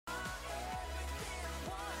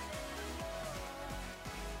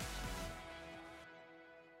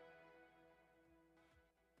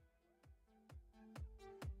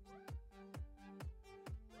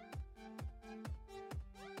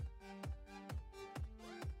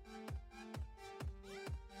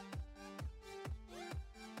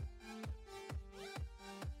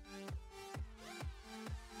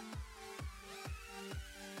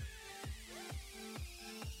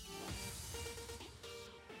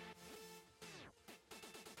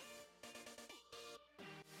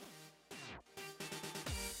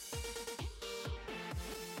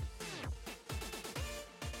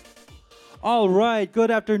All right, good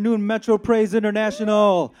afternoon, Metro Praise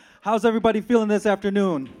International. How's everybody feeling this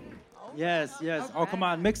afternoon? Yes. Oh, come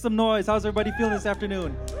on, make some noise. How's everybody feeling this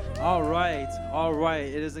afternoon? All right.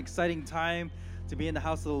 It is an exciting time to be in the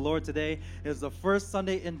house of the Lord today. It is the first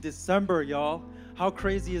Sunday in December, y'all. How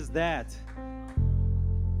crazy is that?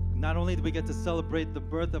 Not only do we get to celebrate the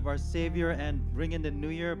birth of our Savior and bring in the new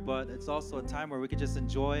year, but it's also a time where we can just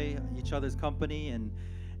enjoy each other's company and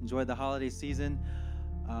enjoy the holiday season.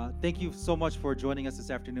 Thank you so much for joining us this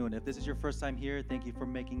afternoon. If this is your first time here, thank you for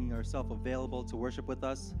making yourself available to worship with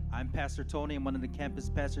us. I'm Pastor Tony. I'm one of the campus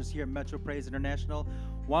pastors here at Metro Praise International.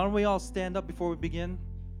 Why don't we all stand up before we begin?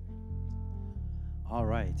 All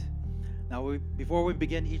right. Now, before we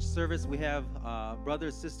begin each service, we have brother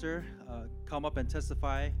or sister come up and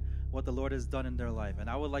testify what the Lord has done in their life. And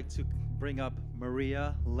I would like to bring up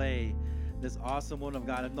Maria Lay, this awesome woman of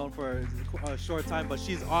God. I've known for a short time, but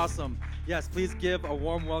she's awesome. Yes, please give a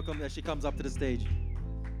warm welcome as she comes up to the stage.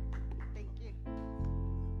 Thank you.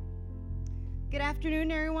 Good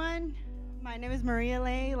afternoon, everyone. My name is Maria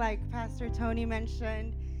Lay, like Pastor Tony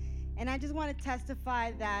mentioned. And I just want to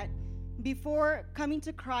testify that before coming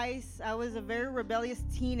to Christ, I was a very rebellious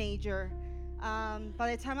teenager.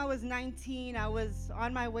 By the time I was 19, I was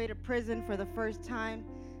on my way to prison for the first time.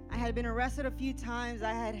 I had been arrested a few times.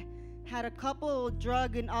 I had a couple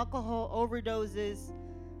drug and alcohol overdoses.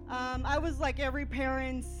 I was like every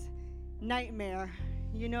parent's nightmare,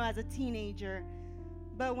 as a teenager.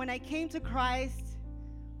 But when I came to Christ,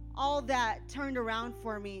 all that turned around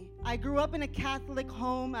for me. I grew up in a Catholic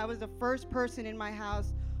home. I was the first person in my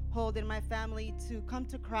household, in my family, to come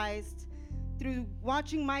to Christ. Through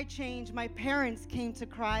watching my change, my parents came to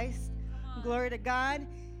Christ. Glory to God.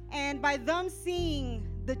 And by them seeing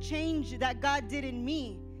the change that God did in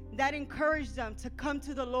me, that encouraged them to come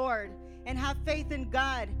to the Lord and have faith in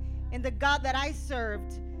God, in the God that I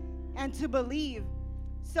served, and to believe.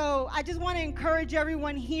 So I just want to encourage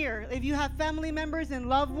everyone here, if you have family members and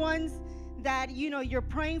loved ones that you're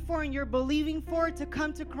praying for and you're believing for to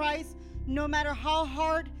come to Christ, no matter how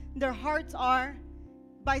hard their hearts are,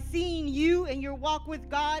 by seeing you and your walk with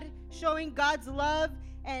God, showing God's love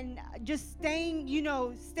and just staying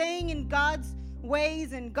in God's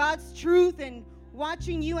ways and God's truth, and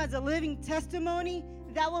watching you as a living testimony,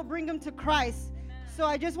 that will bring them to Christ. So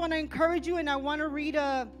I just want to encourage you, and I want to read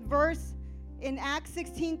a verse in Acts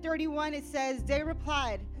 16:31. It says, they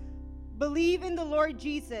replied, believe in the Lord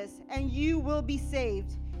Jesus and you will be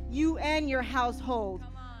saved, you and your household.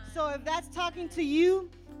 So if that's talking to you,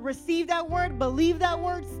 receive that word, believe that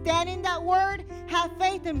word, stand in that word, have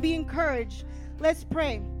faith, and be encouraged. Let's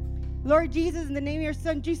pray. Lord Jesus, in the name of your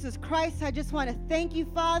Son, Jesus Christ, I just want to thank you,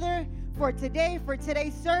 Father, for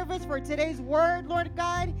today's service, for today's word, Lord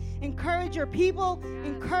God. Encourage your people.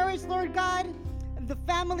 Encourage, Lord God, the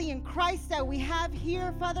family in Christ that we have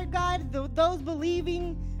here, Father God. Those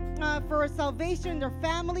believing for salvation, their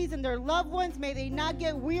families and their loved ones, may they not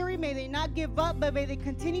get weary, may they not give up, but may they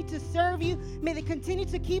continue to serve you. May they continue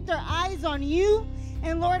to keep their eyes on you.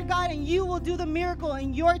 And Lord God, and you will do the miracle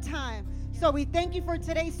in your time. So we thank you for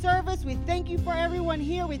today's service. We thank you for everyone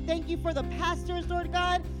here. We thank you for the pastors, Lord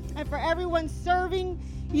God, and for everyone serving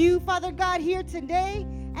you, Father God, here today.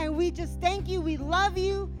 And we just thank you, we love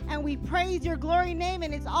you, and we praise your glory name,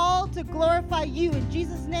 and it's all to glorify you. In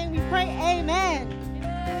Jesus' name we pray, amen.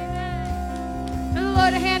 Give the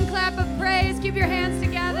Lord a hand clap of praise. Keep your hands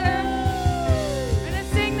together. We're going to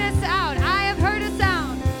sing this out. I have heard a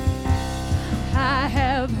sound. I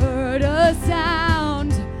have heard a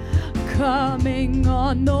sound coming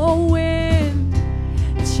on the wind,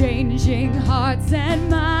 changing hearts and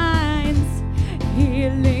minds,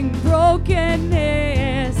 healing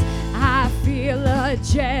brokenness. I feel a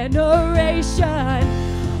generation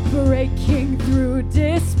breaking through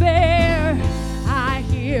despair. I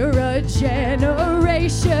hear a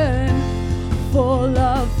generation full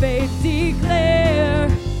of faith declare,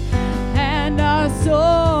 and our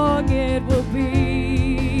song it will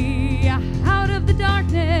be, out of the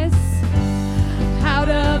darkness, out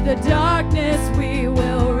of the darkness we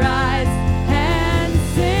will rise and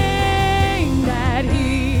sing that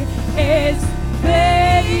He is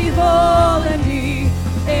faithful and He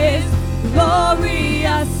is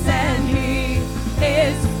glorious and He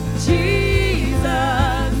is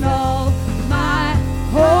Jesus. All my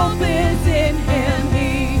hope is in Him.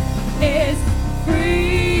 He is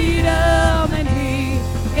freedom and He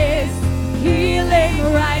is healing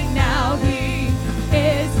right now. He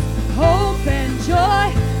is hope and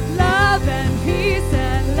joy, love and peace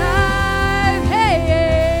and life. Hey,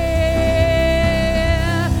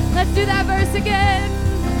 yeah. Let's do that verse again.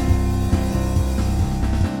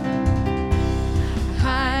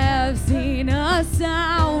 I have seen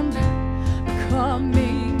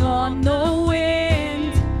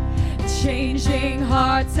changing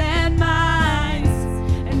hearts and minds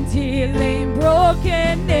and healing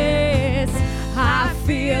brokenness. I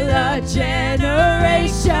feel a generation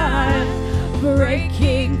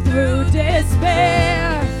breaking through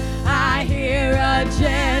despair. I hear a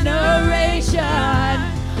generation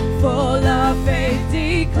full of faith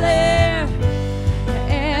declare,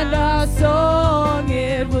 and our song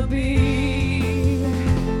it will be.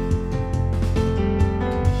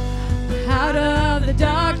 Out of the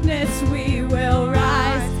darkness we will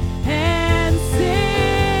rise and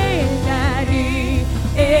sing that He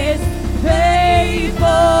is faithful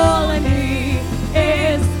and He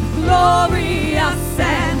is glorious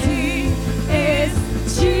and He is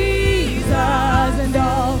Jesus, and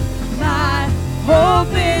all my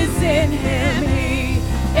hope is in Him. He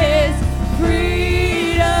is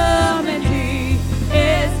freedom and He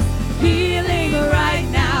is healing right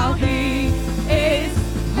now. He is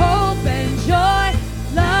hope and joy,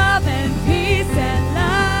 love and peace and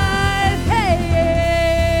life.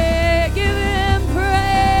 Hey, give Him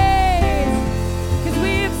praise, 'cause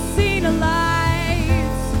we have seen a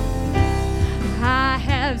light. I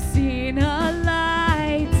have seen a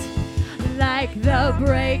light like the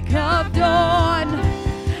break of dawn,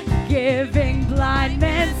 giving blind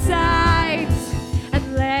men sight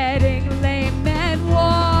and letting lame men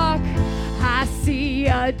walk. I see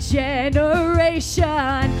a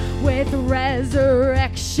generation with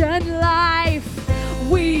resurrection life.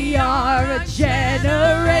 We are a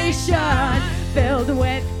generation filled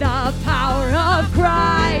with the power of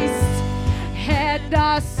Christ, and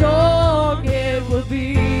our song it will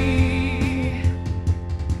be.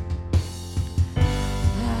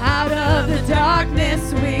 Out of the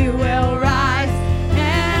darkness we will rise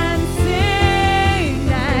and sing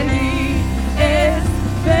that He is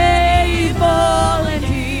faithful and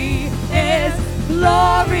He is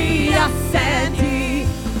glorious and He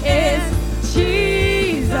is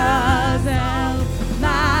Jesus, and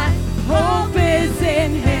my hope is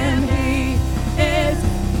in Him. He is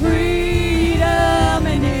freedom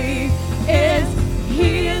and He is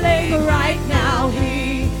healing right now.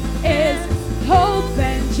 He is hope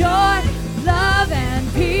and joy, love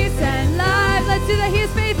and peace and life. Let's do that. He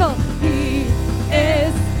is faithful. He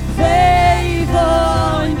is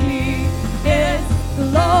faithful and He is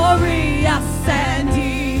glorious and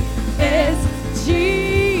He is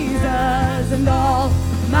Jesus, and all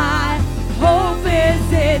my hope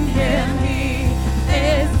is in Him. He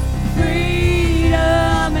is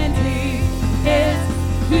freedom and He is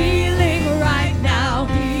healing right now.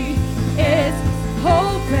 He is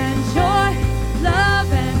hope and joy, love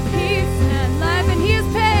and peace and life, and He has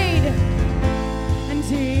paid, and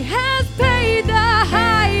He has paid the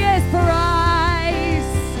highest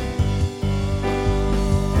price,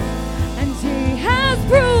 and He has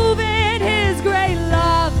proven His great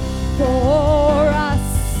love for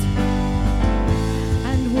us,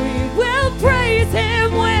 and we will praise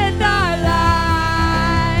Him with our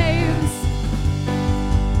lives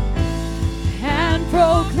and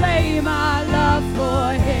proclaim our love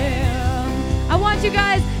for Him. I want you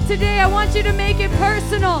guys today, I want you to make it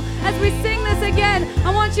personal. As we sing this again,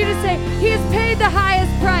 I want you to say, He has paid the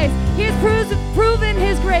highest price. He has proven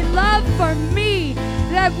His great love for me,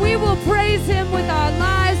 that we will praise Him with our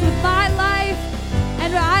lives, with my life,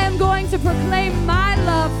 and I am going to proclaim my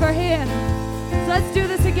love for Him. So let's do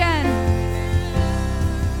this again.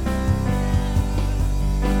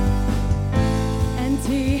 And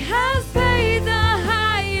He has paid the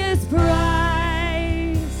highest price,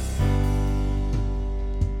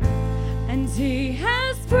 and He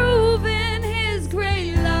has proven His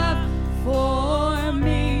great love for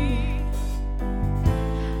me,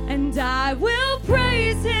 and I will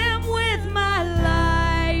praise Him with my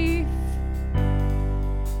life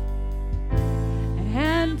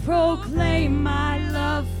and proclaim my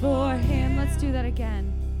love for Him. Let's do that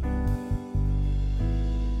again.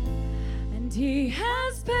 And He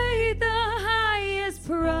has paid the highest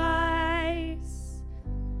price,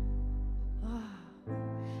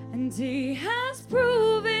 and He has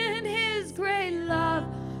proven His great love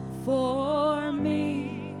for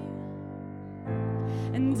me,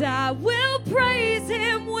 and I will praise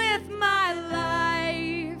Him with my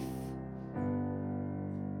life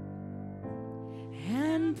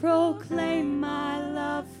and proclaim my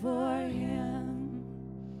love for Him.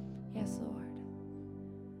 Yes, Lord.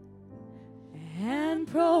 And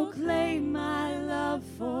proclaim my love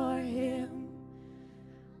for Him.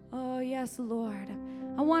 Oh, yes, Lord.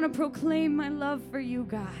 I want to proclaim my love for you,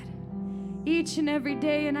 God, each and every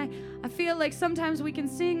day. And I feel like sometimes we can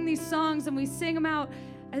sing these songs and we sing them out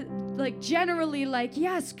like generally like,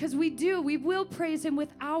 yes, because we will praise him with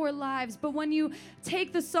our lives. But when you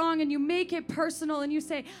take the song and you make it personal and you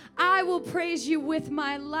say, I will praise you with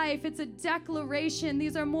my life, it's a declaration.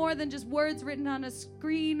 These are more than just words written on a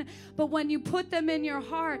screen, but when you put them in your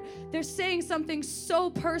heart, they're saying something so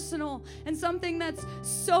personal and something that's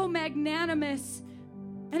so magnanimous.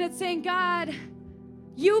 And it's saying, God,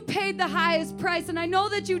 you paid the highest price, and I know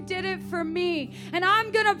that you did it for me, and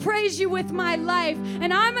I'm going to praise you with my life,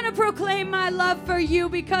 and I'm going to proclaim my love for you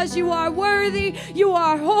because you are worthy, you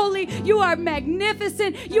are holy, you are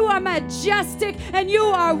magnificent, you are majestic, and you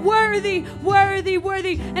are worthy, worthy,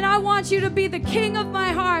 worthy. And I want you to be the king of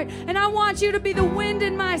my heart, and I want you to be the wind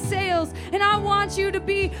in my sails, and I want you to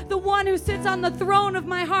be the one who sits on the throne of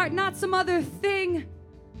my heart, not some other thing,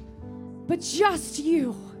 but just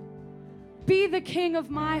you. Be the king of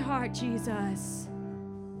my heart, Jesus.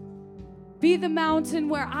 Be the mountain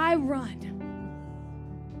where I run.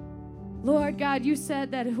 Lord God, you said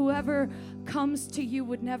that whoever comes to you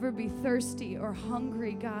would never be thirsty or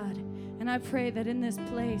hungry, God. And I pray that in this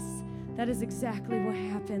place, that is exactly what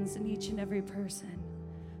happens in each and every person.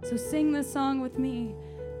 So sing this song with me,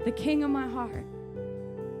 the king of my heart.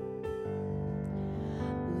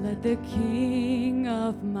 Let the king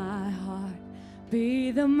of my heart be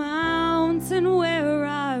the mountain where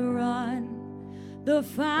I run, the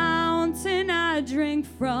fountain I drink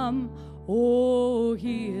from. Oh,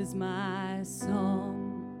 he is my song.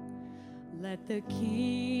 Let the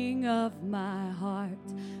king of my heart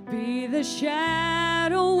be the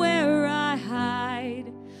shadow where I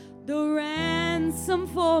hide, the ransom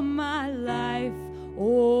for my life.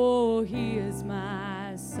 Oh, he is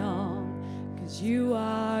my song, 'cause you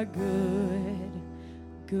are good,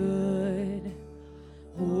 good.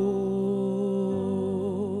 Oh,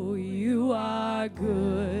 you are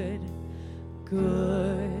good,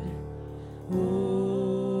 good.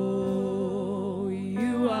 Oh,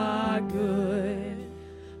 you are good,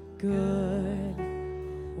 good.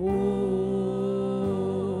 Oh,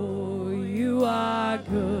 you are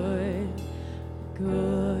good,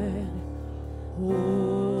 good.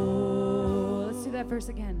 Oh, let's do that verse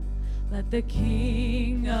again. Let the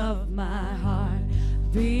king of my heart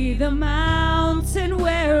be the mountain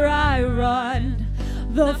where I run,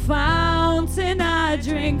 the fountain I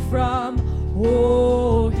drink from.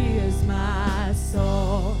 Oh, he is my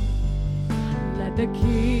song. Let the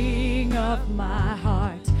king of my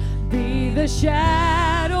heart be the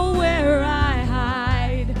shadow where I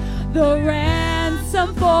hide, the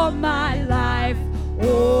ransom for my life.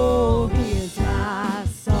 Oh, he is my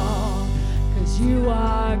song, 'cause you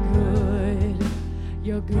are good,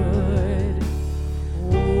 you're good.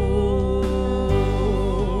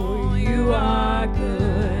 Oh, you are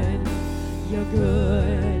good, you're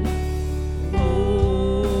good.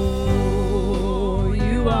 Oh,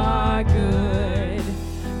 you are good,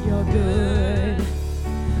 you're good.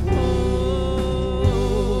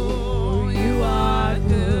 Oh, you are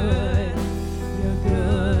good, you're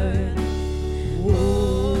good.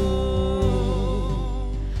 Oh,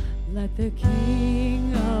 let the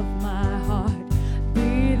king of my heart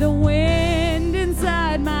be the wind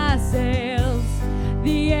inside my sails,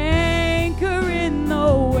 the anchor in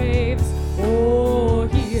the waves. Oh,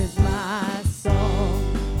 he is my song.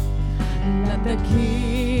 Let the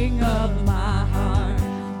king of my heart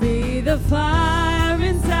be the fire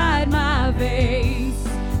inside my veins,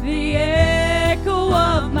 the echo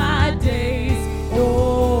of my days.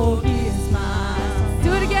 Oh, he is my song.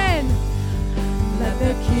 Do it again. Let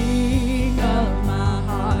the king of my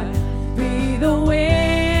heart be the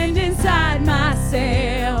wind inside my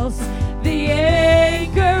sails, the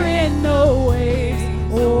anchor in the waves.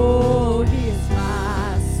 Oh, he is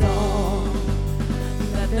my song.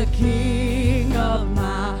 Let the king of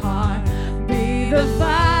my heart be the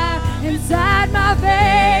fire inside my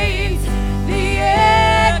veins, the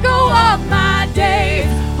echo of my days.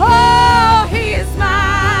 Oh, he is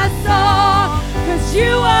my song, 'cause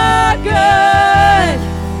you are good,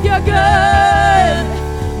 you're good.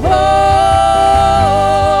 Oh,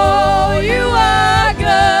 you are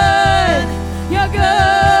good, you're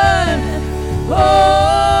good. Oh,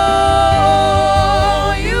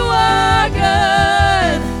 you are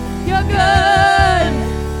good, you're good.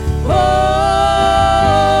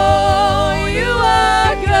 Oh, you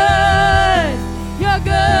are good, you're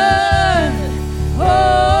good. Oh,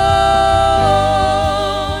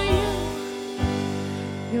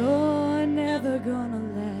 you're never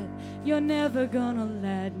gonna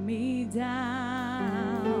let me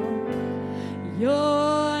down.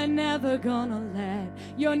 You're never gonna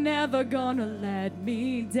let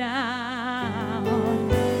me down.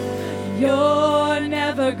 You're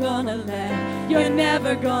never gonna let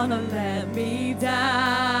me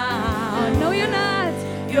down. No, you're not.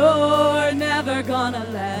 You're never gonna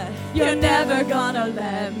let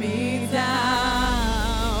me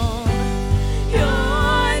down.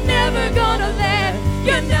 You're never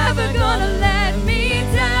gonna let me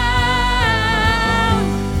down.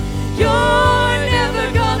 You're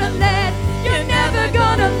never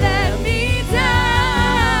gonna let me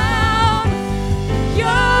down. You're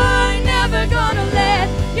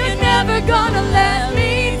never gonna let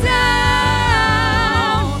me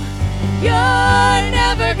down. You're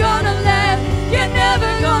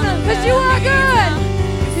never gonna let, 'cause you are good.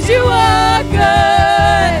 'Cause you are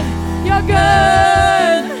good. You're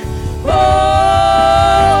good. Oh,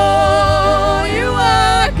 you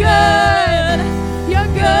are good. You're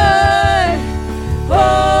good. Oh,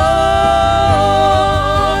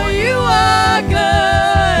 you are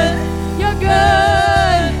good. You're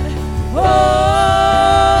good. Oh,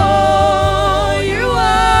 you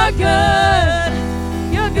are good.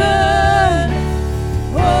 You're good.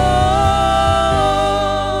 Oh,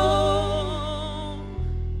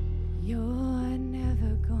 you're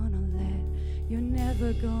never gonna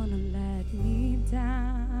let me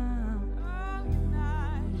down.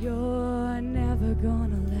 You're never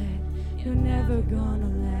gonna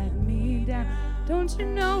let me down. Don't you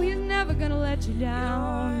know he's never gonna let you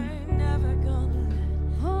down?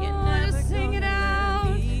 Oh, just sing it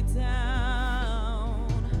out.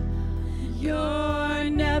 You're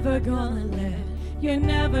never gonna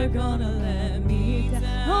let me down.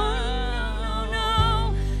 Oh,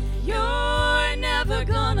 no. You're never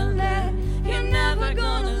gonna let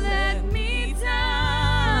me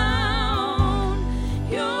down.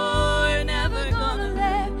 You're never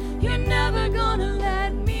gonna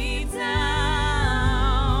let me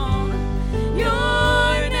down. You're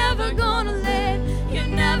never gonna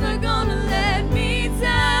let me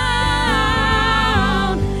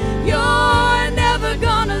down.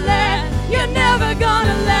 You're never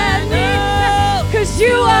gonna let me down. 'Cause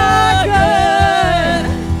you are good.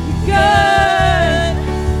 Good.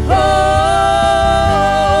 Oh,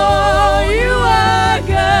 you are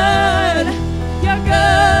good. You're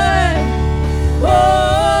good. Oh,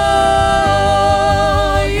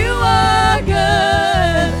 you are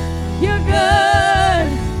good. You're good.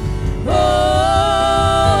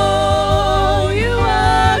 Oh, you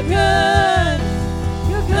are good.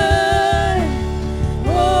 You're good.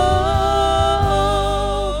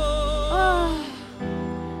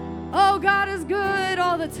 Oh, God is good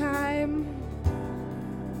all the time.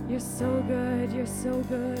 You're so good. You're so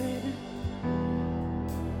good.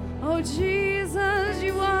 Oh, Jesus,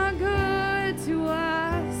 you are good to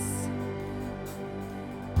us.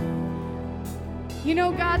 You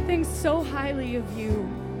know, God thinks so highly of you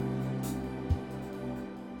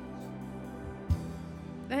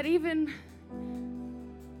that even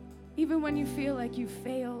when you feel like you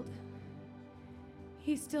failed,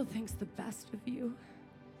 he still thinks the best of you.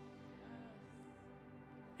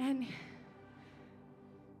 And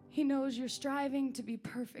he knows you're striving to be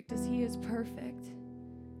perfect as he is perfect.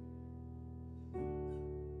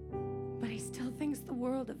 But he still thinks the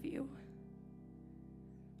world of you.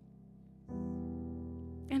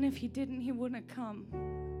 And if he didn't, he wouldn't have come.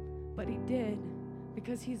 But he did,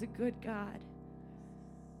 because he's a good God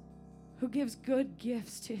who gives good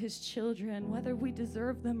gifts to his children, whether we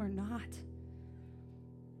deserve them or not.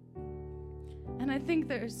 And I think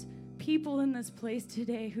there's people in this place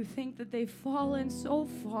today who think that they've fallen so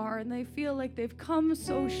far and they feel like they've come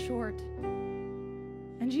so short.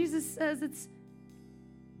 And Jesus says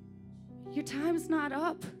your time's not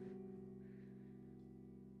up.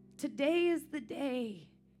 Today is the day.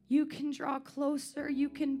 You can draw closer. You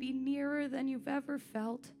can be nearer than you've ever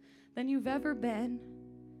felt, than you've ever been.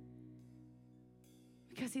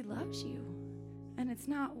 Because he loves you. And it's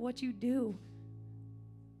not what you do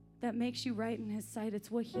that makes you right in his sight.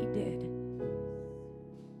 It's what he did.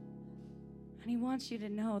 And he wants you to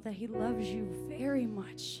know that he loves you very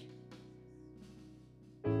much.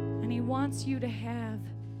 And he wants you to have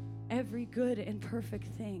every good and perfect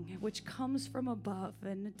thing which comes from above.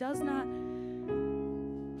 And it does not,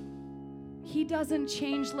 he doesn't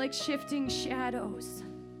change like shifting shadows.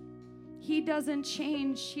 He doesn't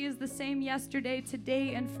change. He is the same yesterday,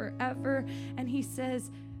 today, and forever. And he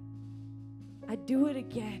says, I do it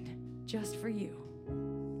again just for you.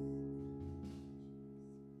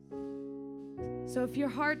 So if your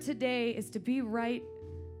heart today is to be right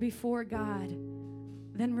before God,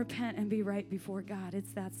 then repent and be right before God.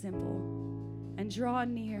 It's that simple. And draw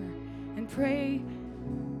near and pray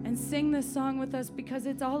and sing this song with us, because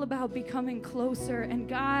it's all about becoming closer, and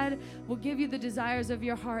God will give you the desires of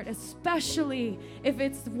your heart, especially if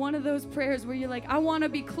it's one of those prayers where you're like, I want to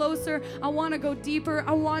be closer, I want to go deeper,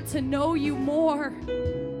 I want to know you more.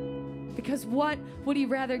 Because what would he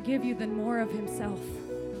rather give you than more of himself?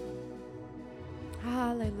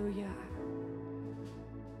 Hallelujah.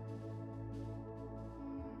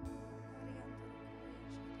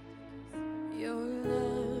 Your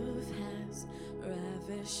love has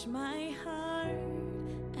ravished my heart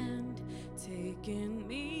and taken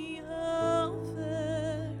me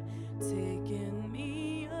over, taken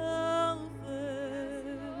me over.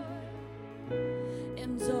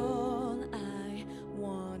 And all I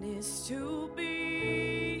want is to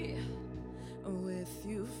be with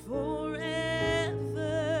you forever,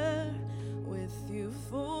 with you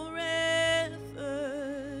forever.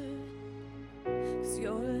 'Cause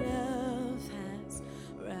your love has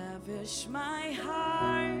ravished my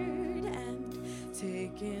heart and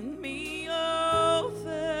taken me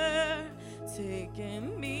over,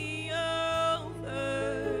 taken me over.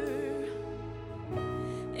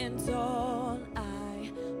 And all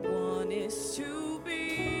I want is to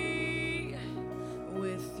be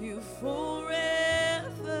with you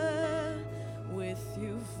forever, with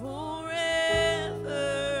you forever.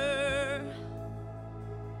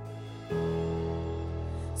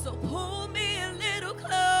 So pull me a little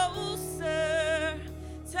closer,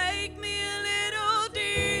 take me a little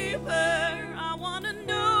deeper. I want to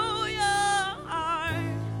know your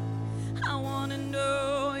heart, I want to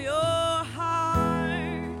know your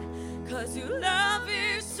heart. 'Cause your love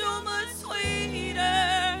is so much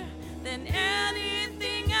sweeter than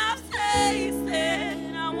anything I've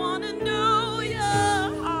tasted. I want to know your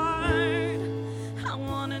heart, I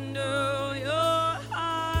want to know your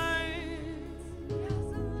heart.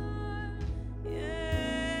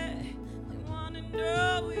 Yeah, I want to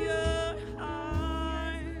know your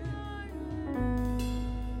heart.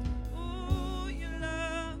 Ooh, your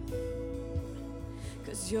love.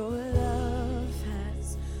 'Cause your love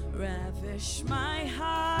has ravished my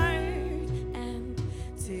heart and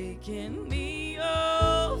taken me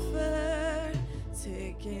over,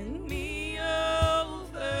 taken me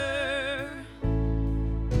over.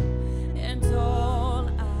 And all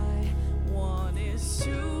I want is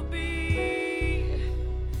to be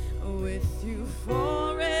with you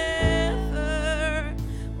forever,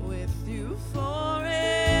 with you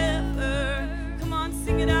forever. Come on,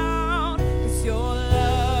 sing it out. 'Cause your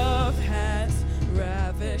love has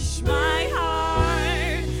ravished my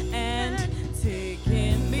heart and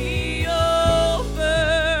taken me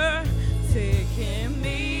over, taken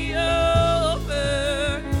me over.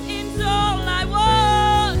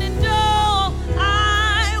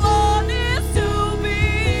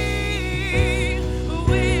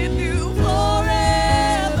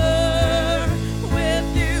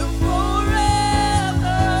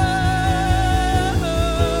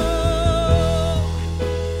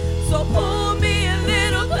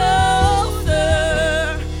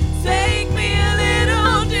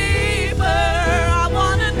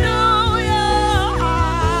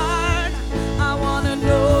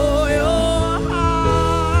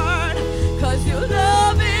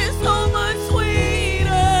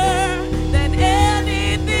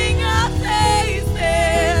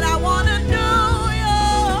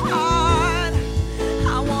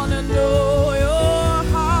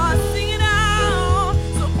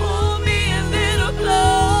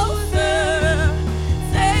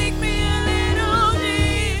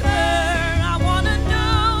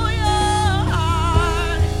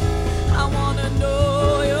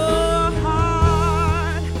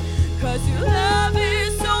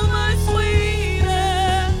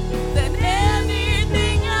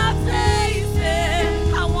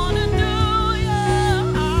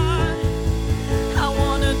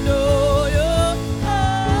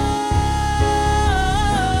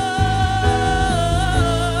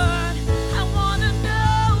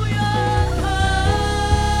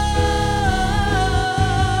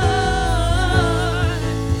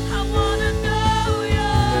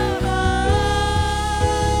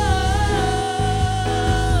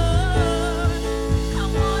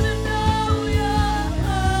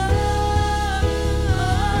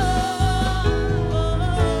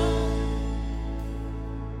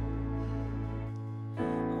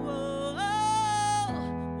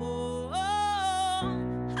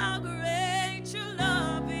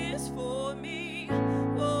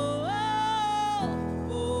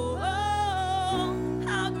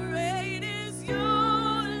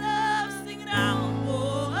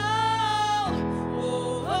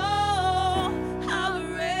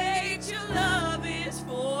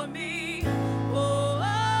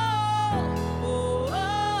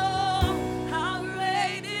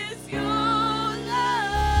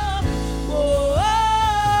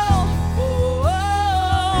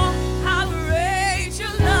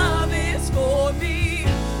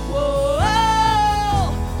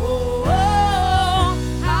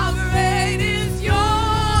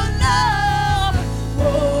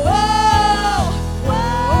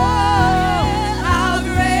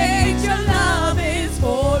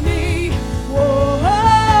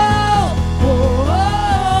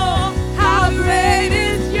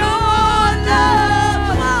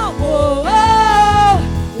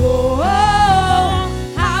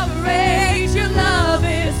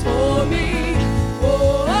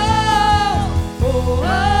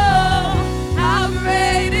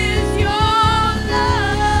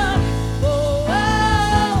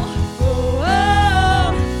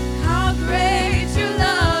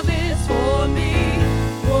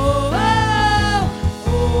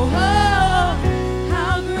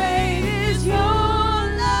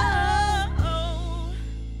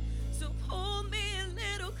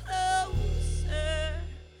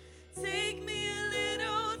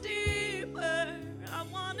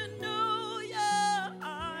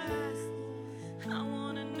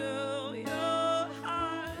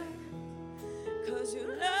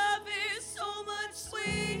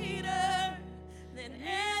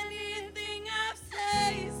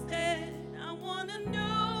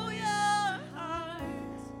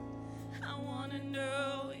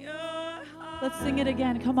 Let's sing it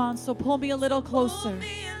again. Come on. So pull me a little closer.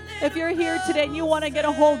 If you're here today and you want to get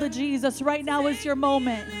a hold of Jesus, right now is your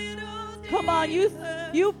moment. Come on, you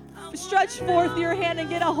stretch forth your hand and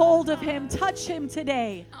get a hold of him. Touch him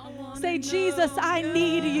today. Say, Jesus, I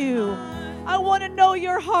need you. I want to know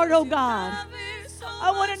your heart, oh God.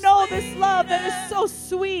 I want to know this love that is so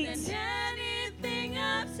sweet.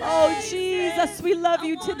 Oh, Jesus, we love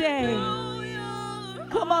you today.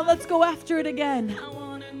 Come on, let's go after it again.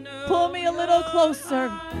 Pull me a little closer.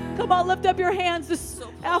 Come on, lift up your hands this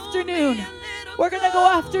afternoon. We're going to go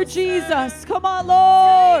after Jesus. Come on,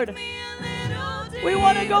 Lord. We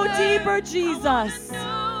want to go deeper, Jesus.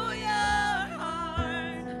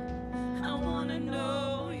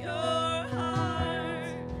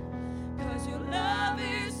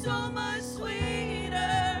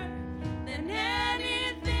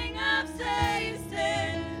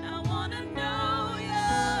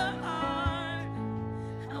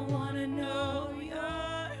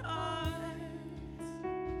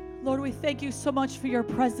 Lord, we thank you so much for your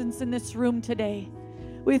presence in this room today.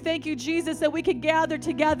 We thank you, Jesus, that we can gather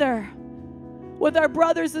together with our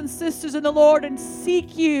brothers and sisters in the Lord and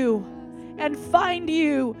seek you and find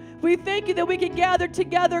you. We thank you that we can gather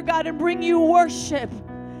together, God, and bring you worship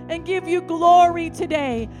and give you glory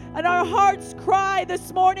today. And our heart's cry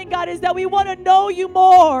this morning, God, is that we want to know you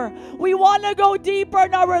more. We want to go deeper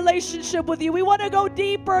in our relationship with you. We want to go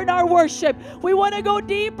deeper in our worship. We want to go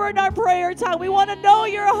deeper in our prayer time. We want to know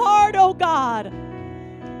your heart, oh God.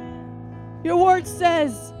 Your word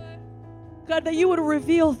says, God, that you would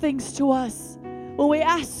reveal things to us. When we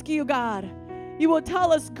ask you, God, you will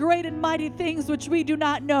tell us great and mighty things which we do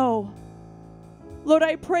not know. Lord,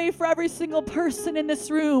 I pray for every single person in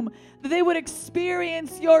this room that they would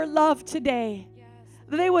experience your love today,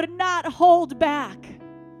 that they would not hold back.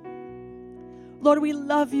 Lord, we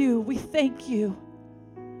love you. We thank you.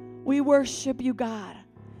 We worship you, God.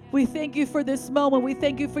 We thank you for this moment. We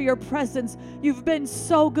thank you for your presence. You've been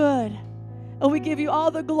so good. And we give you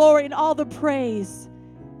all the glory and all the praise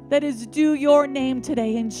that is due your name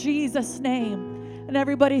today, in Jesus' name. And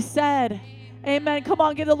everybody said, amen. Come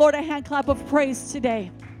on, give the Lord a hand clap of praise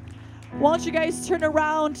today. Why don't you guys turn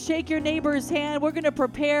around, shake your neighbor's hand. We're going to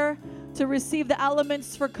prepare to receive the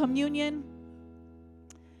elements for communion.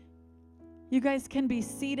 You guys can be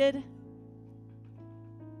seated.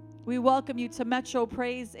 We welcome you to Metro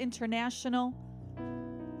Praise International.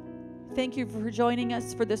 Thank you for joining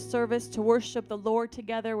us for this service to worship the Lord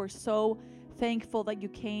together. We're so thankful that you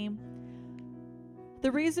came.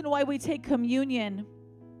 The reason why we take communion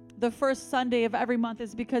the first Sunday of every month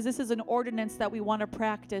is because this is an ordinance that we want to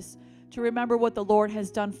practice to remember what the Lord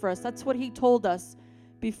has done for us. That's what he told us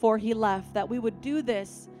before he left, that we would do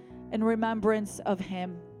this in remembrance of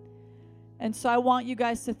him. And so I want you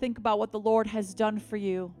guys to think about what the Lord has done for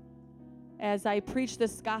you as I preach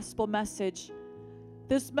this gospel message.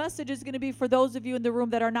 This message is going to be for those of you in the room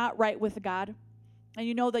that are not right with God, and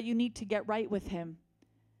you know that you need to get right with him.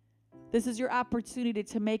 This is your opportunity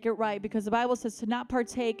to make it right, because the Bible says to not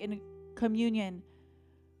partake in communion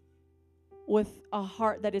with a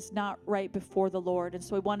heart that is not right before the Lord. And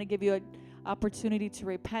so we want to give you an opportunity to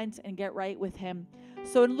repent and get right with him.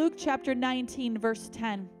 So in Luke chapter 19, verse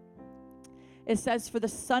 10, it says, "For the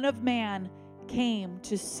Son of Man came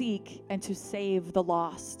to seek and to save the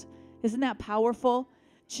lost." Isn't that powerful?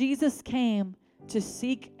 Jesus came to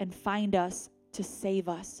seek and find us, to save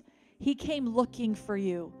us. He came looking for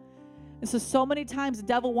you. And so many times the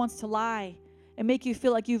devil wants to lie and make you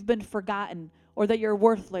feel like you've been forgotten, or that you're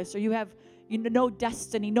worthless, or you have no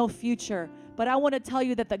destiny, no future. But I want to tell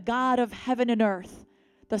you that the God of heaven and earth,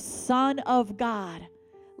 the Son of God,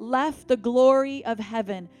 left the glory of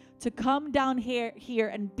heaven to come down here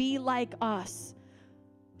and be like us,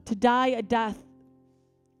 to die a death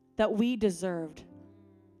that we deserved,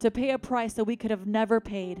 to pay a price that we could have never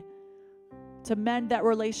paid, to mend that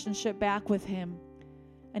relationship back with him.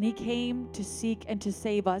 And he came to seek and to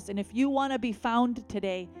save us. And if you want to be found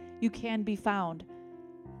today, you can be found.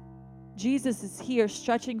 Jesus is here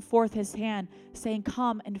stretching forth his hand, saying,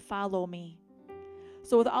 "Come and follow me."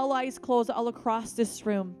 So with all eyes closed all across this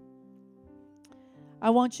room,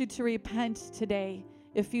 I want you to repent today.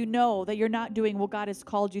 If you know that you're not doing what God has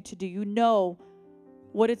called you to do, you know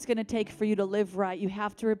what it's going to take for you to live right. You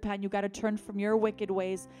have to repent. You got to turn from your wicked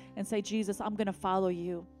ways and say, "Jesus, I'm going to follow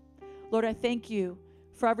you." Lord, I thank you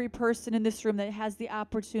for every person in this room that has the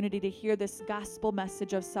opportunity to hear this gospel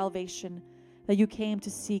message of salvation, that you came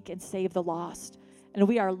to seek and save the lost. And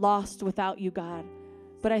we are lost without you, God.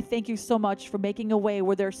 But I thank you so much for making a way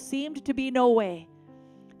where there seemed to be no way,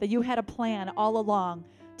 that you had a plan all along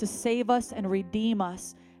to save us and redeem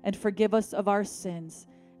us and forgive us of our sins.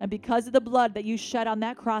 And because of the blood that you shed on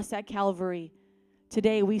that cross at Calvary,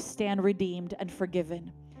 today we stand redeemed and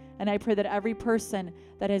forgiven. And I pray that every person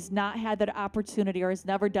that has not had that opportunity or has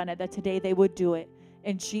never done it, that today they would do it.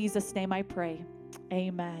 In Jesus' name I pray.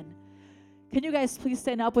 Amen. Can you guys please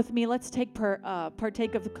stand up with me? Let's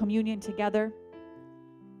partake of the communion together.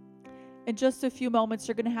 In just a few moments,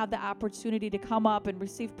 you're going to have the opportunity to come up and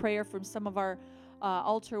receive prayer from some of our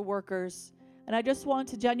altar workers. And I just want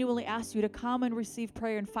to genuinely ask you to come and receive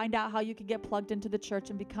prayer and find out how you can get plugged into the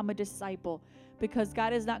church and become a disciple. Because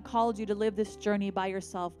God has not called you to live this journey by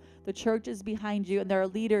yourself. The church is behind you, and there are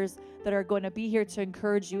leaders that are going to be here to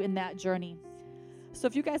encourage you in that journey. So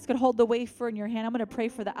if you guys could hold the wafer in your hand, I'm going to pray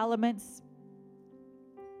for the elements.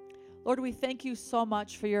 Lord, we thank you so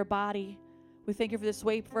much for your body. We thank you for this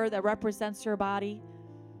wafer that represents your body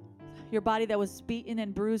that was beaten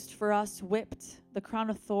and bruised for us, whipped, the crown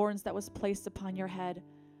of thorns that was placed upon your head.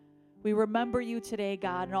 We remember you today,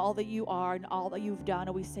 God, and all that you are and all that you've done,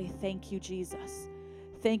 and we say thank you, Jesus.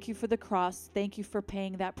 Thank you for the cross. Thank you for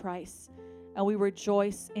paying that price. And we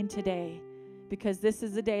rejoice in today because this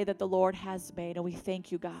is the day that the Lord has made, and we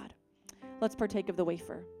thank you, God. Let's partake of the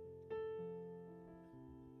wafer.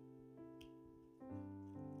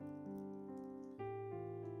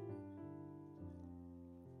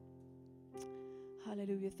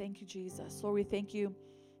 Hallelujah. Thank you, Jesus. Lord, we thank you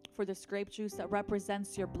for this grape juice that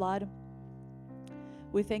represents your blood.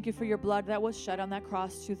 We thank you for your blood that was shed on that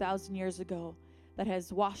cross 2,000 years ago that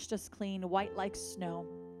has washed us clean, white like snow.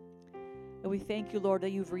 And we thank you, Lord,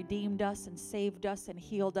 that you've redeemed us and saved us and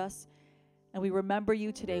healed us. And we remember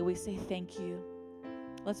you today. We say thank you.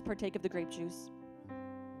 Let's partake of the grape juice.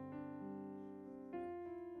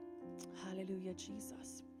 Hallelujah,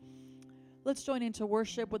 Jesus. Let's join into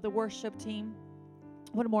worship with the worship team.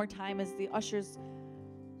 One more time as the ushers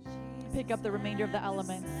pick up the remainder of the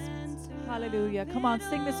elements. Hallelujah. Come on,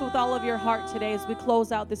 sing this with all of your heart today as we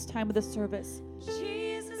close out this time of the service.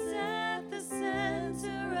 Jesus at the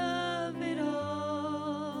center of it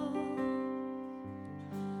all.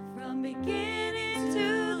 From beginning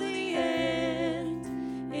to the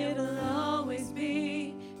end, it'll always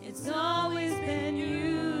be, it's always been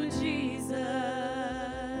you, Jesus.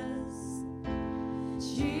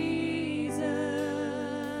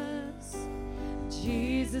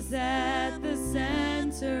 Jesus at the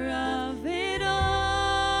center of it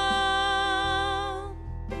all.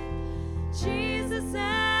 Jesus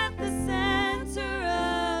at the center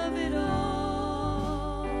of it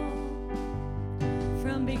all.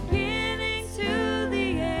 From beginning to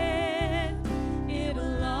the end,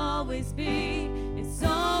 it'll always be, it's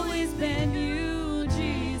always been you,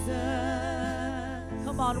 Jesus.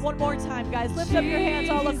 Come on, one more time, guys. Lift up your hands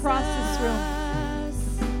all across this room.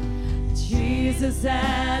 Jesus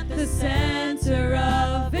at the center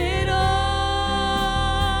of it all.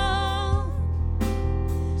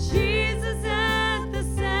 Jesus at the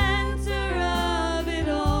center of it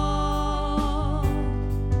all.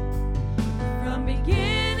 From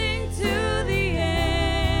beginning to the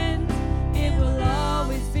end, it will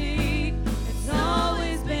always be, it's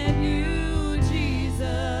always been you, Jesus.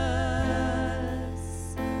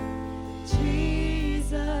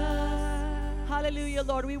 Jesus. Hallelujah,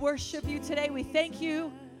 Lord. We worship you today. We thank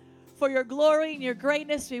you for your glory and your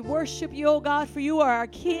greatness. We worship you, oh God, for you are our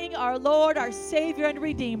King, our Lord, our Savior, and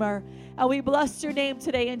Redeemer. And we bless your name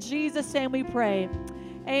today. In Jesus' name we pray.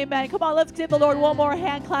 Amen. Come on, let's give the Lord one more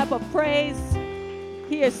hand clap of praise.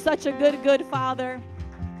 He is such a good, good Father.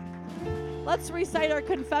 Let's recite our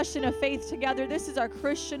confession of faith together. This is our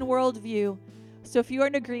Christian worldview. So if you are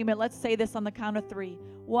in agreement, let's say this on the count of 3.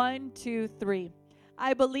 1, 2, 3.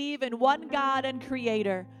 I believe in one God and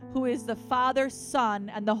Creator, who is the Father, Son,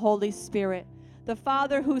 and the Holy Spirit. The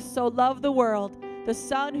Father who so loved the world, the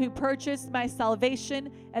Son who purchased my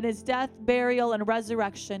salvation and his death, burial, and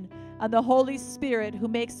resurrection, and the Holy Spirit who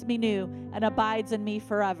makes me new and abides in me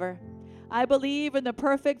forever. I believe in the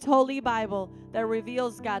perfect Holy Bible that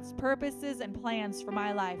reveals God's purposes and plans for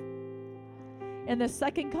my life. In the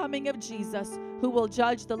second coming of Jesus, who will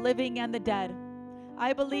judge the living and the dead.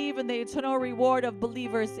 I believe in the eternal reward of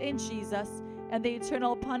believers in Jesus and the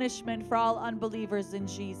eternal punishment for all unbelievers in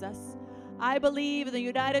Jesus. I believe in the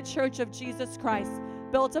United Church of Jesus Christ,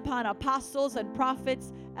 built upon apostles and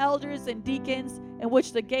prophets, elders and deacons, in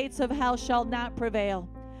which the gates of hell shall not prevail.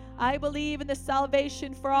 I believe in the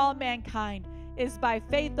salvation for all mankind is by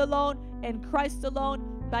faith alone, in Christ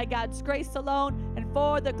alone, by God's grace alone, and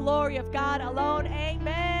for the glory of God alone.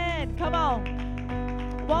 Amen. Come on.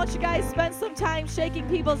 Why don't you guys spend some time shaking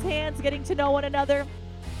people's hands, getting to know one another?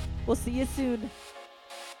 We'll see you soon.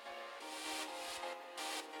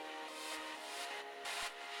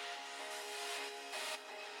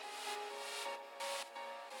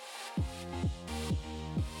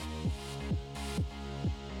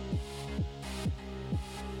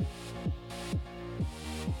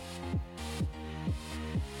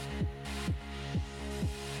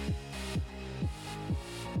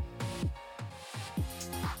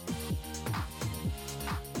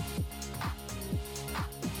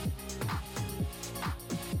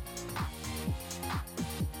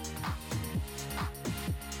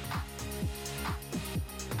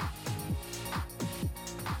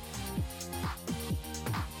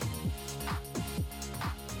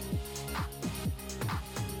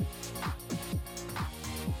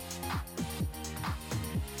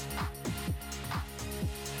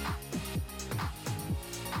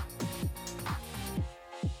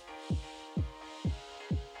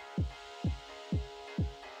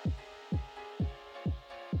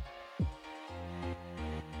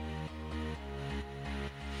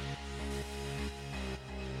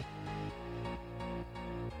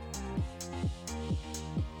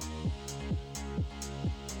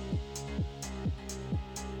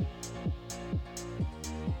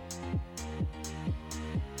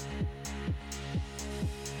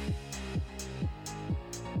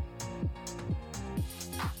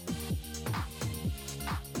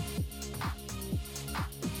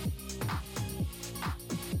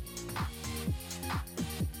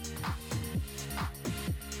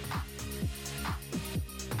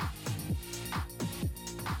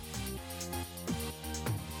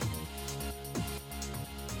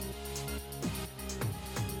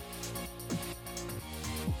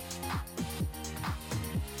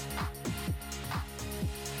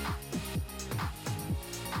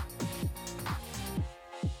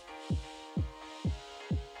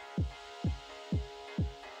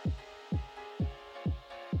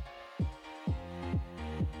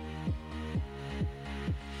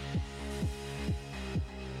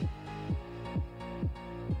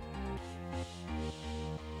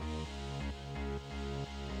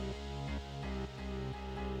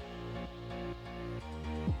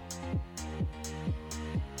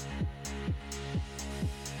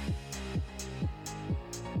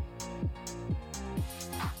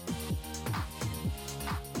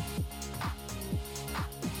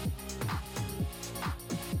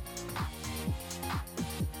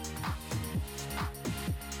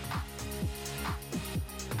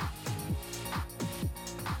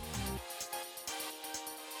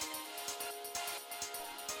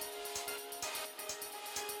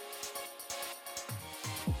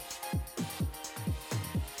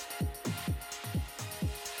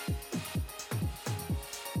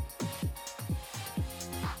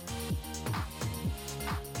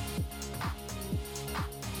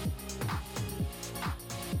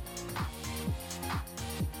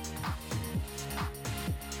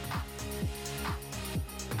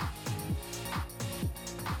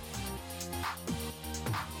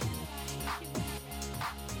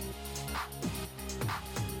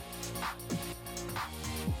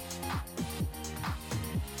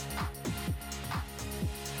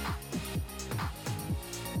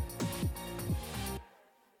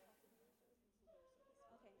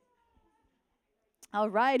 All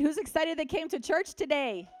right. Who's excited they came to church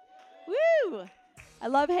today? Woo! I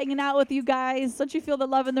love hanging out with you guys. Don't you feel the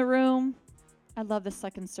love in the room? I love the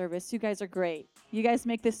second service. You guys are great. You guys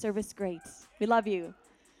make this service great. We love you.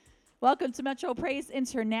 Welcome to Metro Praise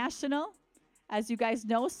International. As you guys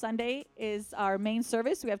know, Sunday is our main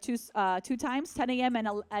service. We have two times, 10 a.m.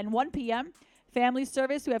 and 1 p.m. Family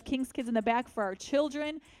service. We have King's Kids in the back for our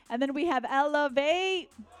children. And then we have Elevate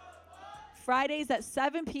Fridays at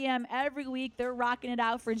 7 p.m. every week. They're rocking it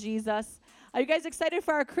out for Jesus. Are you guys excited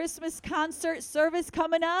for our Christmas concert service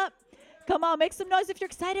coming up? Come on, make some noise if you're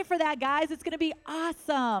excited for that, guys. It's going to be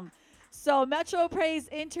awesome. So Metro Praise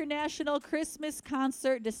International Christmas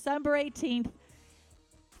Concert, December 18th.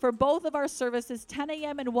 For both of our services, 10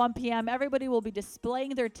 a.m. and 1 p.m., everybody will be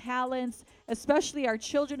displaying their talents, especially our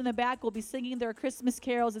children in the back will be singing their Christmas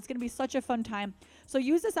carols. It's going to be such a fun time. So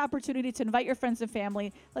use this opportunity to invite your friends and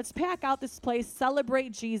family. Let's pack out this place,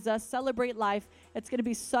 celebrate Jesus, celebrate life. It's going to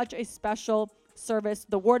be such a special service.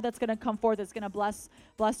 The word that's going to come forth is going to bless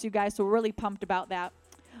you guys, so we're really pumped about that.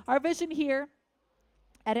 Our vision here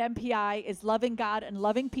at MPI is loving God and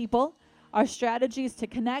loving people. Our strategy is to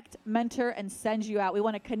connect, mentor, and send you out. We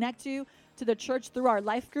want to connect you to the church through our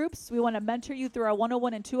life groups. We want to mentor you through our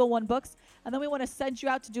 101 and 201 books. And then we want to send you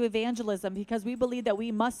out to do evangelism because we believe that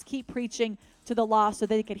we must keep preaching to the lost so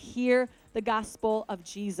they could hear the gospel of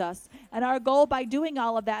Jesus. And our goal by doing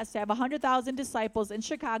all of that is to have 100,000 disciples in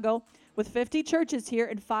Chicago with 50 churches here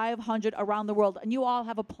and 500 around the world. And you all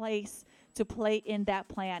have a place to play in that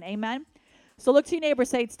plan. Amen? So look to your neighbor,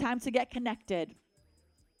 say, it's time to get connected.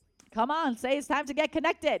 Come on, say it's time to get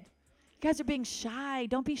connected. You guys are being shy.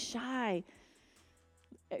 Don't be shy.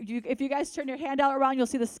 If you guys turn your handout around, you'll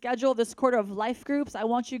see the schedule of this quarter of life groups. I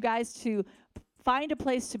want you guys to find a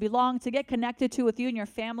place to belong, to get connected to with you and your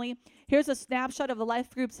family. Here's a snapshot of the life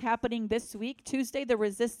groups happening this week. Tuesday, the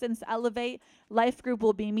Resistance Elevate life group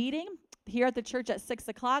will be meeting here at the church at 6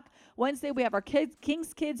 o'clock. Wednesday, we have our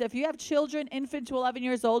King's Kids. If you have children, infant to 11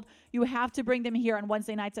 years old, you have to bring them here on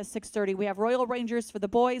Wednesday nights at 6:30. We have Royal Rangers for the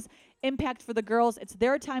boys, Impact for the girls. It's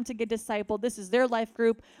their time to get discipled. This is their life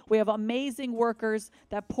group. We have amazing workers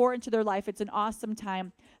that pour into their life. It's an awesome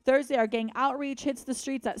time. Thursday, our gang outreach hits the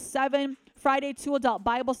streets at 7. Friday, 2 adult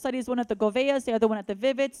Bible studies, one at the Goveas, the other one at the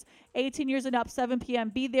Vivits. 18 years and up, 7 p.m.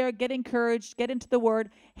 Be there, get encouraged, get into the Word,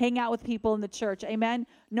 hang out with people in the church. Amen?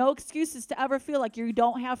 No excuses to ever feel like you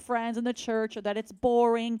don't have friends in the church or that it's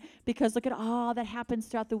boring because look at all that happens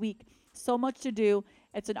throughout the week. So much to do.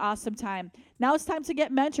 It's an awesome time. Now it's time to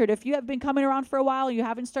get mentored. If you have been coming around for a while and you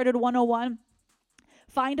haven't started 101,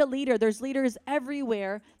 find a leader. There's leaders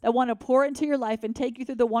everywhere that want to pour into your life and take you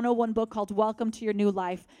through the 101 book called Welcome to Your New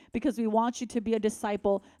Life because we want you to be a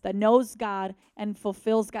disciple that knows God and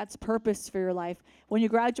fulfills God's purpose for your life. When you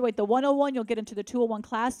graduate the 101, you'll get into the 201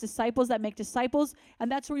 class, Disciples That Make Disciples,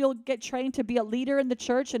 and that's where you'll get trained to be a leader in the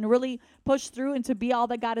church and really push through and to be all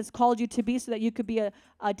that God has called you to be so that you could be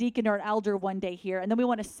a deacon or an elder one day here. And then we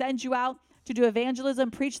want to send you out to do evangelism,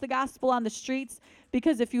 preach the gospel on the streets,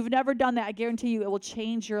 because if you've never done that, I guarantee you it will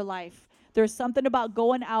change your life. There's something about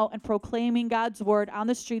going out and proclaiming God's word on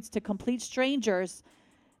the streets to complete strangers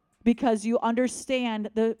because you understand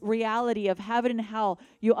the reality of heaven and hell.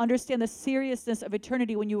 You understand the seriousness of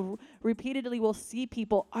eternity when you repeatedly will see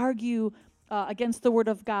people argue against the word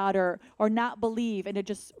of God or not believe, and it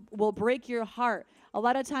just will break your heart. A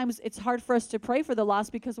lot of times it's hard for us to pray for the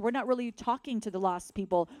lost because we're not really talking to the lost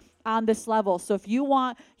people on this level. So if you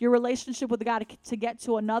want your relationship with God to get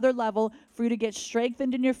to another level, for you to get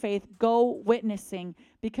strengthened in your faith, go witnessing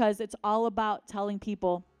because it's all about telling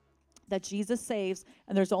people that Jesus saves,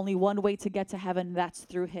 and there's only one way to get to heaven, and that's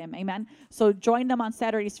through him. Amen? So join them on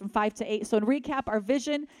Saturdays from 5 to 8. So in recap, our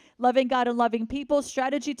vision, loving God and loving people,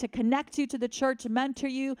 strategy to connect you to the church, mentor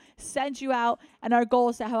you, send you out, and our goal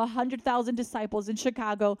is to have 100,000 disciples in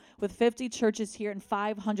Chicago with 50 churches here and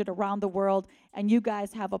 500 around the world, and you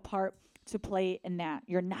guys have a part to play in that.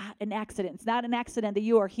 You're not an accident. It's not an accident that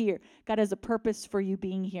you are here. God has a purpose for you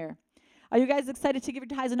being here. Are you guys excited to give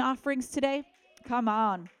your tithes and offerings today? Come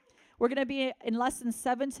on. We're going to be in lesson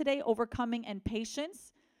 7 today, overcoming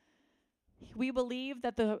impatience. We believe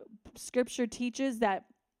that the scripture teaches that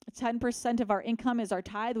 10% of our income is our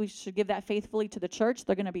tithe. We should give that faithfully to the church.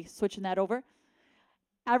 They're going to be switching that over.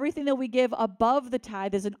 Everything that we give above the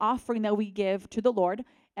tithe is an offering that we give to the Lord,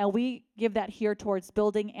 and we give that here towards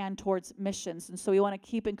building and towards missions. And so we want to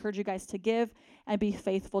keep encouraging you guys to give and be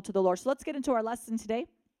faithful to the Lord. So let's get into our lesson today.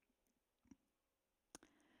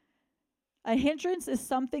 A hindrance is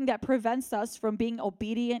something that prevents us from being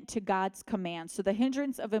obedient to God's commands. So the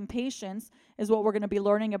hindrance of impatience is what we're going to be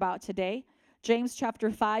learning about today. James chapter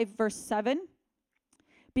 5, verse 7.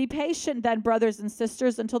 Be patient then, brothers and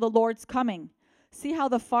sisters, until the Lord's coming. See how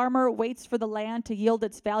the farmer waits for the land to yield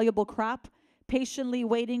its valuable crop, patiently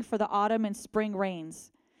waiting for the autumn and spring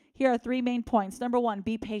rains. Here are 3 main points. Number 1,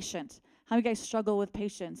 be patient. How many of you guys struggle with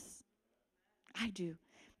patience? I do.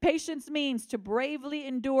 Patience means to bravely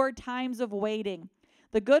endure times of waiting.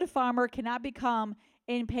 The good farmer cannot become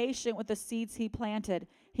impatient with the seeds he planted.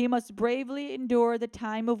 He must bravely endure the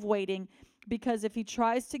time of waiting, because if he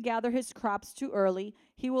tries to gather his crops too early,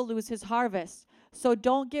 he will lose his harvest. So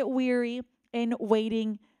don't get weary in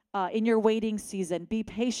waiting, in your waiting season. Be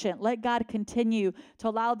patient. Let God continue to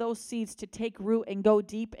allow those seeds to take root and go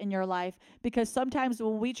deep in your life, because sometimes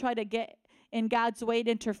when we try to get in God's way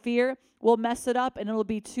to interfere, we'll mess it up and it'll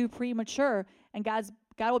be too premature. And God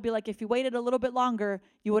will be like, if you waited a little bit longer,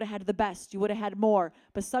 you would have had the best. You would have had more.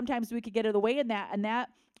 But sometimes we could get in the way in that, and that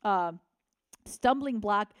stumbling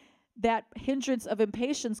block, that hindrance of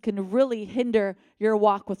impatience can really hinder your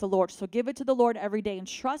walk with the Lord. So give it to the Lord every day and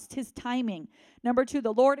trust his timing. Number 2,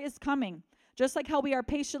 the Lord is coming. Just like how we are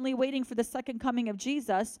patiently waiting for the second coming of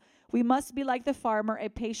Jesus, we must be like the farmer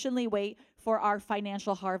and patiently wait for our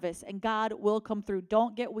financial harvest, and God will come through.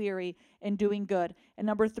 Don't get weary in doing good. And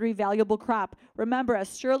number 3, valuable crop. Remember,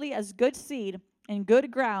 as surely as good seed in good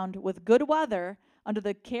ground with good weather under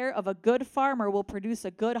the care of a good farmer will produce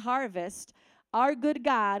a good harvest, our good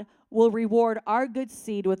God will reward our good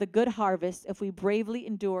seed with a good harvest if we bravely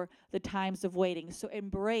endure the times of waiting. So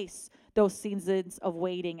embrace those seasons of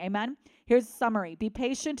waiting. Amen? Here's a summary. Be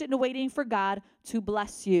patient in waiting for God to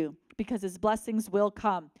bless you, because his blessings will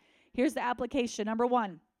come. Here's the application. Number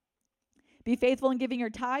 1, be faithful in giving your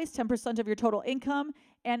tithes, 10% of your total income,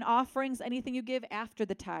 and offerings, anything you give after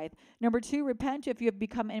the tithe. Number 2, repent if you have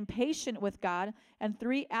become impatient with God. And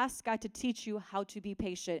 3, ask God to teach you how to be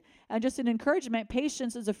patient. And just an encouragement,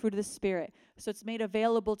 patience is a fruit of the Spirit. So it's made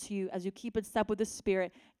available to you as you keep in step with the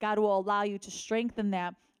Spirit. God will allow you to strengthen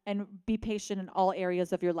that and be patient in all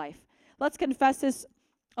areas of your life. Let's confess this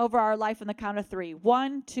over our life on the count of 3.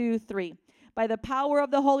 1, 2, 3. By the power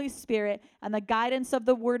of the Holy Spirit and the guidance of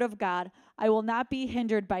the Word of God, I will not be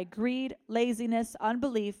hindered by greed, laziness,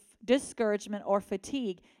 unbelief, discouragement, or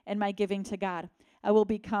fatigue in my giving to God. I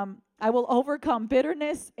will overcome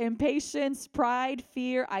bitterness, impatience, pride,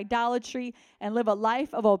 fear, idolatry, and live a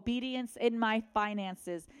life of obedience in my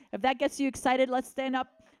finances. If that gets you excited, let's stand up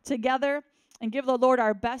together and give the Lord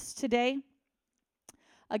our best today.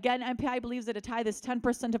 Again, MPI believes that a tithe is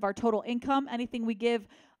 10% of our total income. Anything we give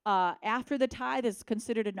after the tithe is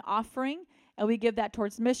considered an offering, and we give that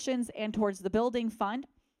towards missions and towards the building fund.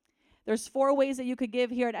 There's 4 ways that you could give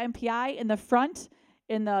here at MPI: in the front,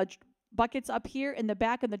 in the buckets up here, in the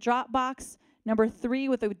back, in the drop box. Number 3,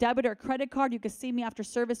 with a debit or credit card. You could see me after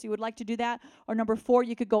service. You would like to do that. Or number 4,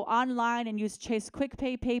 you could go online and use Chase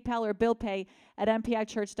QuickPay, PayPal, or Bill Pay at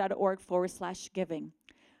mpichurch.org/giving.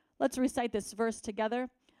 Let's recite this verse together.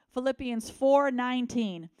 Philippians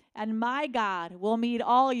 4:19. And my God will meet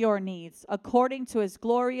all your needs according to his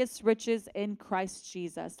glorious riches in Christ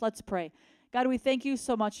Jesus. Let's pray. God, we thank you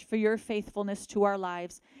so much for your faithfulness to our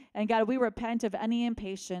lives. And God, we repent of any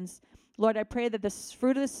impatience. Lord, I pray that the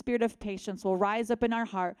fruit of the Spirit of patience will rise up in our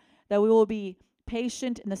heart, that we will be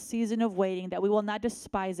patient in the season of waiting, that we will not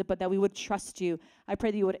despise it, but that we would trust you. I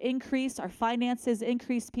pray that you would increase our finances,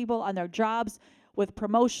 increase people on their jobs with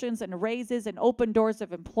promotions and raises and open doors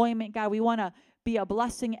of employment. God, we want to be a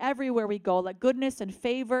blessing everywhere we go. Let goodness and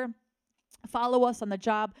favor follow us on the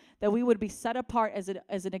job, that we would be set apart as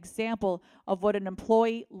an example of what an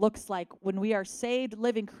employee looks like. When we are saved,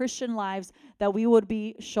 living Christian lives, that we would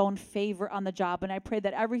be shown favor on the job. And I pray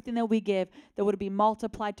that everything that we give, that would be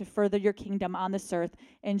multiplied to further your kingdom on this earth.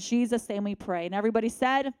 In Jesus' name we pray. And everybody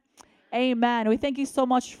said, amen. We thank you so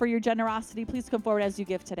much for your generosity. Please come forward as you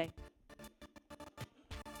give today.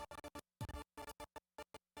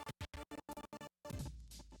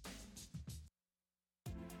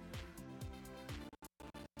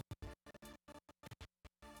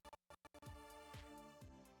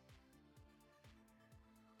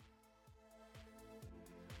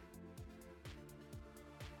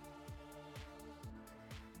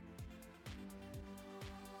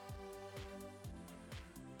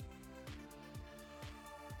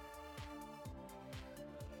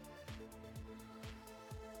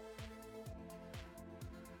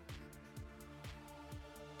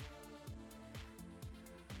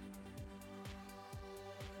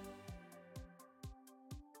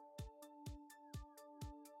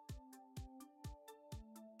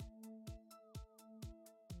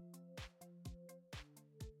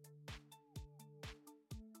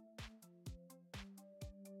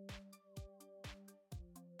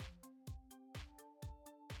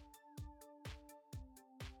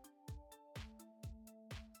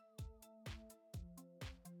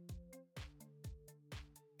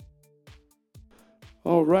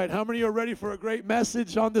 All right, how many are ready for a great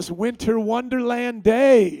message on this winter wonderland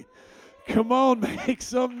day? Come on, make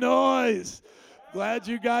some noise. Glad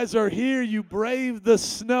you guys are here. You braved the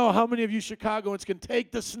snow. How many of you Chicagoans can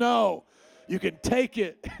take the snow? You can take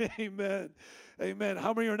it. Amen. Amen.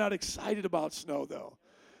 How many are not excited about snow, though?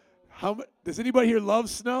 Does anybody here love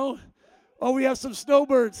snow? Oh, we have some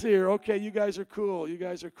snowbirds here. Okay, you guys are cool. You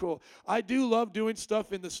guys are cool. I do love doing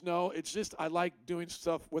stuff in the snow. It's just I like doing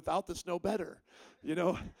stuff without the snow better. You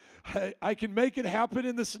know, I can make it happen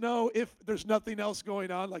in the snow if there's nothing else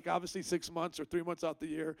going on, like obviously 6 months or 3 months out the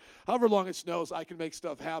year. However long it snows, I can make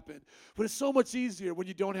stuff happen. But it's so much easier when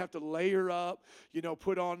you don't have to layer up, you know,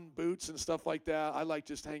 put on boots and stuff like that. I like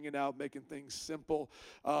just hanging out, making things simple.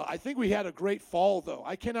 I think we had a great fall, though.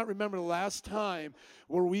 I cannot remember the last time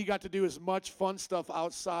where we got to do as much fun stuff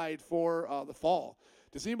outside for the fall.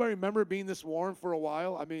 Does anybody remember being this warm for a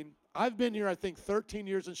while? I mean, I've been here, I think, 13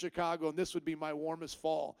 years in Chicago, and this would be my warmest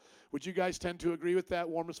fall. Would you guys tend to agree with that?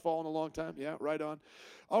 Warmest fall in a long time? Yeah, right on.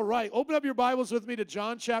 All right, open up your Bibles with me to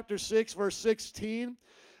John chapter 6, verse 16.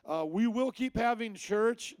 We will keep having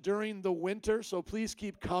church during the winter, so please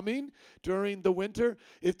keep coming during the winter.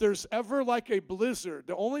 If there's ever like a blizzard,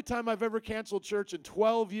 the only time I've ever canceled church in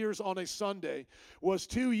 12 years on a Sunday was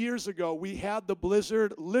 2 years ago. We had the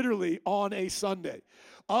blizzard literally on a Sunday.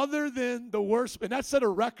 Other than the worst, and that set a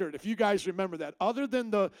record, if you guys remember that. Other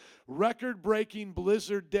than the record-breaking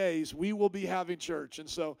blizzard days, we will be having church. And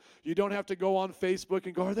so you don't have to go on Facebook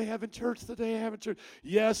and go, are they having church today? Having church?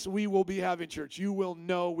 Yes, we will be having church. You will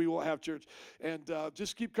know we will have church. And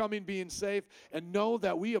just keep coming, being safe, and know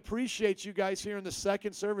that we appreciate you guys here in the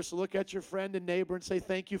second service. So look at your friend and neighbor and say,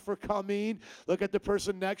 thank you for coming. Look at the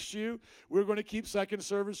person next to you. We're going to keep second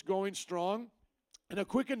service going strong. And a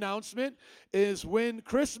quick announcement is when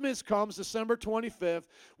Christmas comes, December 25th,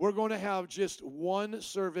 we're going to have just one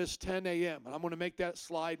service, 10 a.m. And I'm going to make that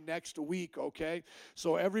slide next week, okay?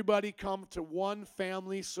 So everybody come to one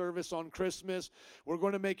family service on Christmas. We're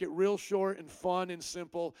going to make it real short and fun and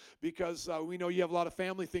simple because we know you have a lot of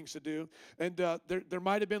family things to do. And there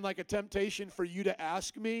might have been like a temptation for you to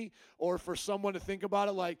ask me or for someone to think about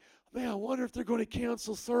it like, man, I wonder if they're going to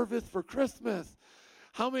cancel service for Christmas.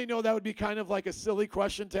 How many know that would be kind of like a silly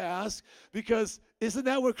question to ask? Because isn't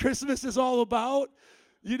that what Christmas is all about?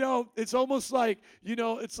 You know, it's almost like, you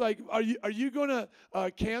know, it's like, are you going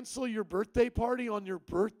to cancel your birthday party on your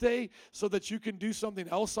birthday so that you can do something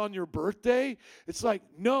else on your birthday? It's like,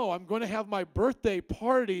 no, I'm going to have my birthday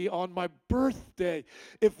party on my birthday.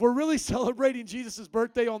 If we're really celebrating Jesus'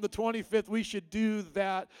 birthday on the 25th, we should do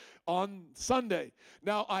that on Sunday.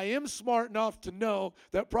 Now, I am smart enough to know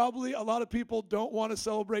that probably a lot of people don't want to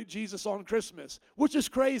celebrate Jesus on Christmas, which is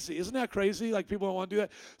crazy. Isn't that crazy? Like, people don't want to do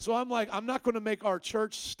that. So I'm like, I'm not going to make our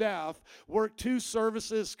church staff work 2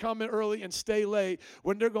 services, come in early and stay late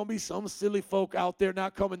when there are going to be some silly folk out there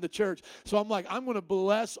not coming to church. So I'm like, I'm going to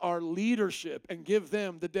bless our leadership and give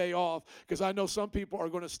them the day off because I know some people are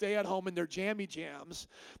going to stay at home in their jammy jams.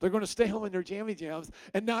 They're going to stay home in their jammy jams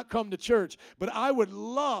and not come to church. But I would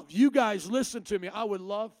love, you guys listen to me, I would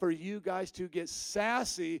love for you guys to get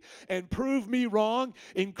sassy and prove me wrong.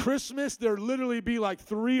 In Christmas, there literally be like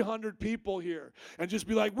 300 people here and just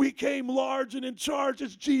be like, we came large and in charge.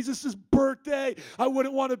 It's Jesus' birthday. I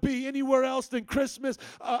wouldn't want to be anywhere else than Christmas.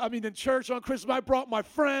 In church on Christmas. I brought my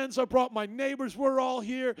friends. I brought my neighbors. We're all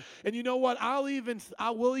here. And you know what? I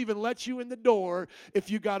will even let you in the door if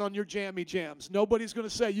you got on your jammy jams. Nobody's going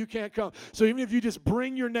to say you can't come. So even if you just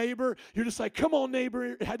bring your neighbor, you're just like, come on,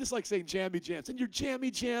 neighbor. I just like saying jammy jams. And your jammy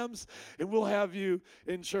jams, and we'll have you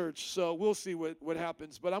in church. So we'll see what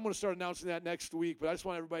happens. But I'm going to start announcing that next week. But I just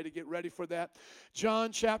want everybody to get ready for that.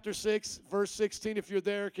 John chapter 6, verse 16. If you're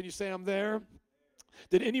there, can you say I'm there?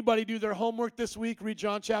 Did anybody do their homework this week? Read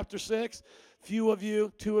John chapter 6. Few of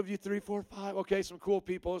you, 2 of you, 3, 4, 5. Okay, some cool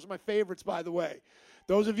people. Those are my favorites, by the way.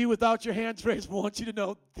 Those of you without your hands raised, I want you to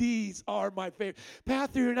know these are my favorites.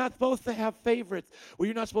 Pastor, you're not supposed to have favorites. Well,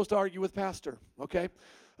 you're not supposed to argue with Pastor, okay?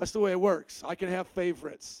 That's the way it works. I can have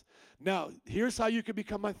favorites. Now, here's how you can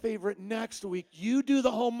become my favorite next week. You do the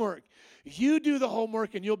homework. You do the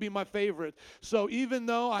homework and you'll be my favorite. So even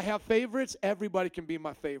though I have favorites, everybody can be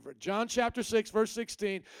my favorite. John chapter 6, verse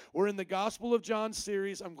 16. We're in the Gospel of John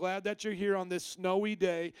series. I'm glad that you're here on this snowy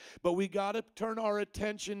day, but we got to turn our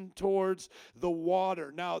attention towards the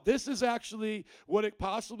water. Now, this is actually what it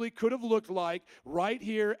possibly could have looked like right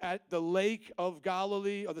here at the Lake of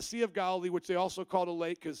Galilee, or the Sea of Galilee, which they also called a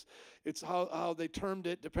lake because it's how they termed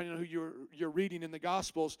it, depending on who you're reading in the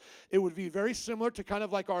Gospels. It would be very similar to kind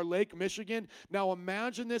of like our Lake Michigan. Now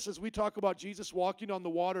imagine this as we talk about Jesus walking on the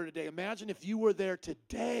water today. Imagine if you were there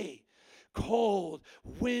today. cold,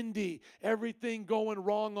 windy, everything going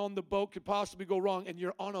wrong on the boat could possibly go wrong, and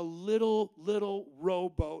you're on a little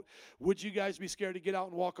rowboat. Would you guys be scared to get out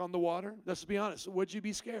and walk on the water? Let's be honest. Would you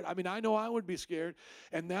be scared? I mean, I know I would be scared,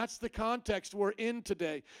 and that's the context we're in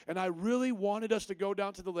today. And I really wanted us to go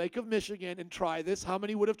down to the Lake of Michigan and try this. How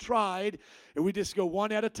many would have tried? And we just go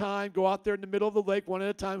one at a time, go out there in the middle of the lake one at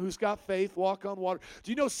a time. Who's got faith? Walk on water.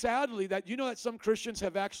 Do you know, sadly, that some Christians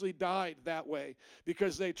have actually died that way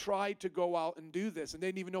because they tried to go out and do this, and they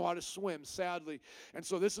didn't even know how to swim, sadly. And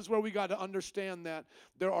so this is where we got to understand that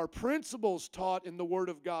there are principles taught in the Word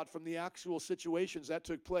of God from the actual situations that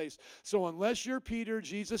took place. So unless you're Peter,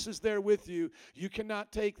 Jesus is there with you, you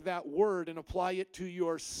cannot take that word and apply it to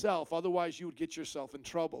yourself. Otherwise, you would get yourself in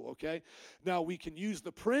trouble, okay? Now, we can use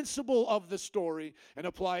the principle of the story and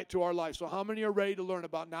apply it to our life. So how many are ready to learn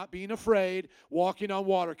about not being afraid, walking on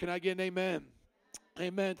water? Can I get an amen?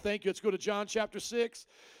 Amen. Thank you. Let's go to John chapter 6,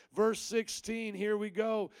 verse 16. Here we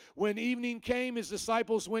go. When evening came, his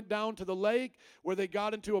disciples went down to the lake, where they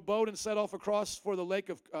got into a boat and set off across for the lake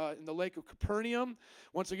of in the lake of Capernaum.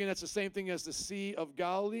 Once again, that's the same thing as the Sea of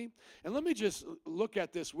Galilee. And let me just look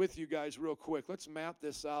at this with you guys real quick. Let's map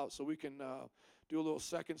this out so we can do a little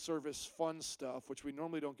second service fun stuff, which we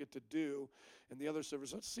normally don't get to do in the other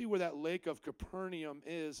service. Let's see where that lake of Capernaum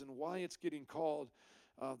is and why it's getting called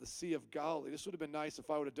the Sea of Galilee. This would have been nice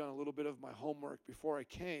if I would have done a little bit of my homework before I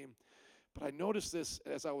came. But I noticed this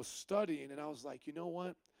as I was studying, and I was like, you know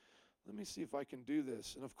what? Let me see if I can do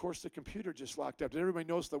this. And, of course, the computer just locked up. Did everybody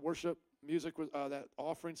notice the worship music, was that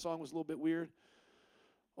offering song was a little bit weird?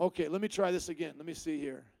 Okay, let me try this again. Let me see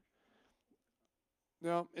here.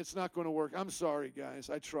 No, it's not going to work. I'm sorry,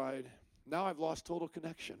 guys. I tried. Now I've lost total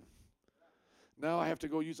connection. Now I have to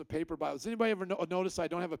go use a paper Bible. Does anybody ever notice I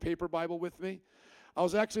don't have a paper Bible with me? I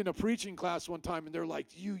was actually in a preaching class one time, and they're like,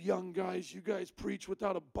 you young guys, you guys preach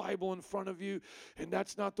without a Bible in front of you, and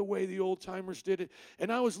that's not the way the old-timers did it. And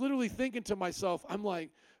I was literally thinking to myself, I'm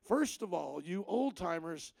like, first of all, you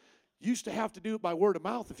old-timers used to have to do it by word of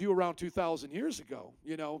mouth if you were around 2,000 years ago.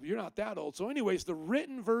 You know, you're not that old. So anyways, the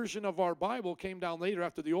written version of our Bible came down later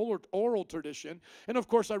after the oral tradition. And, of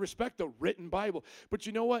course, I respect the written Bible. But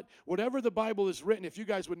you know what? Whatever the Bible is written, if you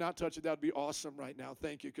guys would not touch it, that would be awesome right now.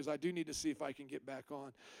 Thank you, because I do need to see if I can get back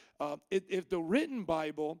on. If the written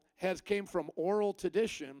Bible came from oral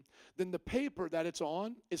tradition, then the paper that it's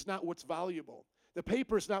on is not what's valuable. The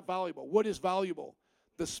paper is not valuable. What is valuable?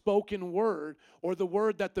 The spoken word, or the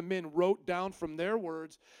word that the men wrote down from their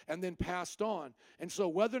words and then passed on. And so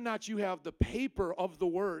whether or not you have the paper of the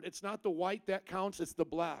word, it's not the white that counts, it's the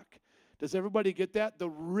black. Does everybody get that? The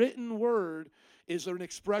written word is an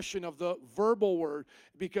expression of the verbal word,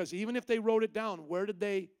 because even if they wrote it down, where did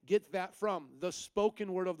they get that from? The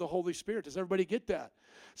spoken word of the Holy Spirit. Does everybody get that?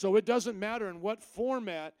 So it doesn't matter in what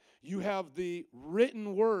format you have the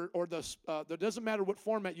written word, or it doesn't matter what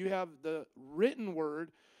format you have the written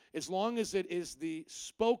word, as long as it is the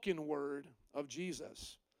spoken word of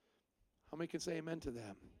Jesus. How many can say amen to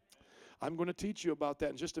that? I'm going to teach you about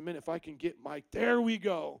that in just a minute. If I can get there we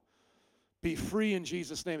go. Be free in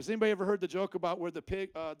Jesus' name. Has anybody ever heard the joke about where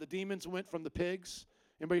the demons went from the pigs?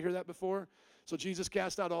 Anybody hear that before? So Jesus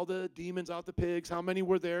cast out all the demons out the pigs. How many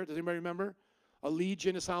were there? Does anybody remember? A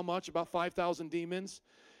legion is how much? About 5,000 demons.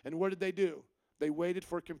 And what did they do? They waited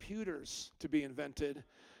for computers to be invented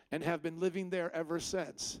and have been living there ever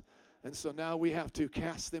since. And so now we have to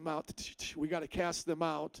cast them out. We got to cast them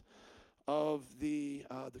out of the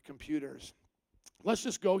computers. Let's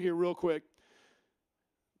just go here real quick.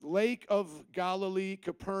 Lake of Galilee,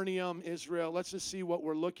 Capernaum, Israel. Let's just see what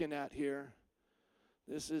we're looking at here.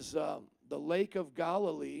 This is the Lake of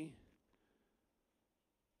Galilee.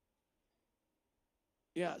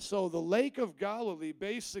 Yeah, so the Lake of Galilee,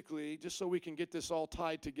 basically, just so we can get this all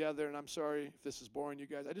tied together, and I'm sorry if this is boring you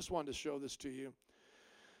guys, I just wanted to show this to you.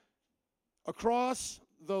 Across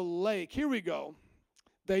the lake, here we go.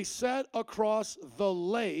 They set across the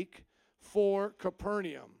lake for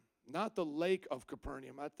Capernaum. Not the Lake of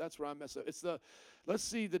Capernaum. That's where I mess up. Let's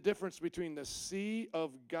see the difference between the Sea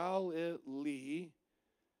of Galilee.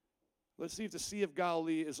 Let's see if the Sea of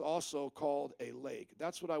Galilee is also called a lake.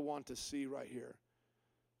 That's what I want to see right here.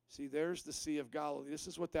 See, there's the Sea of Galilee. This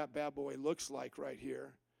is what that bad boy looks like right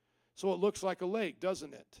here. So it looks like a lake,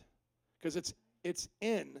 doesn't it? Because it's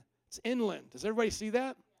inland. Does everybody see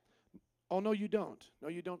that? Oh, no, you don't. No,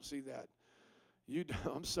 you don't see that.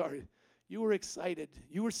 I'm sorry. You were excited.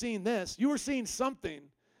 You were seeing this. You were seeing something.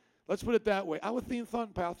 Let's put it that way. I was seeing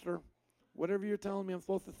something, Pastor. Whatever you're telling me, I'm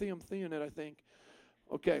supposed to see. I'm seeing it, I think.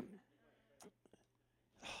 Okay.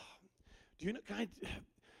 Do you know,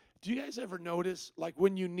 Do you guys ever notice, like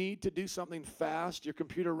when you need to do something fast, your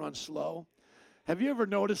computer runs slow? Have you ever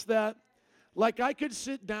noticed that? Like I could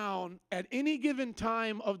sit down at any given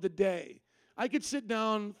time of the day. I could sit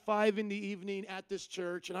down 5 in the evening at this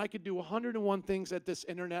church, and I could do 101 things at this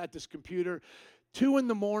internet, at this computer. 2 in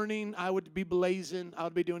the morning, I would be blazing. I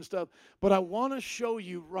would be doing stuff. But I want to show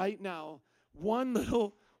you right now one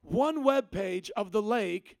web page of the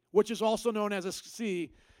lake, which is also known as a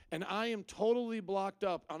sea, and I am totally blocked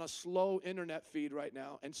up on a slow internet feed right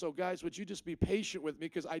now. And so, guys, would you just be patient with me,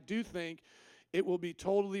 because I do think it will be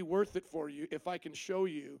totally worth it for you if I can show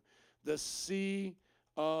you the Sea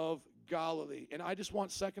of Galilee. And I just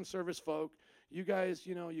want second service folk, you guys,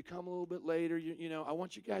 you come a little bit later, I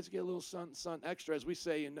want you guys to get a little something extra, as we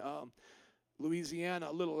say in Louisiana,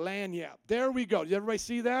 a little lanyard. There we go. Did everybody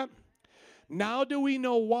see that? Now do we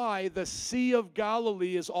know why the Sea of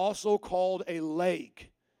Galilee is also called a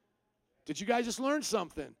lake? Did you guys just learn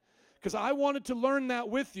something? Because I wanted to learn that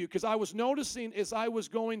with you, because I was noticing as I was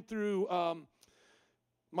going through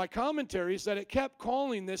my commentaries that it kept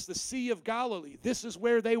calling this the Sea of Galilee. This is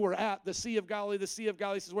where they were at, the Sea of Galilee. The Sea of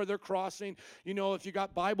Galilee, this is where they're crossing. If you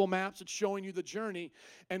got Bible maps, it's showing you the journey.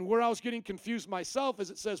 And where I was getting confused myself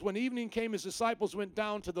is it says, when evening came, his disciples went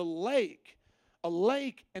down to the lake. A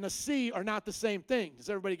lake and a sea are not the same thing. Does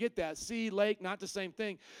everybody get that? Sea, lake, not the same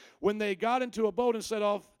thing. When they got into a boat and set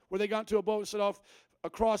off,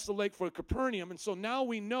 across the lake for Capernaum. And so now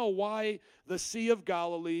we know why the Sea of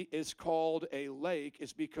Galilee is called a lake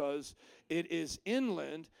is because it is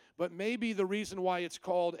inland, but maybe the reason why it's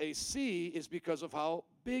called a sea is because of how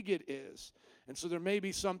big it is. And so there may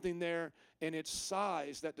be something there in its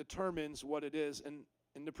size that determines what it is. And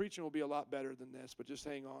the preaching will be a lot better than this, but just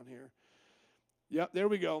hang on here. Yep, there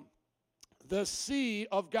we go. The Sea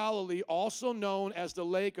of Galilee, also known as the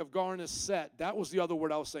Lake of Gennesaret. That was the other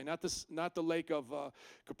word I was saying, not the Lake of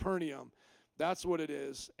Capernaum. That's what it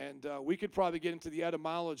is. And we could probably get into the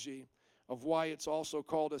etymology of why it's also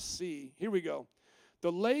called a sea. Here we go.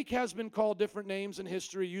 The lake has been called different names in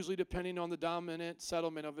history, usually depending on the dominant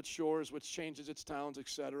settlement of its shores, which changes its towns,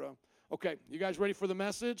 etc. Okay, you guys ready for the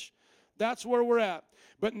message? That's where we're at.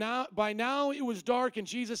 But by now it was dark, and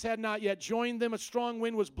Jesus had not yet joined them. A strong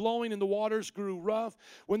wind was blowing, and the waters grew rough.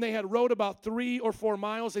 When they had rowed about 3 or 4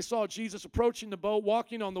 miles, they saw Jesus approaching the boat,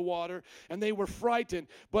 walking on the water, and they were frightened.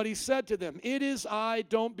 But he said to them, "It is I,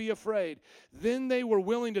 don't be afraid." Then they were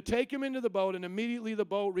willing to take him into the boat, and immediately the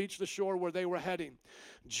boat reached the shore where they were heading.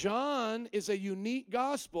 John is a unique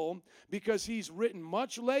gospel because he's written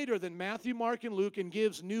much later than Matthew, Mark, and Luke and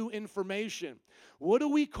gives new information. What do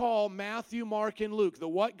we call Matthew, Mark, and Luke? The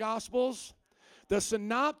what gospels? The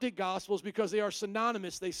synoptic gospels, because they are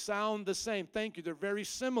synonymous. They sound the same. Thank you. They're very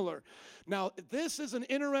similar. Now, this is an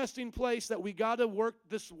interesting place that we got to work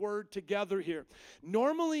this word together here.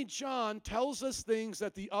 Normally, John tells us things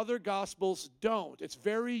that the other gospels don't. It's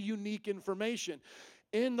very unique information.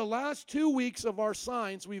 In the last 2 weeks of our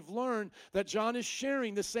signs, we've learned that John is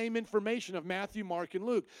sharing the same information of Matthew, Mark, and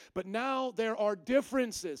Luke. But now there are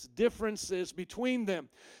differences between them.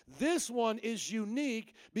 This one is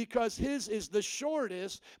unique because his is the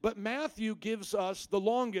shortest, but Matthew gives us the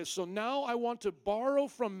longest. So now I want to borrow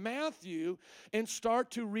from Matthew and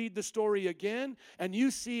start to read the story again, and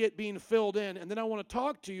you see it being filled in. And then I want to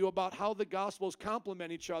talk to you about how the Gospels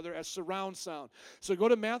complement each other as surround sound. So go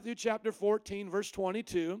to Matthew chapter 14, verse 22.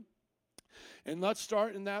 And let's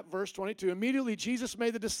start in that verse 22. Immediately Jesus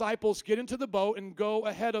made the disciples get into the boat and go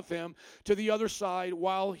ahead of him to the other side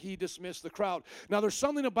while he dismissed the crowd. Now there's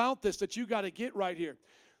something about this that you got to get right here.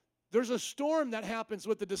 There's a storm that happens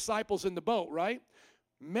with the disciples in the boat, right?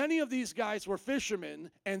 Many of these guys were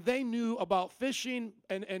fishermen, and they knew about fishing,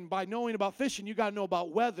 and by knowing about fishing, you got to know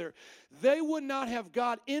about weather. They would not have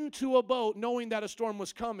got into a boat knowing that a storm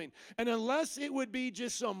was coming. And unless it would be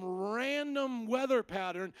just some random weather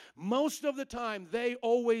pattern, most of the time, they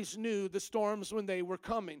always knew the storms when they were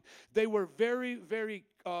coming. They were very, very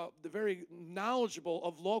knowledgeable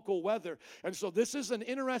of local weather. And so this is an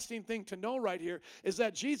interesting thing to know right here, is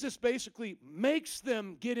that Jesus basically makes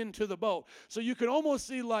them get into the boat. So you can almost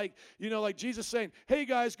see like Jesus saying, "Hey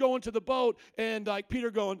guys, go into the boat," and like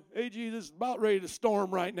Peter going, "Hey Jesus, it's about ready to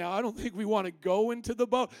storm right now. I don't think we want to go into the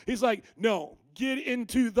boat." He's like, "No, get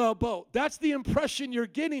into the boat." That's the impression you're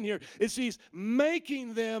getting here, is he's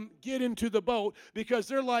making them get into the boat because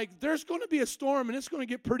they're like, there's going to be a storm and it's going to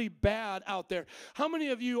get pretty bad out there. How many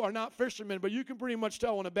of you are not fishermen, but you can pretty much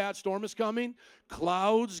tell when a bad storm is coming?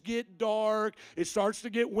 Clouds get dark. It starts to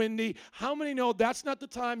get windy. How many know that's not the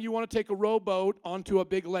time you want to take a rowboat onto a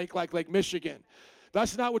big lake like Lake Michigan?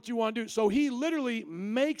 That's not what you want to do. So he literally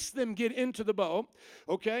makes them get into the boat,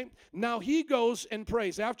 okay? Now he goes and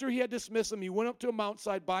prays. After he had dismissed them, he went up to a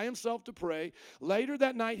mountainside by himself to pray. Later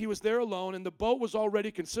that night, he was there alone, and the boat was already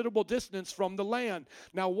considerable distance from the land.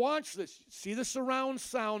 Now watch this. See the surround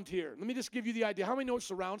sound here. Let me just give you the idea. How many know what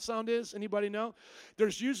surround sound is? Anybody know?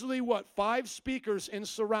 There's usually, 5 speakers in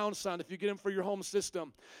surround sound if you get them for your home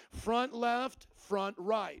system. Front left, front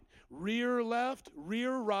right. Rear left,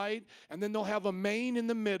 rear right, and then they'll have a main in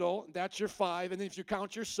the middle. That's your 5, and then if you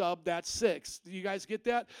count your sub, that's 6. Do you guys get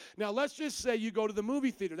that? Now, let's just say you go to the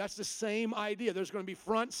movie theater. That's the same idea. There's going to be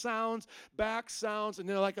front sounds, back sounds, and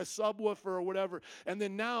then like a subwoofer or whatever. And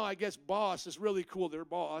then now, I guess Boss is really cool. Their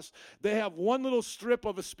Boss. They have one little strip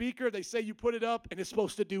of a speaker. They say you put it up, and it's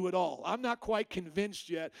supposed to do it all. I'm not quite convinced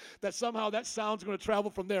yet that somehow that sound's going to travel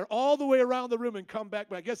from there all the way around the room and come back,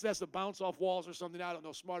 but I guess that's to bounce off walls or something. I don't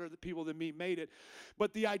know. Smarter people than me made it.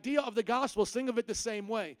 But the idea of the gospel, think of it the same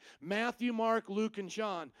way. Matthew, Mark, Luke, and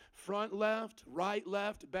John. Front left,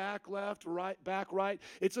 back right, back right.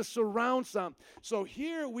 It's a surround sound. So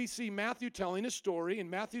here we see Matthew telling a story,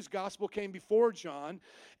 and Matthew's gospel came before John,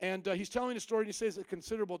 and he's telling a story, and he says a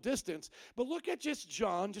considerable distance. But look at just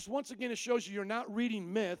John. Just once again, it shows you you're not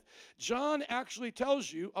reading myth. John actually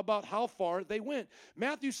tells you about how far they went.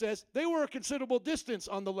 Matthew says they were a considerable distance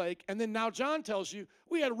on the lake, and then now John tells you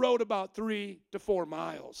we had rowed about 3 to 4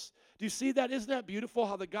 miles. Do you see that? Isn't that beautiful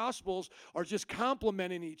how the Gospels are just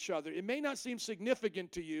complementing each other? It may not seem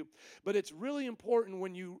significant to you, but it's really important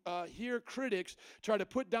when you hear critics try to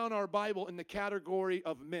put down our Bible in the category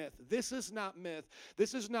of myth. This is not myth.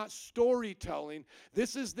 This is not storytelling.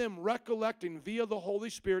 This is them recollecting via the Holy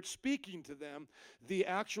Spirit speaking to them the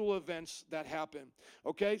actual events that happened.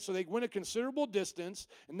 Okay, so they went a considerable distance,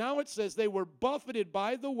 and now it says they were buffeted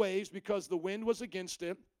by the waves because the wind was against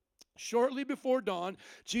it. Shortly before dawn,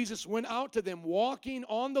 Jesus went out to them walking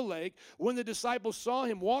on the lake. When the disciples saw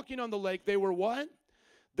him walking on the lake, they were what?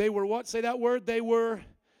 They were what? Say that word. They were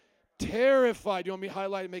terrified. You want me to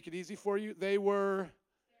highlight and make it easy for you? They were,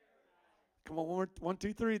 come on, 1,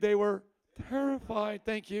 2, 3. They were terrified.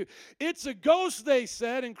 Thank you. It's a ghost, they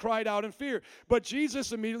said, and cried out in fear. But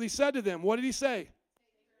Jesus immediately said to them, what did he say?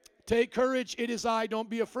 Take courage, it is I, don't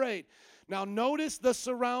be afraid. Now notice the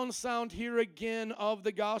surround sound here again of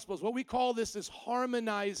the Gospels. What we call this is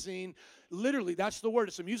harmonizing, literally, that's the word,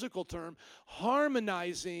 it's a musical term,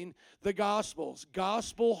 harmonizing the Gospels,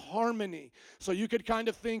 gospel harmony. So you could kind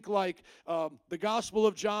of think like the Gospel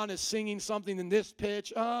of John is singing something in this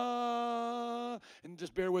pitch, and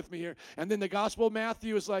just bear with me here. And then the Gospel of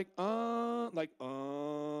Matthew is like,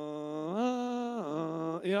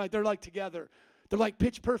 they're like together. They're like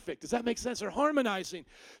pitch perfect. Does that make sense? They're harmonizing.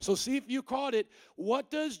 So see if you caught it.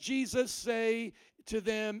 What does Jesus say to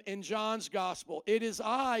them in John's gospel? It is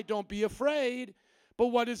I, don't be afraid. But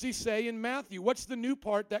what does he say in Matthew? What's the new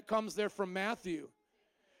part that comes there from Matthew?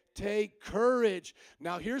 Take courage.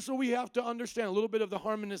 Now here's what we have to understand, a little bit of the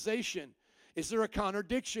harmonization. Is there a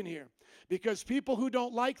contradiction here? Because people who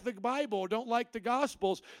don't like the Bible or don't like the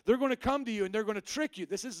Gospels, they're going to come to you and they're going to trick you.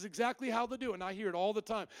 This is exactly how they do it, and I hear it all the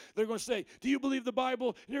time. They're going to say, do you believe the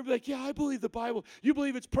Bible? And you're like, yeah, I believe the Bible. You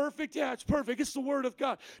believe it's perfect? Yeah, it's perfect. It's the Word of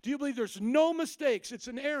God. Do you believe there's no mistakes? It's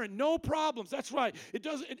inerrant, no problems. That's right. It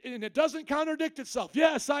doesn't contradict itself.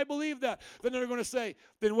 Yes, I believe that. Then they're going to say,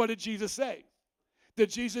 then what did Jesus say? Did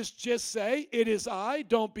Jesus just say, it is I,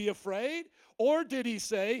 don't be afraid? Or did he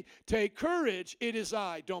say, take courage, it is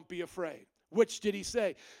I, don't be afraid? Which did he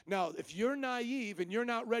say? Now, if you're naive and you're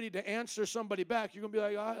not ready to answer somebody back, you're going to be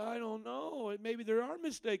like, I don't know. Maybe there are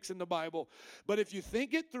mistakes in the Bible. But if you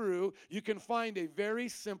think it through, you can find a very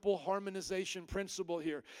simple harmonization principle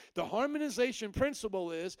here. The harmonization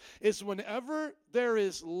principle is whenever there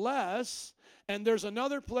is less and there's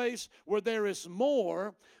another place where there is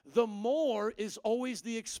more, the more is always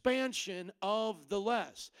the expansion of the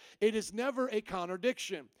less. It is never a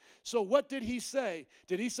contradiction. So what did he say?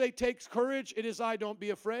 Did he say, take courage, it is I, don't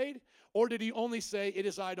be afraid? Or did he only say, it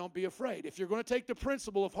is I, don't be afraid? If you're going to take the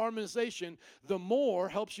principle of harmonization, the more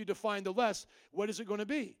helps you define the less. What is it going to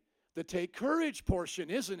be? The take courage portion,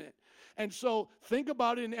 isn't it? And so think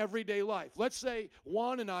about it in everyday life. Let's say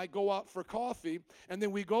Juan and I go out for coffee, and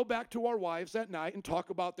then we go back to our wives at night and talk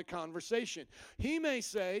about the conversation. He may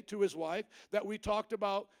say to his wife that we talked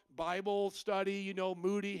about Bible study,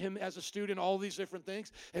 Moody, him as a student, all these different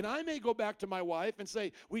things. And I may go back to my wife and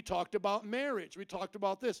say, we talked about marriage. We talked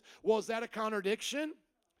about this. Well, is that a contradiction?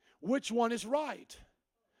 Which one is right?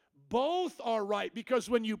 both are right, because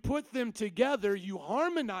when you put them together, you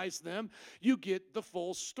harmonize them, you get the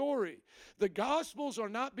full story. The Gospels are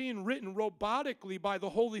not being written robotically by the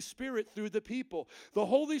Holy Spirit through the people. The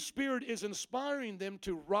Holy Spirit is inspiring them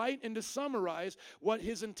to write and to summarize what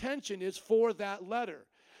his intention is for that letter.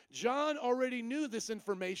 John already knew this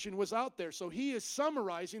information was out there, so he is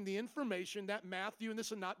summarizing the information that Matthew and the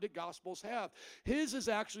Synoptic Gospels have. His is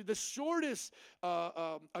actually the shortest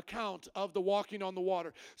account of the walking on the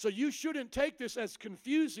water. So you shouldn't take this as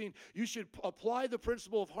confusing. You should apply the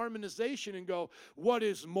principle of harmonization and go, what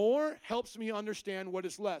is more helps me understand what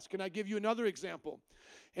is less. Can I give you another example?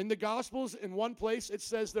 In the Gospels, in one place, it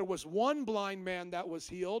says there was one blind man that was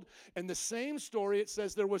healed. In the same story, it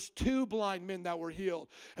says there was two blind men that were healed.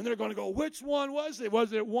 And they're going to go, which one was it?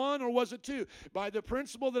 Was it one or was it two? By the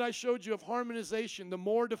principle that I showed you of harmonization, the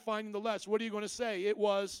more defining the less, what are you going to say? It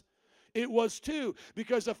was two.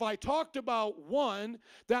 Because if I talked about one,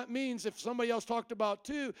 that means if somebody else talked about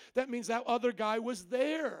two, that means that other guy was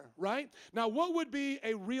there, right? Now, what would be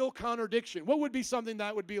a real contradiction? What would be something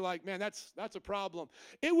that would be like, man, that's a problem?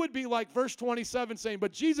 It would be like verse 27 saying,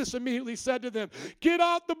 but Jesus immediately said to them, get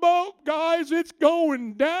out the boat, guys, it's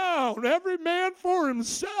going down. Every man for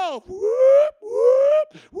himself. Whoop,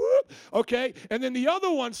 whoop, whoop. Okay, and then the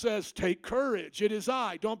other one says, take courage, it is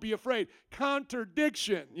I, don't be afraid.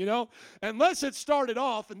 Contradiction, you know? Unless it started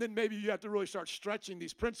off, and then maybe you have to really start stretching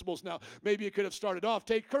these principles now. Maybe it could have started off,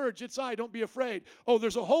 take courage, it's I, don't be afraid. Oh,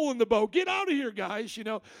 there's a hole in the boat, get out of here, guys, you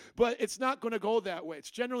know. But it's not going to go that way. It's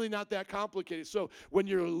generally not that complicated. So when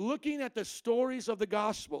you're looking at the stories of the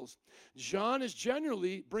Gospels, John is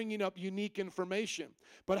generally bringing up unique information.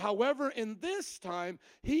 But however, in this time,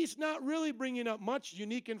 he's not really bringing up much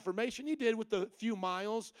unique information. He did with the few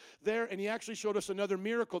miles there, and he actually showed us another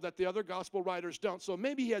miracle that the other gospel writers don't. So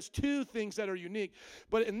maybe he has two things that are unique.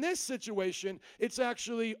 But in this situation, it's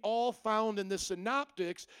actually all found in the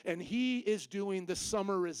synoptics, and he is doing the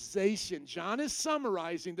summarization. John is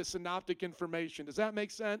summarizing the synoptic information. Does that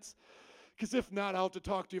make sense? Because if not, I'll have to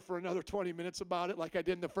talk to you for another 20 minutes about it like I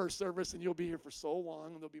did in the first service, and you'll be here for so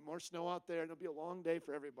long, and there'll be more snow out there, and it'll be a long day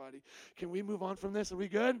for everybody. Can we move on from this? Are we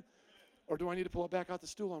good? Or do I need to pull it back out the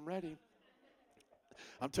stool? I'm ready.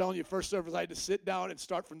 I'm telling you, first service, I had to sit down and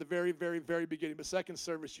start from the very, very, very beginning. But second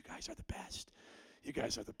service, you guys are the best. You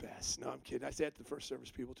guys are the best. No, I'm kidding. I said to the first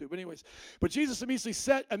service people too. But anyways, but Jesus immediately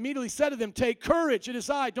said to them, take courage, it is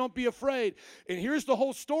I, don't be afraid. And here's the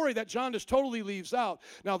whole story that John just totally leaves out.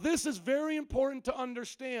 Now, this is very important to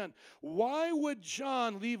understand. Why would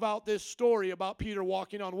John leave out this story about Peter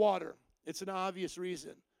walking on water? It's an obvious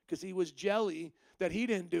reason. Because he was jelly that he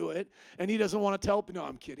didn't do it, and he doesn't want to tell. No,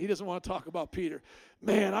 I'm kidding. He doesn't want to talk about Peter.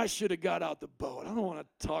 Man, I should have got out the boat. I don't want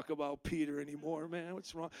to talk about Peter anymore, man.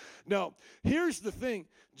 What's wrong? No, here's the thing.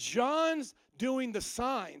 John's doing the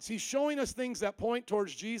signs. He's showing us things that point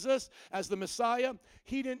towards Jesus as the Messiah.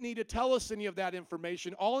 He didn't need to tell us any of that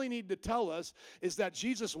information. All he needed to tell us is that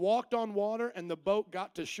Jesus walked on water and the boat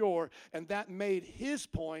got to shore, and that made his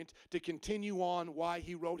point to continue on why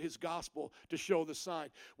he wrote his gospel, to show the sign.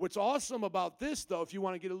 What's awesome about this, though, if you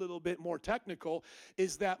want to get a little bit more technical,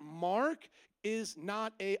 is that Mark is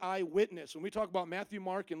not an eyewitness. When we talk about Matthew,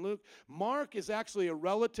 Mark, and Luke, Mark is actually a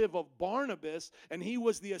relative of Barnabas, and he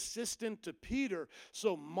was the assistant to Peter.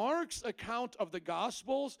 So Mark's account of the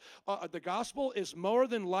gospel is more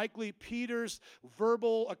than likely Peter's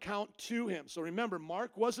verbal account to him. So remember,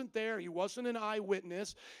 Mark wasn't there. He wasn't an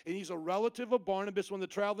eyewitness, and he's a relative of Barnabas, one of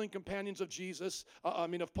the traveling companions of Jesus,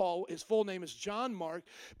 of Paul. His full name is John Mark.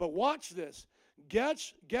 But watch this.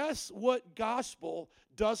 Guess what gospel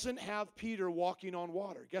doesn't have Peter walking on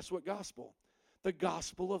water? Guess what gospel? The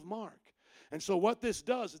Gospel of Mark. And so what this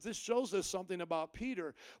does is this shows us something about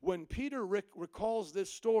Peter. When Peter recalls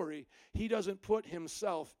this story, he doesn't put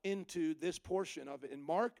himself into this portion of it. In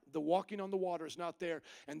Mark, the walking on the water is not there,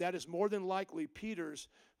 and that is more than likely Peter's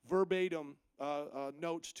verbatim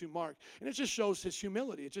notes to Mark. And it just shows his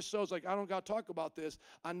humility. It just shows, like, I don't got to talk about this.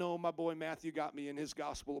 I know my boy Matthew got me in his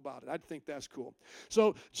gospel about it. I think that's cool.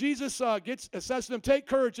 So Jesus says to them, take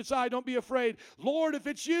courage, it's I, don't be afraid. Lord, if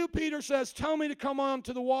it's you, Peter says, tell me to come on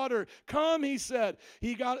to the water. Come, he said.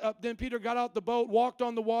 He got up. Then Peter got out the boat, walked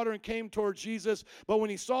on the water, and came toward Jesus. But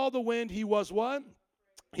when he saw the wind, he was what?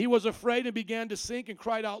 He was afraid and began to sink and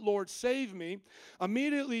cried out, Lord, save me.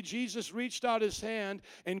 Immediately Jesus reached out his hand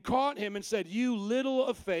and caught him and said, you little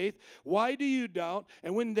of faith, why do you doubt?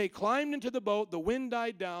 And when they climbed into the boat, the wind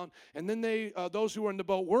died down. And then those who were in the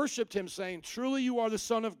boat worshipped him, saying, truly you are the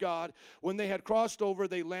Son of God. When they had crossed over,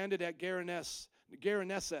 they landed at Gennesaret.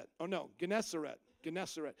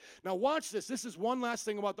 Gennesaret. Now watch this. This is one last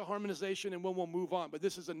thing about the harmonization, and then we'll move on. But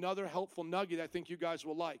this is another helpful nugget I think you guys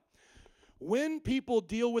will like. When people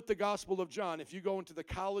deal with the Gospel of John, if you go into the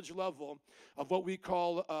college level of what we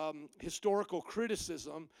call historical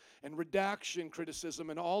criticism and redaction criticism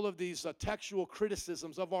and all of these textual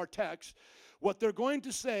criticisms of our text, what they're going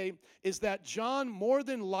to say is that John more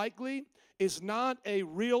than likely is not a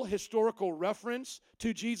real historical reference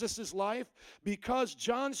to Jesus' life, because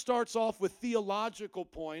John starts off with theological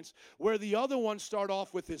points where the other ones start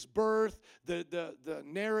off with his birth, the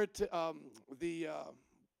narrative,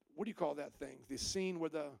 what do you call that thing? The scene where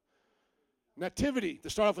the nativity. They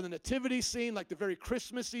start off with a nativity scene, like the very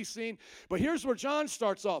Christmassy scene. But here's where John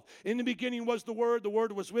starts off. In the beginning was the Word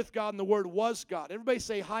was with God, and the Word was God. Everybody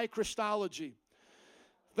say, hi, Christology.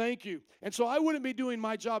 Thank you. And so I wouldn't be doing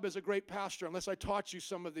my job as a great pastor unless I taught you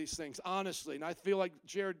some of these things, honestly. And I feel like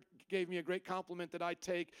Jared gave me a great compliment that I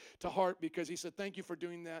take to heart, because he said, thank you for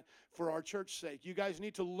doing that for our church's sake. You guys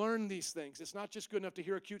need to learn these things. It's not just good enough to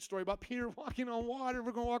hear a cute story about Peter walking on water.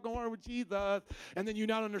 We're going to walk on water with Jesus. And then you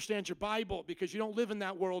not understand your Bible, because you don't live in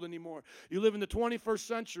that world anymore. You live in the 21st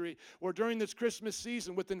century, where during this Christmas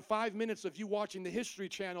season, within 5 minutes of you watching the History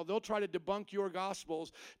Channel, they'll try to debunk your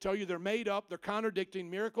Gospels, tell you they're made up, they're contradicting,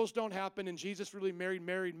 miracles don't happen, and Jesus really married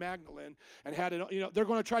Mary Magdalene and had it. They're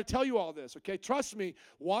going to try to tell you all this, okay? Trust me,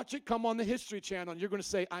 watch it come on the History Channel, and you're going to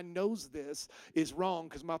say, I knows this is wrong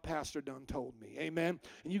because my pastor done told me. Amen?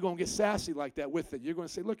 And you're going to get sassy like that with it. You're going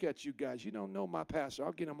to say, look at you guys. You don't know my pastor.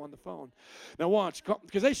 I'll get him on the phone. Now watch,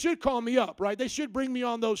 because they should call me up, right? They should bring me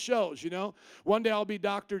on those shows, One day I'll be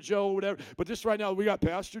Dr. Joe or whatever. But just right now, we got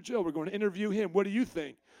Pastor Joe. We're going to interview him. What do you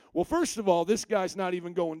think? Well, first of all, this guy's not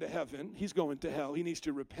even going to heaven. He's going to hell. He needs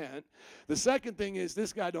to repent. The second thing is,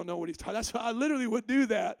 this guy don't know what he's talking. That's why I literally would do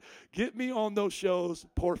that. Get me on those shows,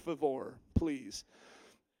 por favor, please.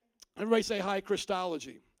 Everybody say hi,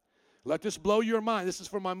 Christology. Let this blow your mind. This is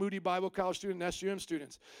for my Moody Bible College student and SUM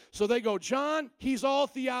students. So they go, John, he's all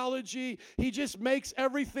theology. He just makes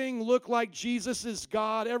everything look like Jesus is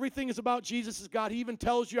God. Everything is about Jesus is God. He even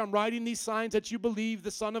tells you, I'm writing these signs that you believe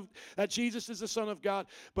that Jesus is the Son of God.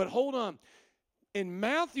 But hold on. In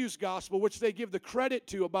Matthew's gospel, which they give the credit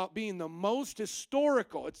to about being the most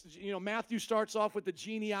historical, Matthew starts off with the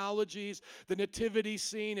genealogies, the nativity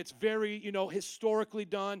scene. It's very, historically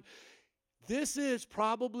done. This is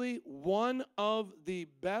probably one of the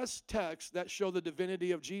best texts that show the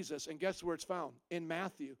divinity of Jesus. And guess where it's found? In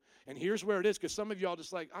Matthew. And here's where it is, because some of y'all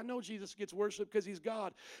just like, I know Jesus gets worshiped because he's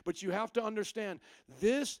God. But you have to understand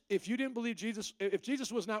this, if you didn't believe Jesus, if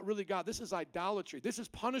Jesus was not really God, this is idolatry. This is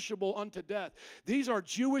punishable unto death. These are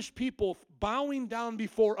Jewish people bowing down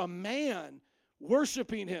before a man,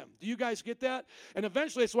 worshiping him. Do you guys get that? And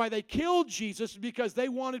eventually it's why they killed Jesus, because they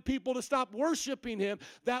wanted people to stop worshiping him.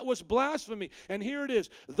 That was blasphemy. And here it is.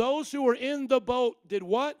 Those who were in the boat did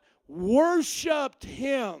what? Worshipped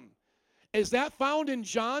him. Is that found in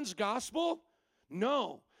John's gospel?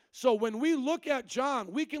 No. So when we look at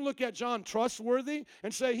John, we can look at John trustworthy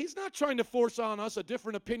and say he's not trying to force on us a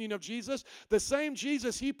different opinion of Jesus. The same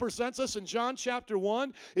Jesus he presents us in John chapter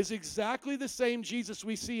 1 is exactly the same Jesus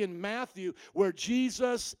we see in Matthew, where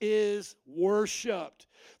Jesus is worshiped.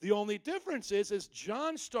 The only difference is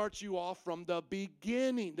John starts you off from the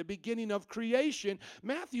beginning of creation.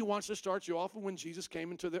 Matthew wants to start you off when Jesus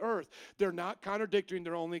came into the earth. They're not contradicting,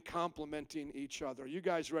 they're only complementing each other. You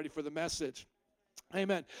guys ready for the message?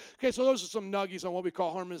 Amen. Okay, so those are some nuggies on what we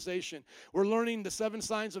call harmonization. We're learning the 7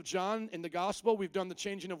 signs of John in the gospel. We've done the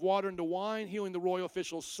changing of water into wine, healing the royal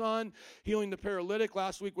official's son, healing the paralytic.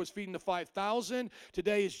 Last week was feeding the 5,000.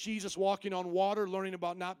 Today is Jesus walking on water, learning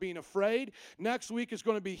about not being afraid. Next week is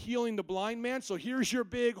going to be healing the blind man. So here's your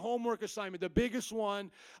big homework assignment, the biggest one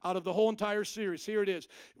out of the whole entire series. Here it is.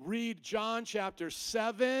 Read John chapter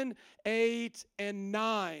 7, 8, and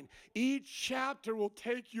 9. Each chapter will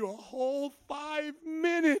take you a whole 5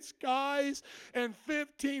 minutes, guys, and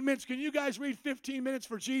 15 minutes. Can you guys read 15 minutes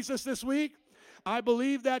for Jesus this week? I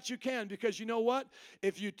believe that you can, because you know what?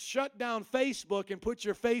 If you shut down Facebook and put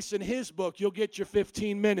your face in his book, you'll get your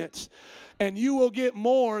 15 minutes. And you will get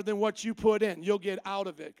more than what you put in. You'll get out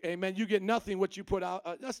of it. Amen. You get nothing what you put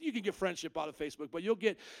out. You can get friendship out of Facebook, but you'll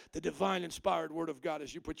get the divine inspired word of God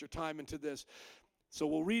as you put your time into this. So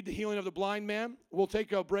we'll read the healing of the blind man. We'll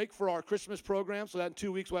take a break for our Christmas program. So that in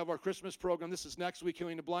 2 weeks we'll have our Christmas program. This is next week,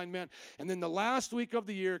 healing the blind man. And then the last week of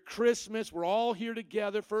the year, Christmas, we're all here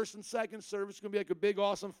together, first and second service. It's going to be like a big,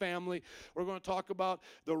 awesome family. We're going to talk about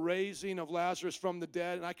the raising of Lazarus from the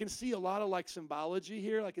dead. And I can see a lot of like symbology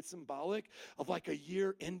here, like it's symbolic of like a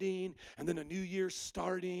year ending and then a new year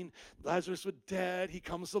starting. Lazarus was dead. He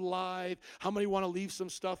comes alive. How many want to leave some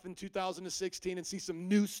stuff in 2016 and see some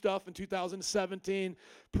new stuff in 2017?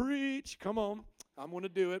 Preach. Come on. I'm going to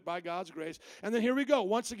do it by God's grace. And then here we go.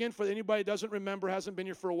 Once again, for anybody who doesn't remember, hasn't been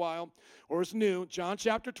here for a while, or is new, John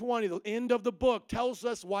chapter 20, the end of the book, tells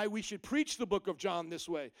us why we should preach the book of John this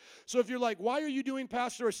way. So if you're like, why are you doing,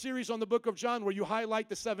 Pastor, a series on the book of John where you highlight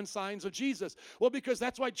the 7 signs of Jesus? Well, because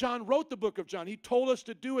that's why John wrote the book of John. He told us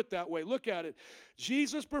to do it that way. Look at it.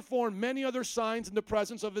 Jesus performed many other signs in the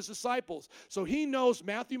presence of his disciples. So he knows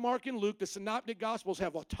Matthew, Mark, and Luke, the synoptic gospels,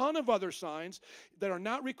 have a ton of other signs that are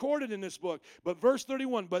not recorded in this book. But verse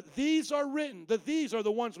 31, but these are written, these are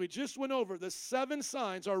the ones we just went over. The 7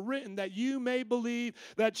 signs are written that you may believe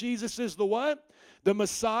that Jesus is the what? The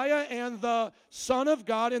Messiah and the Son of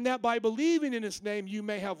God, and that by believing in his name you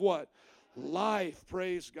may have what? Life.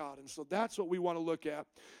 Praise God. And so that's what we want to look at.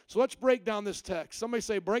 So let's break down this text. Somebody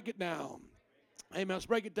say, break it down. Amen. Let's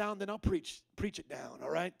break it down, then I'll preach it down, all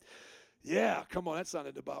right? Yeah, come on. That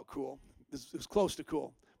sounded about cool. It was close to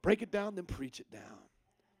cool. Break it down, then preach it down.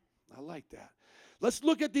 I like that. Let's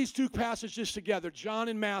look at these 2 passages together, John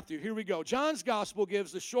and Matthew. Here we go. John's gospel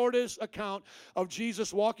gives the shortest account of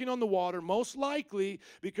Jesus walking on the water, most likely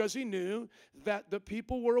because he knew that the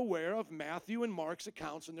people were aware of Matthew and Mark's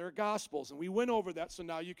accounts in their gospels. And we went over that, so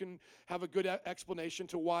now you can have a good explanation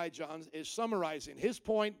to why John is summarizing. His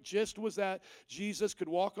point just was that Jesus could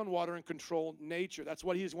walk on water and control nature. That's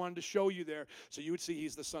what he's wanted to show you there, so you would see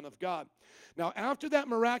he's the Son of God. Now, after that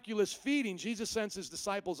miraculous feeding, Jesus sends his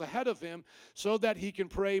disciples ahead of him so that he can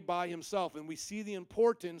pray by himself. And we see the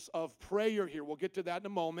importance of prayer here. We'll get to that in a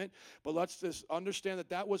moment, but let's just understand that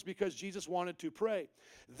that was because Jesus wanted to pray.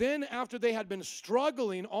 Then, after they had been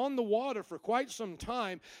struggling on the water for quite some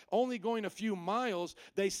time, only going a few miles,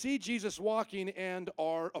 they see Jesus walking and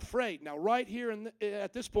are afraid. Now, right here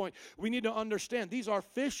at this point, we need to understand these are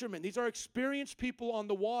fishermen. These are experienced people on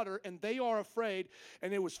the water, and they are afraid.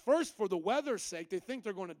 And it was first for the weather's sake. They think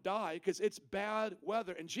they're going to die because it's bad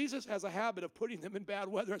weather. And Jesus has a habit of putting them in bad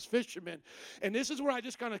weather as fishermen. And this is where I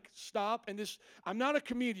just kind of stop. And I'm not a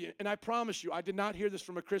comedian, and I promise you, I did not hear this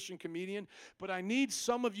from a Christian comedian, but I need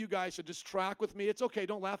some of you guys to just track with me. It's okay,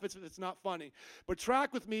 don't laugh, it's not funny. But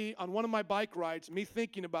track with me on one of my bike rides, me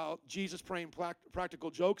thinking about Jesus praying practical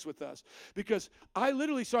jokes with us. Because I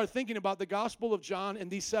literally started thinking about the Gospel of John and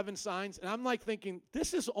these 7 signs, and I'm like thinking,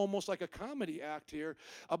 this is almost like a comedy act here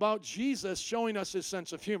about Jesus showing us his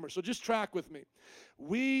sense of humor. So just track with me.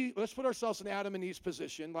 Let's put ourselves in Adam and Eve's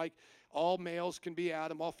position, like all males can be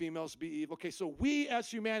Adam, all females be Eve. Okay, so we as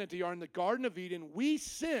humanity are in the Garden of Eden. We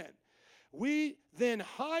sin. We then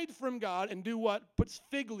hide from God and do what? Puts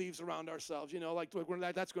fig leaves around ourselves, like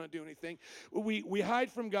that's going to do anything. We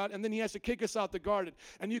hide from God, and then he has to kick us out the garden.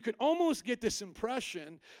 And you can almost get this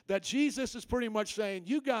impression that Jesus is pretty much saying,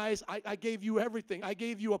 you guys, I gave you everything. I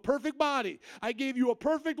gave you a perfect body. I gave you a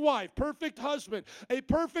perfect wife, perfect husband, a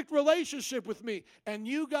perfect relationship with me. And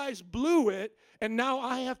you guys blew it, and now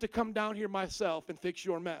I have to come down here myself and fix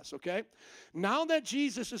your mess, okay? Now that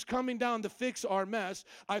Jesus is coming down to fix our mess,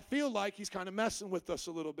 I feel like he's kind of messing with us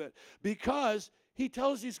a little bit, because he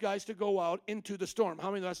tells these guys to go out into the storm. How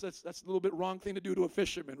many that's a little bit wrong thing to do to a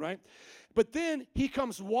fisherman, right? But then he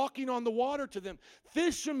comes walking on the water to them.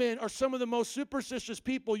 Fishermen are some of the most superstitious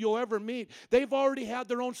people you'll ever meet. They've already had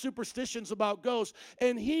their own superstitions about ghosts,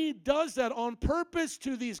 and he does that on purpose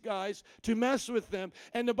to these guys to mess with them.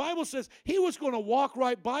 And the Bible says he was going to walk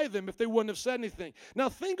right by them if they wouldn't have said anything. Now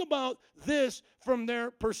think about this from their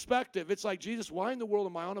perspective. It's like, Jesus, why in the world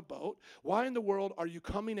am I on a boat? Why in the world are you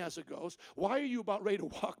coming as a ghost? Why are you about ready to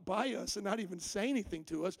walk by us and not even say anything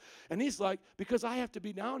to us? And he's like, because I have to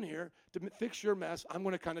be down here to fix your mess. I'm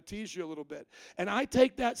going to kind of tease you a little bit. And I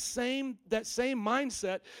take that same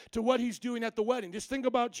mindset to what he's doing at the wedding. Just think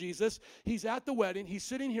about Jesus. He's at the wedding. He's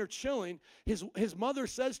sitting here chilling. His mother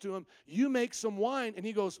says to him, you make some wine. And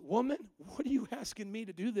he goes, woman, what are you asking me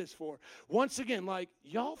to do this for? Once again, like,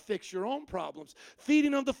 y'all fix your own problems.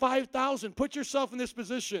 Feeding of the 5,000. Put yourself in this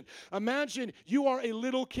position. Imagine you are a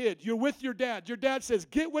little kid. You're with your dad. Your dad says,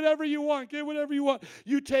 get whatever you want. Get whatever you want.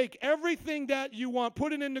 You take everything that you want,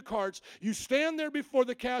 put it into carts. You stand there before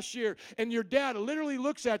the cashier, and your dad literally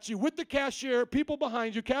looks at you with the cashier, people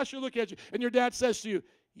behind you, cashier look at you, and your dad says to you,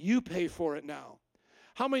 you pay for it now.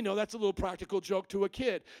 How many know that's a little practical joke to a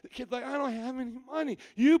kid? The kid's like, I don't have any money.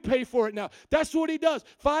 You pay for it now. That's what he does.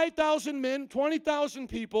 5,000 men, 20,000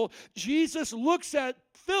 people. Jesus looks at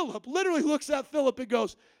Philip, literally looks at Philip and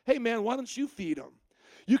goes, hey, man, why don't you feed them?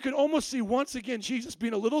 You can almost see once again Jesus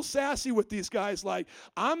being a little sassy with these guys, like,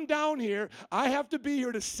 I'm down here. I have to be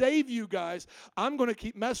here to save you guys. I'm going to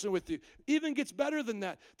keep messing with you. Even gets better than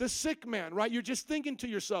that. The sick man, right? You're just thinking to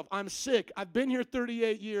yourself, I'm sick. I've been here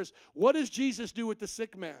 38 years. What does Jesus do with the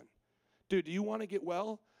sick man? Dude, do you want to get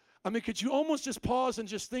well? I mean, could you almost just pause and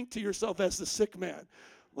just think to yourself as the sick man,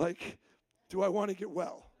 like, do I want to get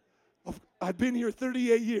well? I've been here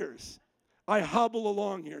 38 years. I hobble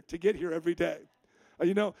along here to get here every day.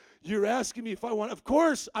 You know, you're asking me if I want. Of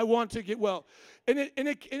course, I want to get well. And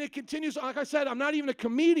it continues. Like I said, I'm not even a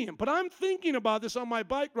comedian, but I'm thinking about this on my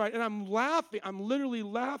bike ride, and I'm laughing. I'm literally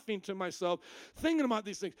laughing to myself, thinking about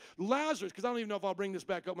these things. Lazarus, because I don't even know if I'll bring this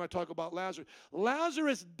back up when I talk about Lazarus.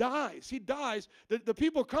 Lazarus dies. He dies. The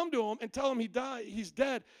people come to him and tell him he's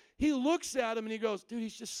dead. He looks at him and he goes, dude,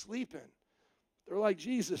 he's just sleeping. They're like,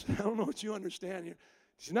 Jesus, I don't know what you understand here.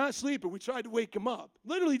 He's not sleeping. We tried to wake him up.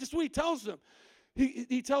 Literally, just what he tells them.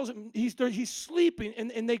 He tells him he's sleeping,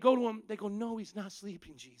 and they go to him. They go, no, he's not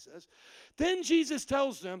sleeping, Jesus. Then Jesus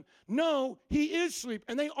tells them, no, he is sleeping.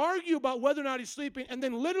 And they argue about whether or not he's sleeping. And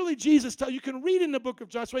then literally Jesus tells, you can read in the book of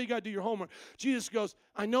John, that's why you got to do your homework. Jesus goes,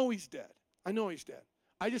 I know he's dead. I know he's dead.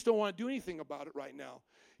 I just don't want to do anything about it right now.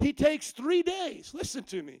 He takes 3 days, listen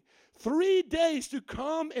to me, 3 days to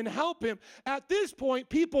come and help him. At this point,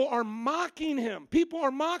 people are mocking him. People are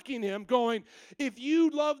mocking him, going, if you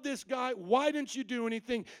love this guy, why didn't you do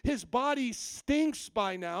anything? His body stinks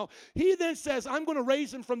by now. He then says, I'm going to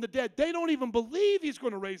raise him from the dead. They don't even believe he's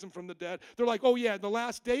going to raise him from the dead. They're like, oh yeah, in the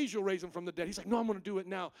last days you'll raise him from the dead. He's like, no, I'm going to do it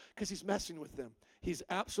now, because he's messing with them. He's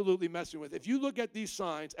absolutely messing with. If you look at these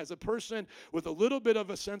signs as a person with a little bit of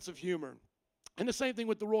a sense of humor, and the same thing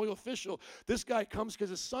with the royal official. This guy comes because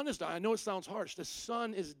his son is dying. I know it sounds harsh. The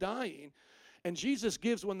son is dying. And Jesus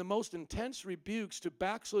gives one of the most intense rebukes to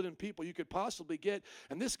backslidden people you could possibly get.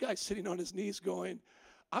 And this guy's sitting on his knees going,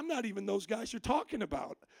 I'm not even those guys you're talking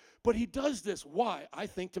about. But he does this. Why? I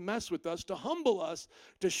think to mess with us, to humble us,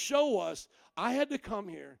 to show us, I had to come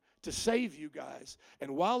here to save you guys.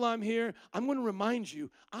 And while I'm here, I'm going to remind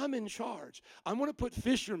you, I'm in charge. I'm going to put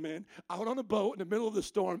fishermen out on a boat in the middle of the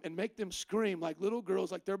storm and make them scream like little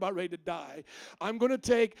girls, like they're about ready to die. I'm going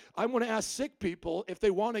to ask sick people if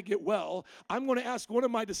they want to get well. I'm going to ask one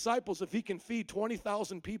of my disciples if he can feed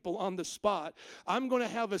 20,000 people on the spot. I'm going to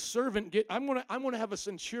have a servant I'm going to have a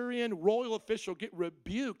centurion, royal official get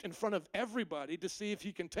rebuked in front of everybody to see if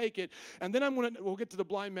he can take it. And then we'll get to the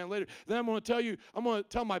blind man later. Then I'm going to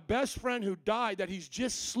tell my best friend who died that he's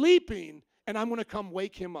just sleeping, and I'm going to come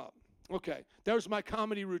wake him up. Okay, there's my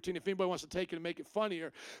comedy routine if anybody wants to take it and make it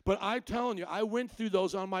funnier. But I'm telling you, I went through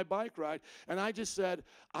those on my bike ride, and I just said,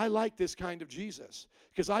 I like this kind of Jesus,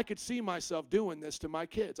 because I could see myself doing this to my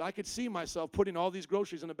kids. I could see myself putting all these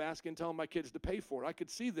groceries in a basket and telling my kids to pay for it. I could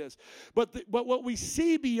see this. But what we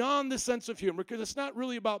see beyond the sense of humor, because it's not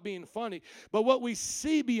really about being funny, but what we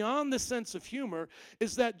see beyond the sense of humor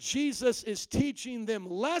is that Jesus is teaching them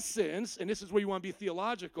lessons, and this is where you want to be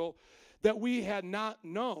theological, that we had not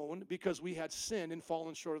known because we had sinned and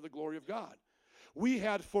fallen short of the glory of God. We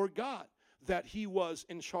had forgot that he was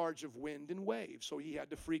in charge of wind and waves, so he had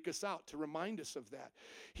to freak us out to remind us of that.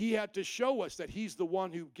 He had to show us that he's the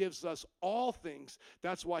one who gives us all things.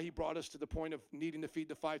 That's why he brought us to the point of needing to feed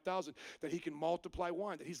the 5,000, that he can multiply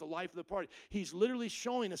wine, that he's the life of the party. He's literally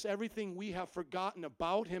showing us everything we have forgotten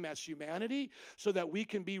about him as humanity so that we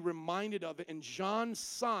can be reminded of it, and John's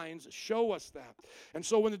signs show us that. And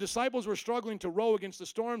so when the disciples were struggling to row against the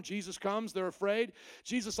storm, Jesus comes, they're afraid.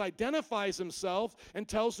 Jesus identifies himself and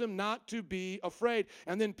tells them not to be afraid.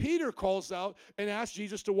 And then Peter calls out and asks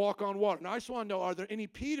Jesus to walk on water. Now, I just want to know, are there any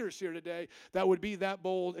Peters here today that would be that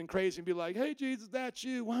bold and crazy and be like, hey, Jesus, that's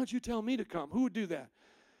you. Why don't you tell me to come? Who would do that?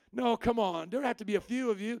 No, come on. There have to be a few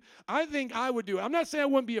of you. I think I would do it. I'm not saying I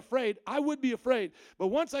wouldn't be afraid. I would be afraid. But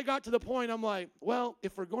once I got to the point, I'm like, well,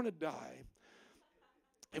 if we're going to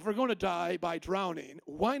die by drowning,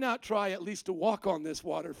 why not try at least to walk on this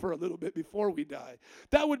water for a little bit before we die?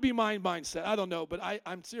 That would be my mindset. I don't know, but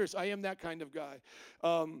I'm serious. I am that kind of guy.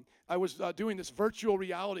 I was doing this virtual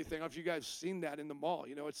reality thing. I don't know if you guys have seen that in the mall.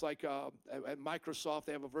 You know, it's like at Microsoft,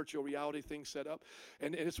 they have a virtual reality thing set up.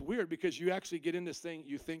 And it's weird because you actually get in this thing,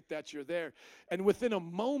 you think that you're there. And within a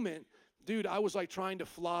moment, dude, I was like trying to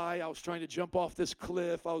fly. I was trying to jump off this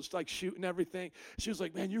cliff. I was like shooting everything. She was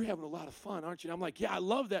like, man, you're having a lot of fun, aren't you? And I'm like, yeah, I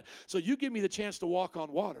love that. So you give me the chance to walk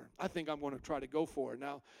on water. I think I'm going to try to go for it.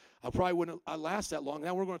 Now, I probably wouldn't last that long.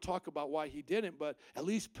 Now we're going to talk about why he didn't, but at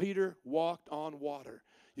least Peter walked on water.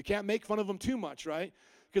 You can't make fun of him too much, right?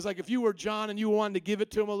 Because like if you were John and you wanted to give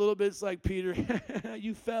it to him a little bit, it's like, Peter,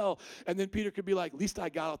 you fell. And then Peter could be like, at least I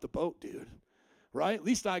got out the boat, dude. Right? At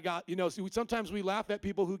least I got, sometimes we laugh at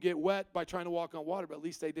people who get wet by trying to walk on water, but at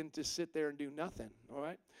least they didn't just sit there and do nothing. All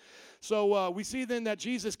right? So we see then that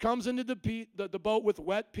Jesus comes into the boat with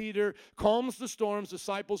wet Peter, calms the storms,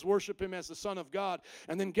 disciples worship him as the Son of God.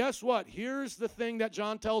 And then guess what? Here's the thing that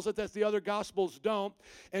John tells us that the other Gospels don't,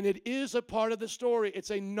 and it is a part of the story. It's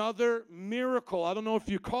another miracle. I don't know if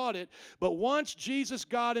you caught it, but once Jesus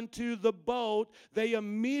got into the boat, they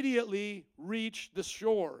immediately reached the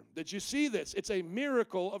shore. Did you see this? It's a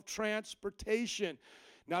miracle of transportation.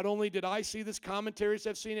 Not only did I see this, commentaries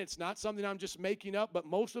have seen it. It's not something I'm just making up, but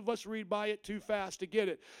most of us read by it too fast to get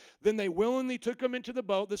it. Then they willingly took him into the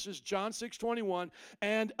boat. This is John 6:21.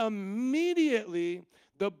 And immediately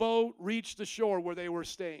the boat reached the shore where they were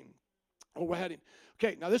staying. Or we're heading.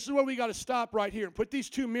 Okay, now this is where we got to stop right here and put these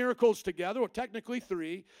two miracles together, or technically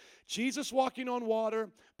three. Jesus walking on water,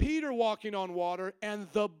 Peter walking on water, and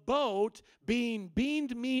the boat being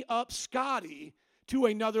beamed me up, Scotty, to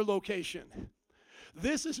another location.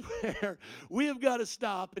 This is where we have got to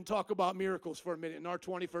stop and talk about miracles for a minute in our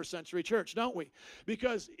 21st century church, don't we?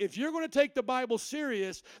 Because if you're going to take the Bible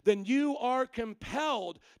serious, then you are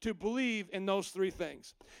compelled to believe in those three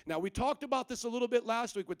things. Now, we talked about this a little bit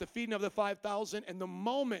last week with the feeding of the 5,000, and the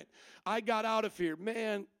moment I got out of here,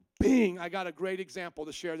 man, bing, I got a great example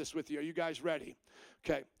to share this with you. Are you guys ready?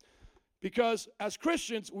 Okay. Because as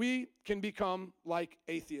Christians, we can become like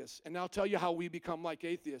atheists. And I'll tell you how we become like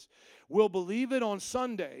atheists. We'll believe it on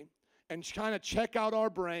Sunday and kind of check out our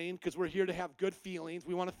brain because we're here to have good feelings.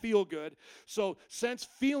 We want to feel good. So since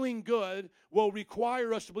feeling good will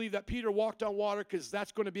require us to believe that Peter walked on water because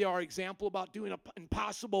that's going to be our example about doing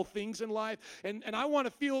impossible things in life, and I want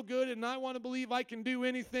to feel good and I want to believe I can do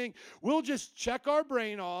anything, we'll just check our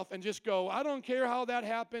brain off and just go, I don't care how that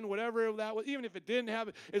happened, whatever that was, even if it didn't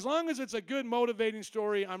happen, as long as it's a good motivating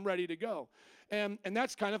story, I'm ready to go. And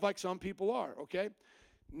that's kind of like some people are, okay?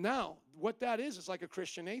 Now, what that is like a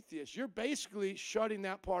Christian atheist. You're basically shutting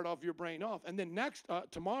that part of your brain off. And then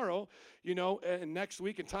tomorrow, and next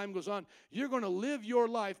week, and time goes on, you're going to live your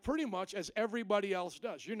life pretty much as everybody else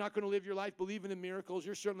does. You're not going to live your life believing in miracles.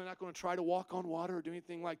 You're certainly not going to try to walk on water or do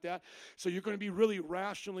anything like that. So you're going to be really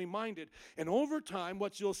rationally minded. And over time,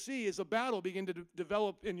 what you'll see is a battle begin to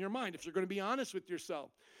develop in your mind. If you're going to be honest with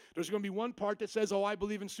yourself, there's going to be one part that says, oh, I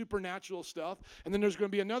believe in supernatural stuff. And then there's going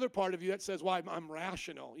to be another part of you that says, well, I'm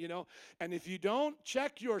rational, And if you don't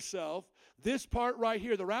check yourself, this part right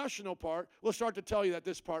here, the rational part, will start to tell you that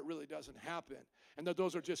this part really doesn't happen. And that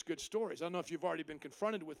those are just good stories. I don't know if you've already been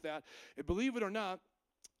confronted with that. And believe it or not,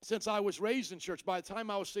 since I was raised in church, by the time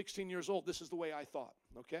I was 16 years old, this is the way I thought,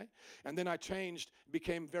 okay? And then I changed,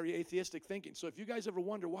 became very atheistic thinking. So if you guys ever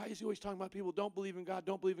wonder, why is he always talking about people don't believe in God,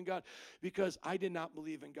 don't believe in God? Because I did not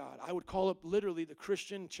believe in God. I would call up literally the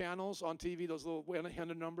Christian channels on TV, those little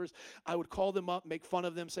 100 numbers. I would call them up, make fun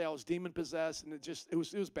of them, say I was demon-possessed, and it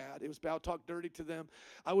was bad. It was bad. I would talk dirty to them.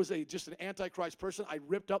 I was just an antichrist person. I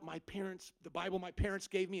ripped up the Bible my parents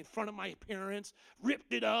gave me in front of my parents,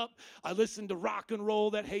 ripped it up. I listened to rock and roll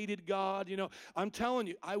that hated God. I'm telling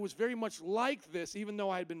you, I was very much like this, even though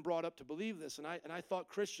I had been brought up to believe this. And I thought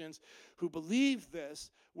Christians who believed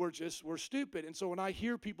this were stupid. And so when I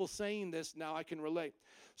hear people saying this, now I can relate.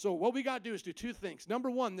 So what we got to do is do two things. Number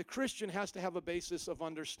one, the Christian has to have a basis of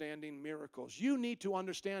understanding miracles. You need to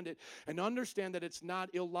understand it and understand that it's not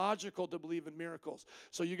illogical to believe in miracles.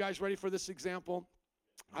 So you guys ready for this example?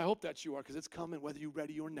 I hope that you are, because it's coming whether you're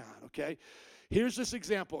ready or not, okay? Here's this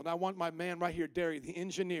example, and I want my man right here,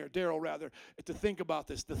 Daryl rather, to think about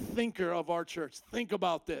this, the thinker of our church. Think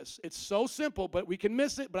about this. It's so simple, but we can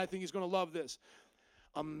miss it, but I think he's going to love this.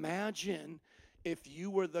 Imagine if you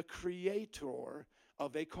were the creator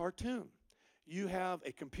of a cartoon. You have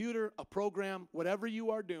a computer, a program, whatever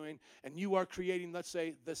you are doing, and you are creating, let's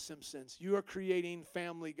say, The Simpsons. You are creating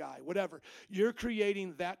Family Guy, whatever. You're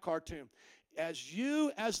creating that cartoon. As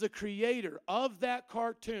the creator of that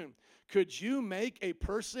cartoon, could you make a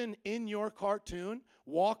person in your cartoon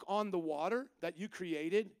walk on the water that you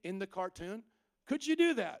created in the cartoon? Could you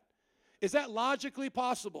do that? Is that logically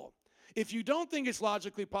possible? If you don't think it's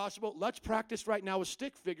logically possible, let's practice right now with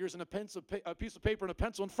stick figures and a piece of paper and a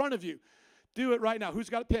pencil in front of you. Do it right now. Who's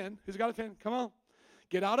got a pen? Come on.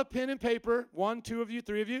 Get out a pen and paper. 1, 2 of you,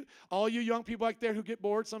 3 of you. All you young people back there who get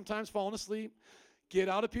bored, sometimes falling asleep. Get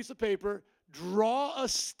out a piece of paper. Draw a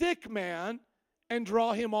stick man and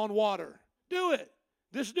draw him on water. Do it.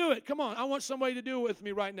 Just do it. Come on. I want somebody to do it with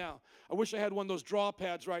me right now. I wish I had one of those draw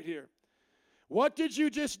pads right here. What did you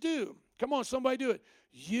just do? Come on, somebody do it.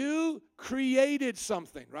 You created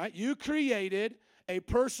something, right? You created a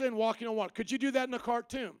person walking on water. Could you do that in a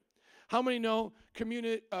cartoon? How many know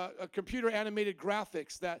computer animated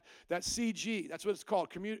graphics, that CG, that's what it's called,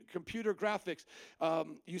 computer graphics.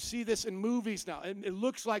 You see this in movies now, and it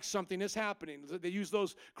looks like something is happening. They use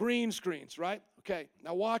those green screens, right? Okay,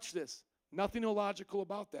 now watch this. Nothing illogical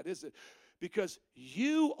about that, is it? Because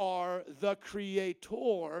you are the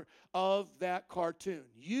creator of that cartoon.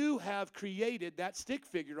 You have created that stick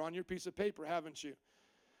figure on your piece of paper, haven't you?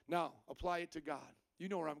 Now, apply it to God. You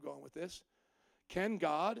know where I'm going with this. Can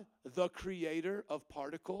God, the creator of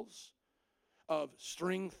particles, of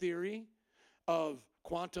string theory, of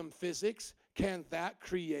quantum physics, can that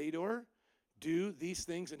creator do these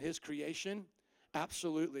things in his creation?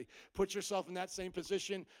 Absolutely. Put yourself in that same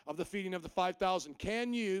position of the feeding of the 5,000.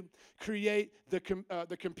 Can you create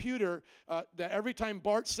the computer that every time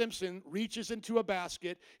Bart Simpson reaches into a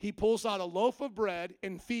basket, he pulls out a loaf of bread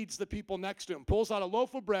and feeds the people next to him? Pulls out a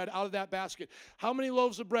loaf of bread out of that basket. How many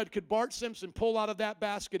loaves of bread could Bart Simpson pull out of that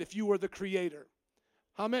basket if you were the creator?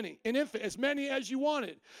 How many? As many as you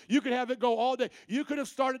wanted. You could have it go all day. You could have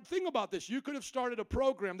started, think about this, you could have started a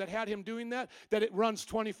program that had him doing that it runs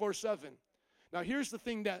 24/7. Now, here's the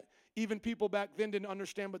thing that even people back then didn't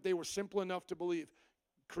understand, but they were simple enough to believe.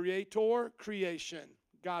 Creator, creation.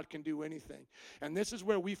 God can do anything. And this is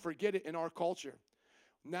where we forget it in our culture.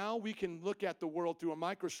 Now we can look at the world through a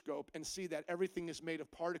microscope and see that everything is made of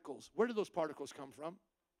particles. Where did those particles come from?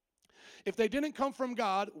 If they didn't come from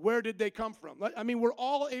God, where did they come from? I mean, we're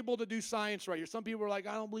all able to do science right here. Some people are like,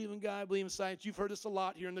 I don't believe in God, I believe in science. You've heard this a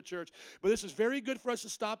lot here in the church. But this is very good for us to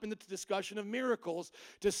stop in the discussion of miracles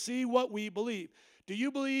to see what we believe. Do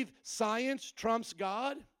you believe science trumps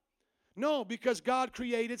God? No, because God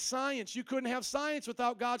created science. You couldn't have science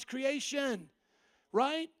without God's creation,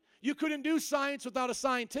 right? You couldn't do science without a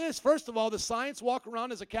scientist. First of all, does science walk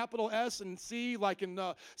around as a capital S and C, like in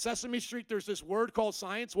Sesame Street, there's this word called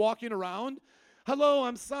science walking around? Hello,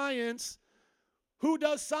 I'm science. Who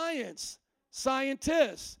does science?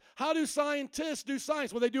 Scientists. How do scientists do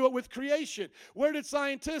science? Well, they do it with creation. Where did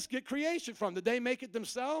scientists get creation from? Did they make it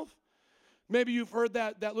themselves? Maybe you've heard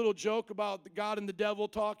that little joke about God and the devil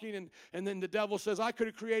talking, and then the devil says, I could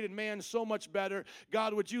have created man so much better.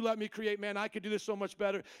 God, would you let me create man? I could do this so much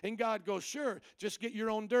better. And God goes, sure, just get your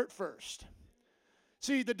own dirt first.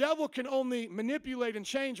 See, the devil can only manipulate and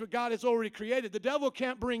change what God has already created. The devil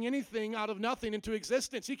can't bring anything out of nothing into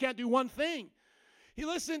existence. He can't do one thing.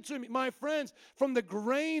 Listen to me, my friends, from the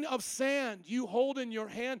grain of sand you hold in your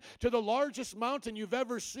hand to the largest mountain you've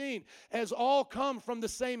ever seen has all come from the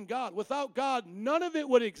same God. Without God, none of it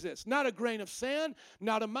would exist. Not a grain of sand,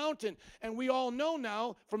 not a mountain. And we all know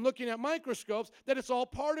now from looking at microscopes that it's all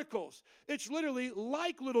particles. It's literally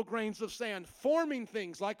like little grains of sand forming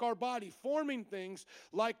things like our body, forming things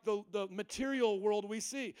like the material world we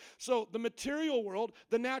see. So the material world,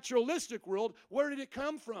 the naturalistic world, where did it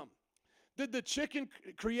come from? Did the chicken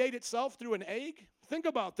create itself through an egg? Think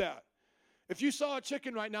about that. If you saw a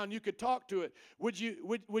chicken right now and you could talk to it, would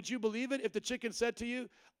you believe it if the chicken said to you,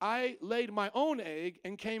 I laid my own egg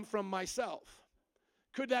and came from myself?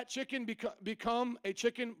 Could that chicken become a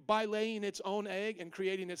chicken by laying its own egg and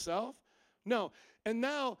creating itself? No. And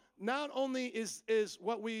now, not only is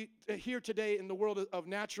what we hear today in the world of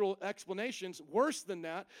natural explanations worse than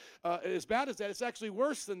that, as bad as that, it's actually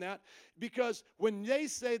worse than that, because when they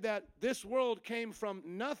say that this world came from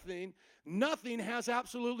nothing, nothing has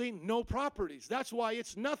absolutely no properties. That's why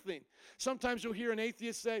it's nothing. Sometimes you'll hear an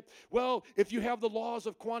atheist say, well, if you have the laws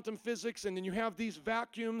of quantum physics and then you have these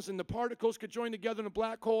vacuums and the particles could join together in a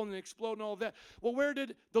black hole and explode and all of that. Well, where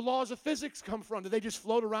did the laws of physics come from? Did they just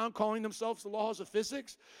float around calling themselves the laws of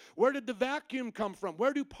physics? Where did the vacuum come from?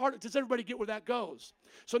 Does everybody get where that goes?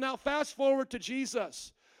 So now fast forward to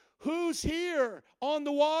Jesus. Who's here on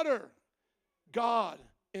the water? God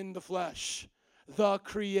in the flesh. The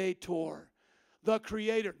Creator. The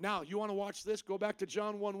Creator. Now, you want to watch this? Go back to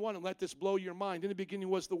John 1:1 and let this blow your mind. In the beginning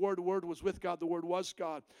was the Word was with God, the Word was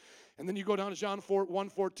God. And then you go down to John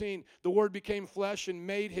 1:14. The Word became flesh and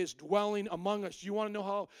made His dwelling among us. You want to know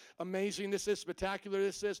how amazing this is, spectacular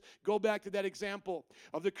this is? Go back to that example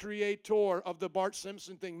of the Creator of the Bart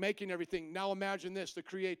Simpson thing, making everything. Now imagine this. The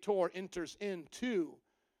Creator enters into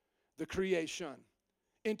the creation.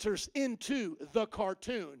 Enters into the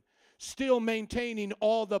cartoon. still maintaining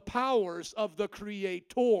all the powers of the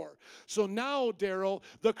creator. So now, Daryl,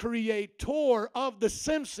 the creator of The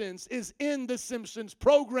Simpsons is in The Simpsons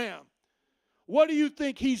program. What do you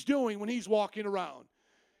think he's doing when he's walking around?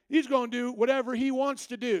 He's going to do whatever he wants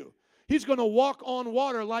to do. He's going to walk on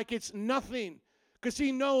water like it's nothing, because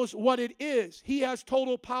he knows what it is. He has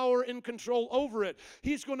total power and control over it.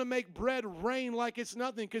 He's going to make bread rain like it's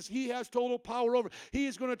nothing, because he has total power over it. He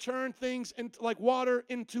is going to turn things like water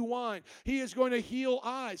into wine. He is going to heal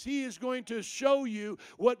eyes. He is going to show you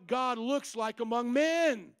what God looks like among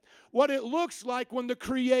men, what it looks like when the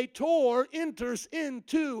creator enters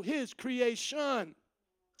into his creation.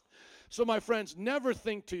 So, my friends, never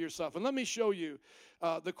think to yourself, and let me show you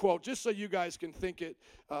the quote, just so you guys can think it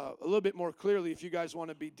a little bit more clearly if you guys want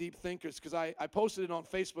to be deep thinkers, because I posted it on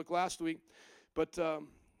Facebook last week, but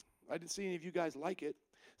I didn't see any of you guys like it,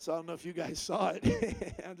 so I don't know if you guys saw it.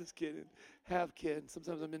 I'm just kidding. Have kids.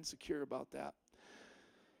 Sometimes I'm insecure about that.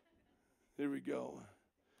 Here we go.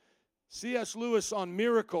 C.S. Lewis on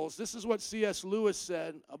miracles. This is what C.S. Lewis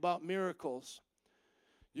said about miracles.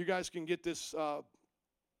 You guys can get this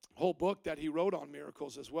whole book that he wrote on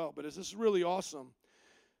miracles as well, but this is really awesome.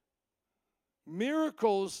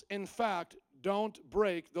 Miracles, in fact, don't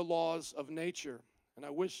break the laws of nature. And I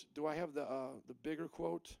wish, do I have the bigger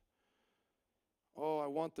quote? Oh, I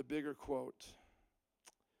want the bigger quote.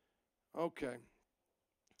 Okay.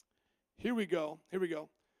 Here we go.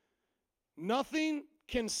 Nothing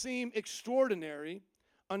can seem extraordinary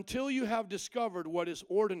until you have discovered what is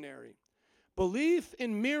ordinary. Belief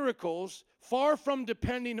in miracles, far from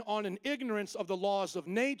depending on an ignorance of the laws of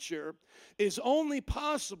nature, is only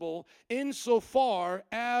possible insofar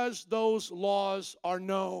as those laws are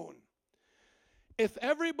known. If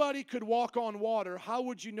everybody could walk on water, how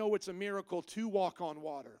would you know it's a miracle to walk on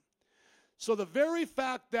water? So the very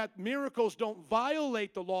fact that miracles don't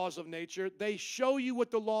violate the laws of nature, they show you what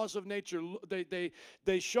the laws of nature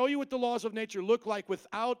they show you what the laws of nature look like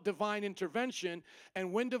without divine intervention.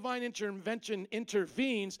 And when divine intervention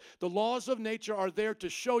intervenes, the laws of nature are there to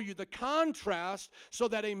show you the contrast so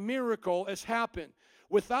that a miracle has happened.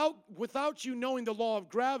 Without you knowing the law of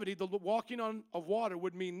gravity, the walking on of water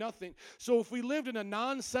would mean nothing. So if we lived in a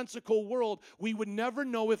nonsensical world, we would never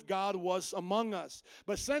know if God was among us.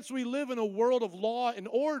 But since we live in a world of law and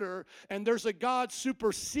order, and there's a God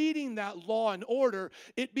superseding that law and order,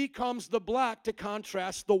 it becomes the black to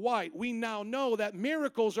contrast the white. We now know that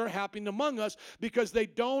miracles are happening among us because they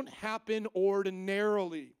don't happen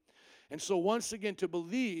ordinarily. And so once again, to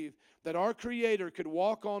believe that our Creator could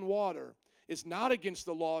walk on water is not against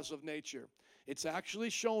the laws of nature. It's actually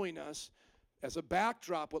showing us as a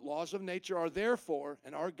backdrop what laws of nature are there for,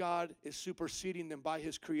 and our God is superseding them by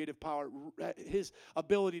His creative power, His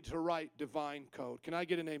ability to write divine code. Can I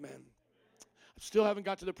get an amen? I still haven't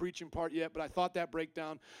got to the preaching part yet, but I thought that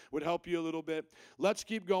breakdown would help you a little bit. Let's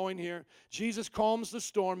keep going here. Jesus calms the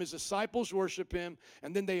storm. His disciples worship Him,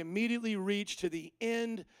 and then they immediately reach to the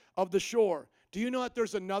end of the shore. Do you know that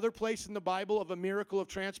there's another place in the Bible of a miracle of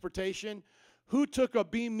transportation? Who took a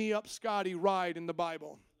Beam Me Up Scotty ride in the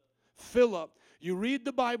Bible? Philip. You read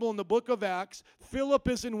the Bible in the book of Acts, Philip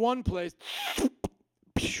is in one place,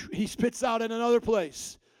 he spits out in another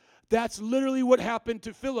place. That's literally what happened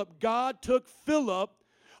to Philip. God took Philip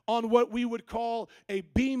on what we would call a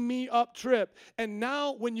beam me up trip. And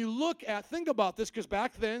now when you look at, think about this, because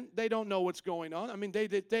back then they don't know what's going on. I mean,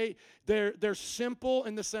 they're simple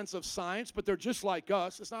in the sense of science, but they're just like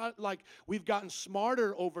us. It's not like we've gotten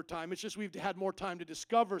smarter over time. It's just we've had more time to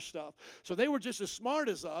discover stuff. So they were just as smart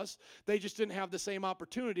as us. They just didn't have the same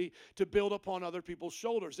opportunity to build upon other people's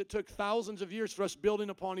shoulders. It took thousands of years for us building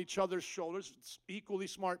upon each other's shoulders, equally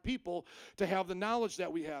smart people, to have the knowledge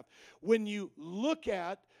that we have. When you look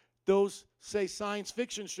at those, say, science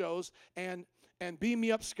fiction shows, and Beam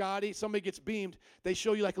Me Up Scotty, somebody gets beamed, they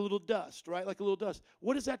show you like a little dust, right? Like a little dust.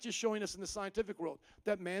 What is that just showing us in the scientific world?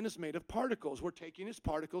 That man is made of particles. We're taking his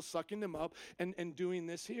particles, sucking them up, and doing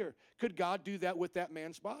this here. Could God do that with that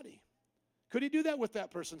man's body? Could He do that with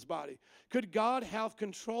that person's body? Could God have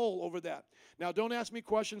control over that? Now, don't ask me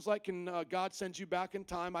questions like, can God send you back in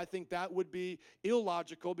time? I think that would be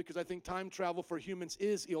illogical, because I think time travel for humans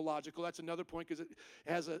is illogical. That's another point, because it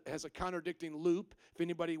has a contradicting loop. If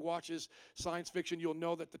anybody watches science fiction, you'll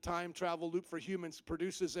know that the time travel loop for humans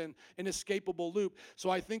produces an inescapable loop. So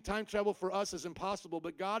I think time travel for us is impossible,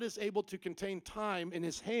 but God is able to contain time in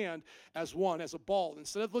His hand as one, as a ball.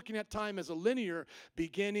 Instead of looking at time as a linear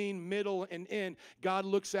beginning, middle, and end, God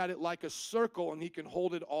looks at it like a circle, and He can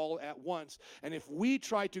hold it all at once. And if we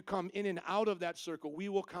try to come in and out of that circle, we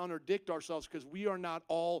will contradict ourselves, because we are not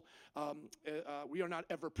all we are not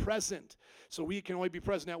ever present. So we can only be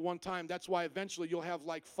present at one time. That's why eventually you'll have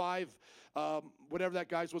like 5, whatever that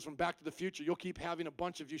guy's was from Back to the Future. You'll keep having a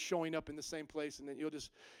bunch of you showing up in the same place, and then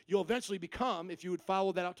you'll eventually become, if you would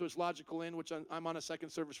follow that out to its logical end, which I'm on a second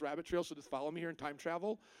service rabbit trail, so just follow me here in time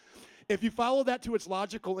travel. If you follow that to its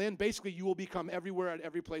logical end, basically you will become everywhere at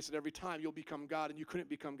every place at every time. You'll become God, and you couldn't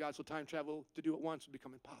become God, so time travel to do it once would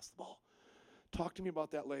become impossible. Talk to me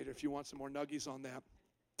about that later if you want some more nuggies on that.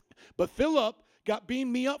 But Philip got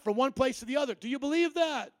beamed me up from one place to the other. Do you believe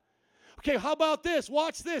that? Okay, how about this?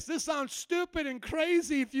 Watch this. This sounds stupid and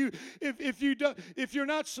crazy if you're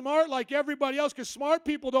not smart like everybody else, because smart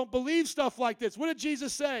people don't believe stuff like this. What did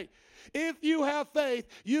Jesus say? If you have faith,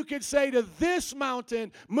 you could say to this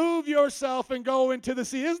mountain, move yourself and go into the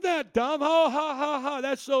sea. Isn't that dumb? Ha, ha, ha, ha.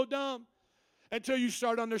 That's so dumb. Until you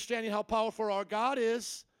start understanding how powerful our God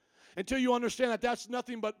is. Until you understand that that's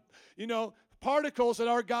nothing but, particles that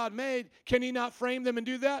our God made. Can he not frame them and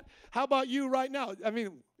do that? How about you right now? I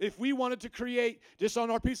mean, if we wanted to create, just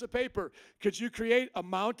on our piece of paper, could you create a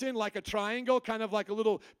mountain like a triangle, kind of like a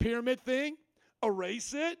little pyramid thing?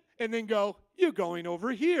 Erase it, and then go, you're going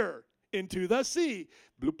over here into the sea.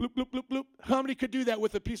 Bloop, bloop, bloop, bloop, bloop. How many could do that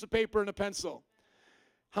with a piece of paper and a pencil?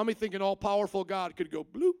 How many think an all-powerful God could go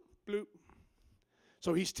bloop, bloop?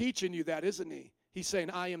 So he's teaching you that, isn't he? He's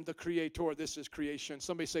saying, I am the creator. This is creation.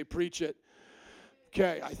 Somebody say, preach it.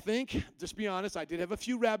 Okay, I think, just be honest, I did have a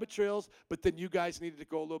few rabbit trails, but then you guys needed to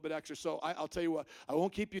go a little bit extra. So I'll tell you what, I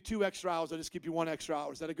won't keep you 2 extra hours. I'll just keep you 1 extra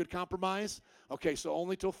hour. Is that a good compromise? Okay, so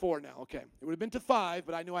only till 4 now. Okay, it would have been to 5,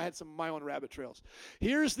 but I knew I had some of my own rabbit trails.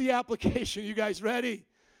 Here's the application. You guys ready?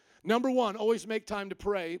 Number 1, always make time to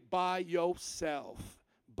pray by yourself.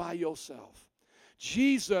 By yourself.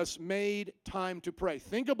 Jesus made time to pray.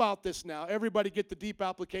 Think about this now. Everybody get the deep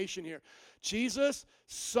application here. Jesus,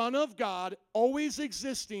 Son of God, always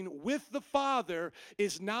existing with the Father,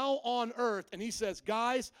 is now on earth. And he says,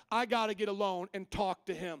 guys, I got to get alone and talk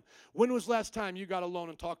to him. When was the last time you got alone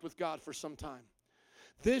and talked with God for some time?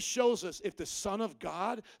 This shows us if the Son of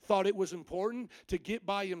God thought it was important to get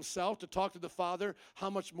by himself to talk to the Father,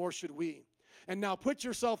 how much more should we? And now put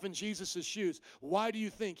yourself in Jesus' shoes. Why do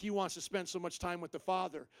you think he wants to spend so much time with the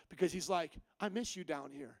Father? Because he's like, I miss you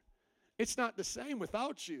down here. It's not the same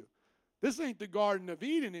without you. This ain't the Garden of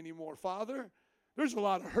Eden anymore, Father. There's a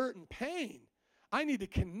lot of hurt and pain. I need to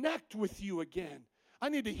connect with you again. I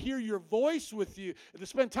need to hear your voice with you, to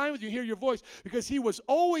spend time with you, hear your voice, because he was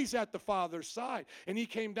always at the Father's side, and he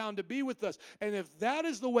came down to be with us. And if that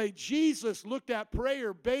is the way Jesus looked at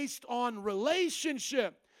prayer based on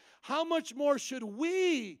relationship, how much more should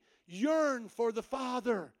we yearn for the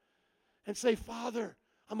Father and say, Father,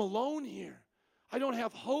 I'm alone here. I don't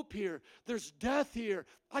have hope here. There's death here.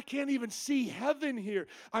 I can't even see heaven here.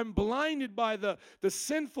 I'm blinded by the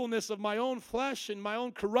sinfulness of my own flesh and my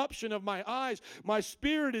own corruption of my eyes. My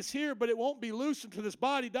spirit is here, but it won't be loosed until this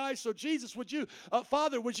body dies. So Jesus,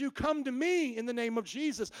 Father, would you come to me in the name of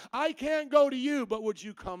Jesus? I can't go to you, but would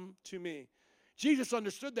you come to me? Jesus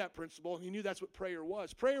understood that principle, and he knew that's what prayer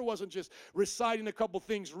was. Prayer wasn't just reciting a couple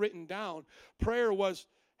things written down. Prayer was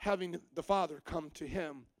having the Father come to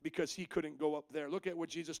him because he couldn't go up there. Look at what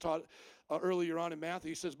Jesus taught earlier on in Matthew.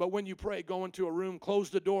 He says, but when you pray, go into a room, close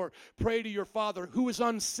the door, pray to your Father who is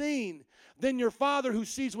unseen. Then your Father who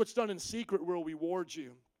sees what's done in secret will reward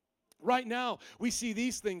you. Right now, we see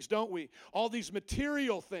these things, don't we? All these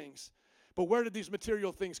material things. But where did these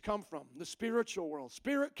material things come from? The spiritual world.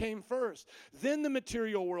 Spirit came first, then the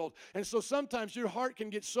material world. And so sometimes your heart can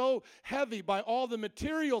get so heavy by all the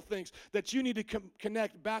material things that you need to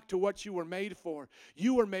connect back to what you were made for.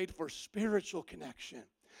 You were made for spiritual connection.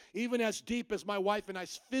 Even as deep as my wife and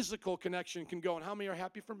I's physical connection can go. And how many are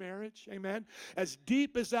happy for marriage? Amen? As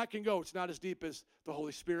deep as that can go, it's not as deep as the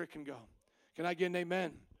Holy Spirit can go. Can I get an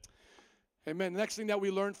amen? Amen. The next thing that we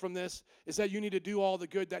learned from this is that you need to do all the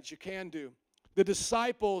good that you can do. The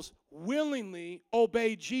disciples willingly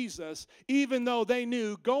obeyed Jesus, even though they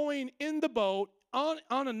knew going in the boat on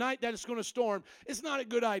a night that it's going to storm is not a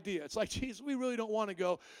good idea. It's like, Jesus, we really don't want to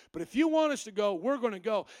go. But if you want us to go, we're going to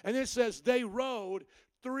go. And it says they rowed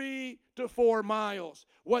 3 to 4 miles.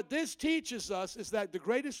 What this teaches us is that the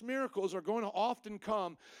greatest miracles are going to often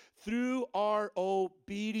come through our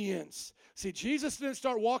obedience. See, Jesus didn't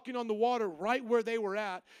start walking on the water right where they were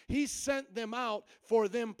at. He sent them out for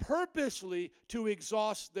them purposely to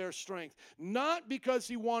exhaust their strength. Not because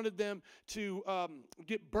he wanted them to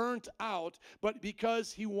get burnt out, but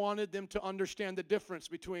because he wanted them to understand the difference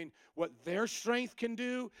between what their strength can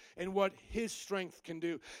do and what his strength can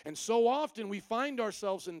do. And so often we find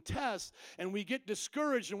ourselves in tests and we get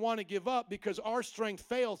discouraged and want to give up because our strength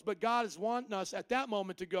fails. But God is wanting us at that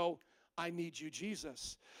moment to go, I need you,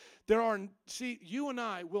 Jesus. See, you and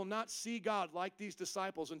I will not see God like these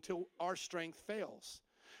disciples until our strength fails.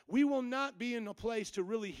 We will not be in a place to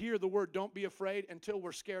really hear the word, don't be afraid, until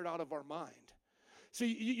we're scared out of our mind. See,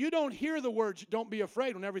 you don't hear the words, don't be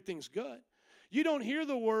afraid, when everything's good. You don't hear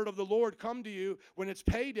the word of the Lord come to you when it's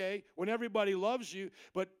payday, when everybody loves you,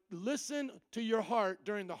 but listen to your heart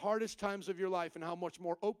during the hardest times of your life and how much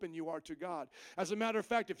more open you are to God. As a matter of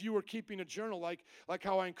fact, if you were keeping a journal like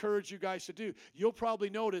how I encourage you guys to do, you'll probably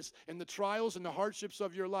notice in the trials and the hardships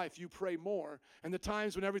of your life, you pray more, and the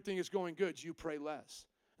times when everything is going good, you pray less.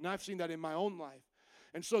 And I've seen that in my own life.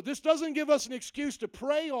 And so this doesn't give us an excuse to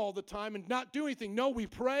pray all the time and not do anything. No, we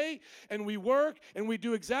pray and we work and we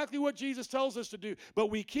do exactly what Jesus tells us to do. But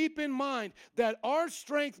we keep in mind that our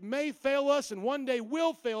strength may fail us and one day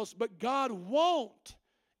will fail us, but God won't.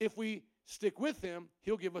 If we stick with him,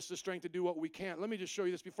 he'll give us the strength to do what we can. Let me just show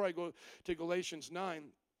you this before I go to Galatians 9.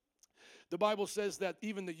 The Bible says that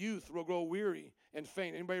even the youth will grow weary and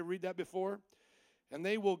faint. Anybody read that before? And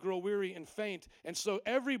they will grow weary and faint. And so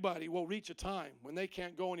everybody will reach a time when they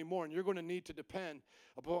can't go anymore, and you're going to need to depend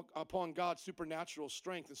upon God's supernatural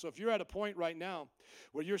strength. And so if you're at a point right now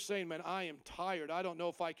where you're saying, man, I am tired, I don't know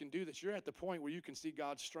if I can do this, you're at the point where you can see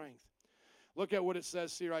God's strength. Look at what it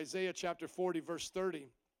says here, Isaiah chapter 40, verse 30.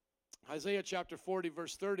 Isaiah chapter 40,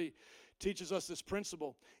 verse 30 teaches us this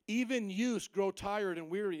principle. Even youths grow tired and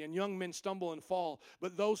weary, and young men stumble and fall.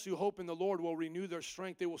 But those who hope in the Lord will renew their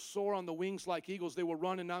strength. They will soar on the wings like eagles. They will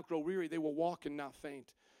run and not grow weary. They will walk and not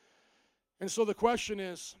faint. And so the question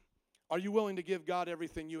is, are you willing to give God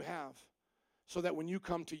everything you have so that when you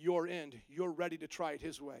come to your end, you're ready to try it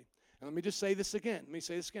his way? And let me just say this again. Let me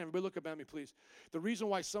say this again. Everybody look up at me, please. The reason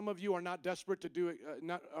why some of you are not desperate to do it,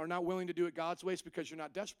 are not willing to do it God's way is because you're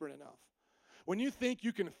not desperate enough. When you think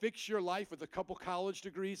you can fix your life with a couple college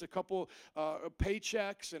degrees, a couple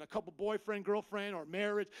paychecks, and a couple boyfriend, girlfriend, or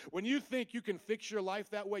marriage, when you think you can fix your life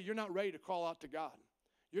that way, you're not ready to call out to God.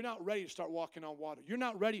 You're not ready to start walking on water. You're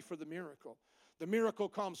not ready for the miracle. The miracle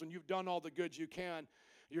comes when you've done all the good you can.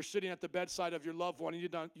 You're sitting at the bedside of your loved one,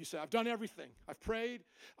 and you say, I've done everything. I've prayed.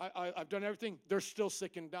 I've done everything. They're still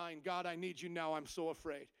sick and dying. God, I need you now. I'm so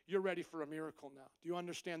afraid. You're ready for a miracle now. Do you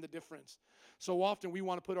understand the difference? So often we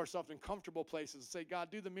want to put ourselves in comfortable places and say, God,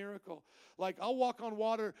 do the miracle. Like, I'll walk on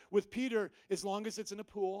water with Peter as long as it's in a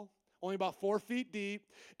pool, only about 4 feet deep,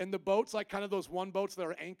 and the boat's like kind of those one boats that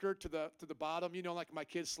are anchored to the bottom, you know, like my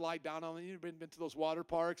kids slide down on. You've been to those water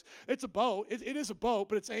parks. It's a boat. It is a boat,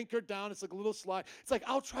 but it's anchored down. It's like a little slide. It's like,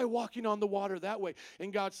 I'll try walking on the water that way.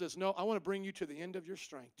 And God says, no, I want to bring you to the end of your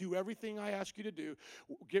strength. Do everything I ask you to do.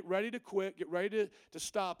 Get ready to quit. Get ready to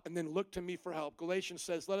stop, and then look to me for help. Galatians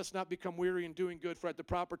says, let us not become weary in doing good, for at the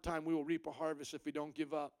proper time we will reap a harvest if we don't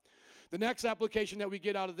give up. The next application that we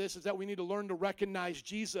get out of this is that we need to learn to recognize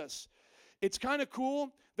Jesus. It's kind of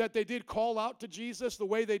cool that they did call out to Jesus the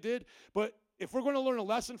way they did, but if we're going to learn a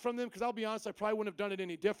lesson from them, because I'll be honest, I probably wouldn't have done it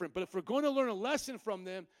any different, but if we're going to learn a lesson from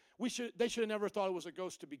them, they should have never thought it was a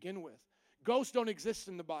ghost to begin with. Ghosts don't exist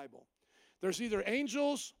in the Bible. There's either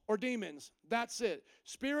angels or demons. That's it.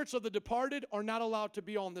 Spirits of the departed are not allowed to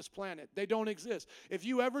be on this planet. They don't exist. If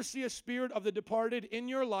you ever see a spirit of the departed in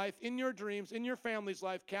your life, in your dreams, in your family's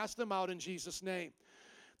life, cast them out in Jesus' name.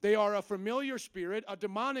 They are a familiar spirit, a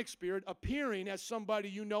demonic spirit, appearing as somebody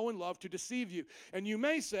you know and love to deceive you. And you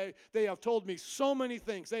may say, they have told me so many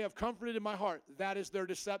things. They have comforted my heart. That is their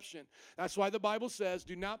deception. That's why the Bible says,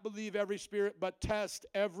 do not believe every spirit, but test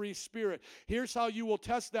every spirit. Here's how you will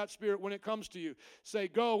test that spirit when it comes to you. Say,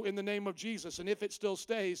 go in the name of Jesus. And if it still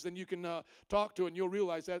stays, then you can talk to it, and you'll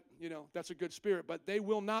realize that, that's a good spirit. But they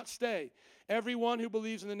will not stay. Everyone who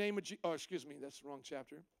believes in the name of Jesus, that's the wrong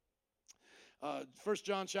chapter. 1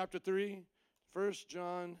 John chapter 3. 1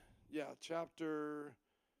 John, chapter,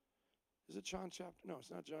 is it John chapter? No,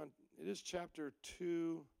 it's not John. It is chapter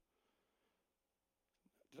 2.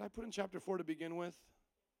 Did I put in chapter 4 to begin with?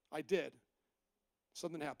 I did.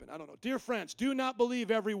 Something happened. I don't know. Dear friends, do not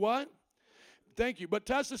believe every what? Thank you. But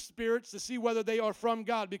test the spirits to see whether they are from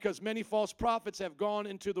God, because many false prophets have gone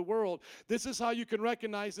into the world. This is how you can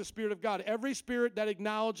recognize the Spirit of God. Every spirit that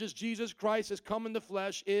acknowledges Jesus Christ has come in the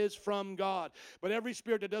flesh is from God. But every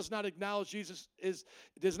spirit that does not acknowledge Jesus is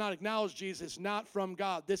not from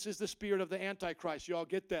God. This is the spirit of the Antichrist. You all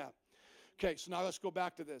get that? Okay, so now let's go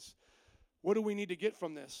back to this. What do we need to get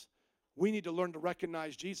from this? We need to learn to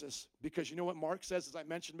recognize Jesus, because you know what Mark says, as I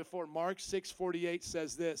mentioned before. Mark 6:48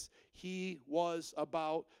 says this: he was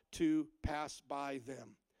about to pass by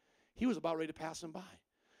them. He was about ready to pass them by.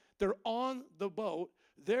 They're on the boat.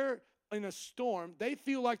 They're in a storm. They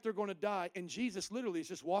feel like they're going to die, and Jesus literally is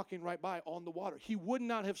just walking right by on the water. He would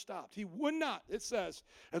not have stopped. He would not, it says,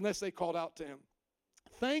 unless they called out to him.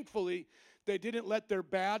 Thankfully, they didn't let their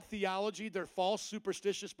bad theology, their false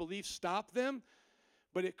superstitious beliefs stop them,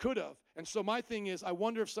 but it could have. And so my thing is, I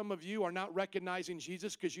wonder if some of you are not recognizing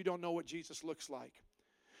Jesus because you don't know what Jesus looks like.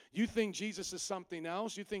 You think Jesus is something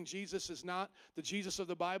else. You think Jesus is not the Jesus of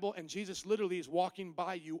the Bible, and Jesus literally is walking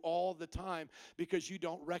by you all the time because you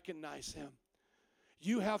don't recognize him.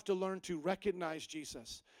 You have to learn to recognize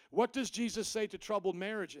Jesus. What does Jesus say to troubled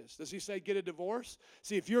marriages? Does he say get a divorce?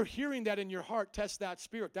 See, if you're hearing that in your heart, test that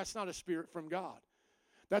spirit. That's not a spirit from God.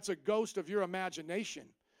 That's a ghost of your imagination.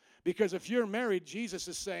 Because if you're married, Jesus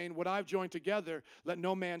is saying, what I've joined together, let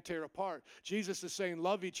no man tear apart. Jesus is saying,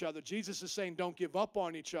 love each other. Jesus is saying, don't give up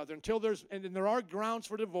on each other. And there are grounds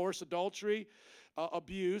for divorce, adultery,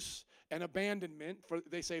 abuse, and abandonment.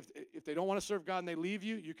 They say if they don't want to serve God and they leave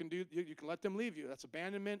you, you can let them leave you. That's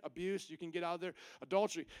abandonment, abuse. You can get out of there.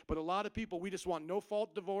 Adultery. But a lot of people, we just want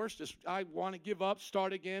no-fault divorce. Just I want to give up,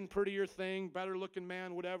 start again, prettier thing, better-looking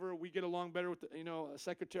man, whatever. We get along better with a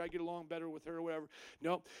secretary. I get along better with her, whatever.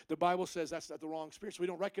 No, the Bible says that's not the wrong spirit. So we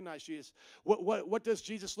don't recognize Jesus. What does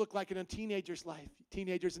Jesus look like in a teenager's life?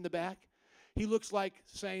 Teenagers in the back. He looks like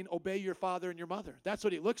saying, obey your father and your mother. That's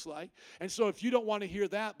what he looks like. And so if you don't want to hear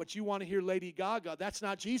that, but you want to hear Lady Gaga, that's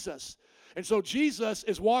not Jesus. And so Jesus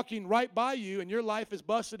is walking right by you, and your life is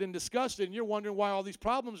busted and disgusted, and you're wondering why all these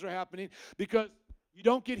problems are happening, because you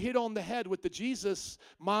don't get hit on the head with the Jesus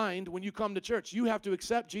mind when you come to church. You have to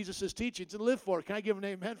accept Jesus' teachings and live for it. Can I give an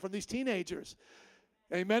amen from these teenagers?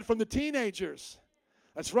 Amen from the teenagers.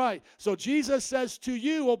 That's right. So Jesus says to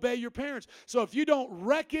you, obey your parents. So if you don't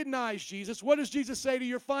recognize Jesus, what does Jesus say to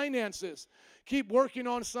your finances? Keep working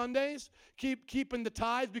on Sundays? Keep keeping the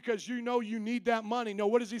tithe because you know you need that money. No,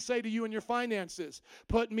 what does he say to you in your finances?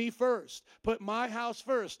 Put me first. Put my house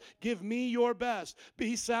first. Give me your best.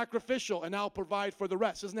 Be sacrificial, and I'll provide for the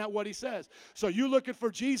rest. Isn't that what he says? So you're looking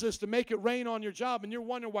for Jesus to make it rain on your job, and you're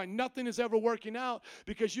wondering why nothing is ever working out,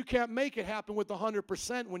 because you can't make it happen with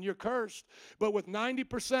 100% when you're cursed. But with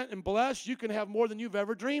 90% and blessed, you can have more than you've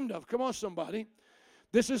ever dreamed of. Come on, somebody.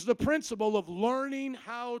 This is the principle of learning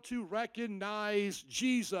how to recognize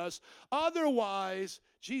Jesus. Otherwise,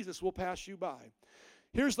 Jesus will pass you by.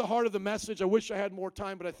 Here's the heart of the message. I wish I had more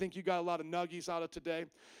time, but I think you got a lot of nuggies out of today,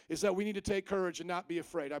 is that we need to take courage and not be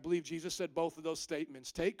afraid. I believe Jesus said both of those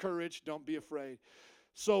statements. Take courage, don't be afraid.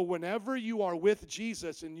 So whenever you are with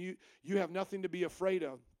Jesus and you have nothing to be afraid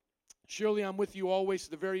of, surely I'm with you always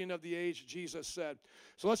to the very end of the age, Jesus said.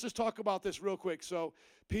 So let's just talk about this real quick. So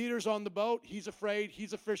Peter's on the boat. He's afraid.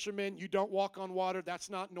 He's a fisherman. You don't walk on water. That's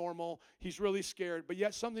not normal. He's really scared. But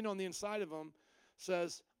yet something on the inside of him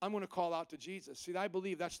says, I'm going to call out to Jesus. See, I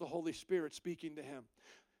believe that's the Holy Spirit speaking to him.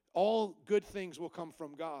 All good things will come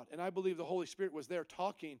from God. And I believe the Holy Spirit was there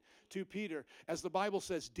talking to Peter. As the Bible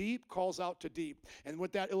says, deep calls out to deep. And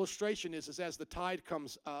what that illustration is as the tide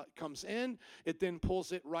comes in, it then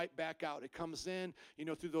pulls it right back out. It comes in,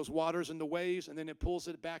 through those waters and the waves, and then it pulls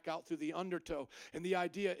it back out through the undertow. And the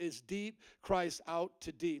idea is deep cries out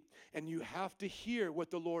to deep. And you have to hear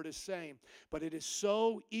what the Lord is saying. But it is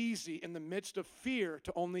so easy in the midst of fear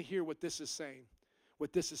to only hear what this is saying.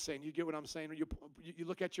 What this is saying. You get what I'm saying? You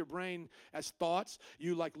look at your brain as thoughts.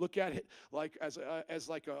 You look at it like as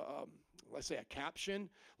like a let's say a caption.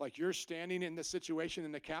 Like you're standing in the situation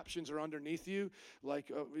and the captions are underneath you,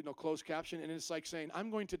 like closed caption, and it's like saying, "I'm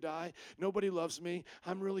going to die. Nobody loves me.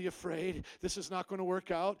 I'm really afraid. This is not going to work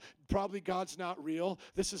out. Probably God's not real.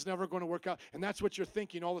 This is never going to work out." And that's what you're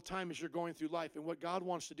thinking all the time as you're going through life. And what God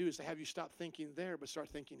wants to do is to have you stop thinking there, but start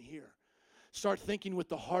thinking here. Start thinking with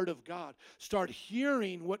the heart of God. Start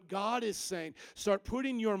hearing what God is saying. Start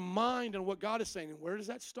putting your mind on what God is saying. And where does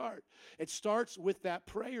that start? It starts with that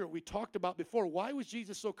prayer we talked about before. Why was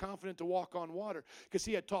Jesus so confident to walk on water? Because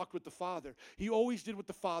he had talked with the Father. He always did what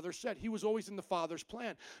the Father said. He was always in the Father's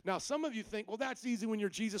plan. Now, some of you think, well, that's easy when you're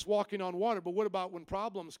Jesus walking on water, but what about when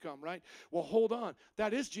problems come, right? Well, hold on.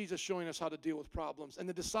 That is Jesus showing us how to deal with problems. And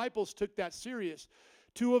the disciples took that serious.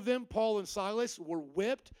 Two of them, Paul and Silas, were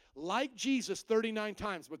whipped like Jesus 39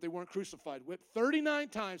 times, but they weren't crucified. Whipped 39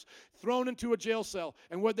 times, thrown into a jail cell.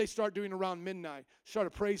 And what did they start doing around midnight? Started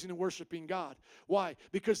praising and worshiping God. Why?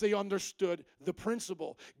 Because they understood the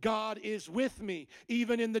principle. God is with me,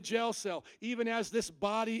 even in the jail cell. Even as this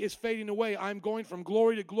body is fading away, I'm going from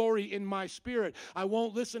glory to glory in my spirit. I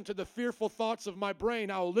won't listen to the fearful thoughts of my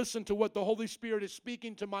brain. I will listen to what the Holy Spirit is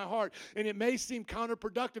speaking to my heart. And it may seem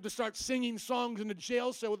counterproductive to start singing songs in the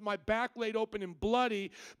jail cell with my back laid open and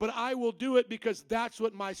bloody, but I will do it because that's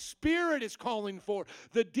what my spirit is calling for.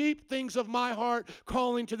 The deep things of my heart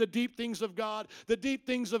calling to the deep things of God, the deep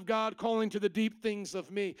things of God calling to the deep things of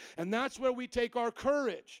me. And that's where we take our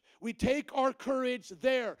courage. We take our courage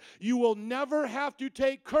there. You will never have to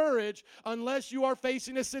take courage unless you are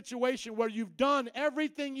facing a situation where you've done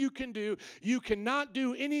everything you can do. You cannot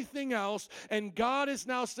do anything else. And God is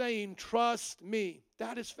now saying, trust me.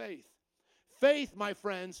 That is faith. Faith, my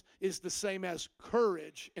friends, is the same as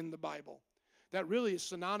courage in the Bible. That really is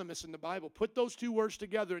synonymous in the Bible. Put those two words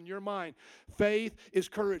together in your mind. Faith is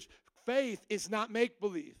courage. Faith is not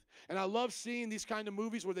make-believe. And I love seeing these kind of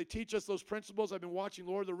movies where they teach us those principles. I've been watching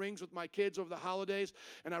Lord of the Rings with my kids over the holidays,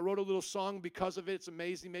 and I wrote a little song because of it. It's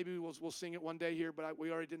amazing. Maybe we'll sing it one day here, but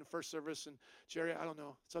we already did in first service. And Jerry, I don't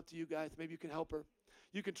know. It's up to you guys. Maybe you can help her.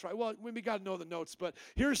 You can try. Well, we got to know the notes, but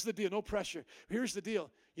here's the deal. No pressure. Here's the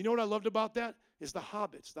deal. You know what I loved about that? Is the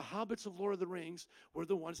hobbits. The hobbits of Lord of the Rings were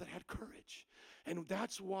the ones that had courage. And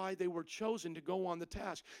that's why they were chosen to go on the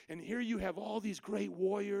task. And here you have all these great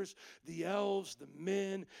warriors, the elves, the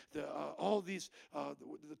men, all these,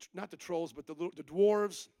 not the trolls, but the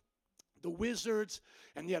dwarves, the wizards.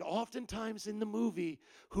 And yet oftentimes in the movie,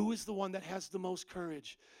 who is the one that has the most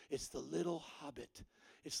courage? It's the little hobbit.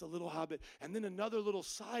 It's the little hobbit. And then another little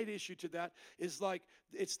side issue to that is like,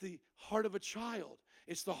 it's the heart of a child.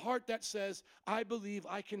 It's the heart that says, I believe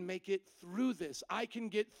I can make it through this. I can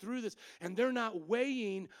get through this. And they're not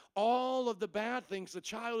weighing all of the bad things. The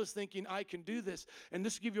child is thinking, I can do this. And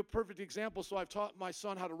this will give you a perfect example. So I've taught my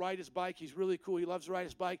son how to ride his bike. He's really cool. He loves to ride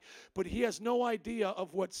his bike. But he has no idea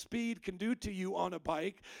of what speed can do to you on a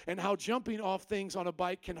bike and how jumping off things on a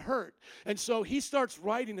bike can hurt. And so he starts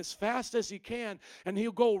riding as fast as he can, and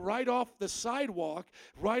he'll go right off the sidewalk,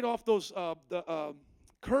 right off those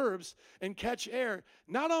curbs and catch air,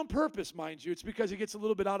 not on purpose, mind you. It's because he gets a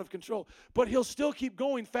little bit out of control, but he'll still keep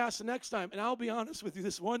going fast the next time. And I'll be honest with you,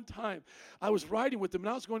 this one time I was riding with him and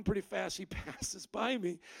I was going pretty fast. He passes by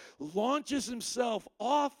me, launches himself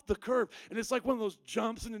off the curb, and it's like one of those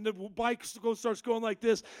jumps, and then the bike starts going like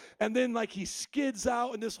this, and then like he skids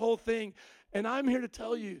out and this whole thing. And I'm here to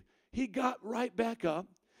tell you, he got right back up,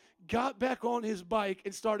 got back on his bike,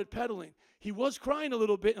 and started pedaling. He was crying a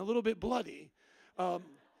little bit and a little bit bloody,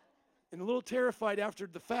 and a little terrified after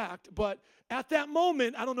the fact, but at that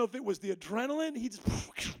moment, I don't know if it was the adrenaline,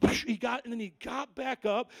 he got back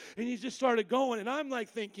up, and he just started going, and I'm like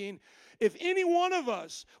thinking, if any one of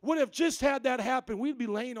us would have just had that happen, we'd be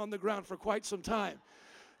laying on the ground for quite some time.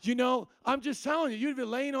 You know, I'm just telling you, you'd be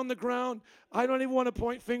laying on the ground. I don't even want to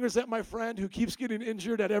point fingers at my friend who keeps getting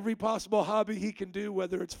injured at every possible hobby he can do,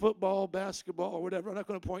 whether it's football, basketball, or whatever. I'm not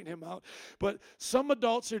going to point him out. But some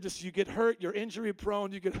adults are just, you get hurt, you're injury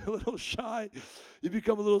prone, you get a little shy, you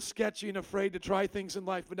become a little sketchy and afraid to try things in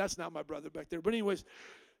life. But that's not my brother back there. But anyways,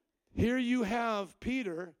 here you have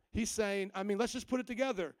Peter. He's saying, let's just put it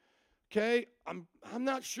together. Okay, I'm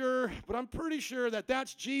not sure, but I'm pretty sure that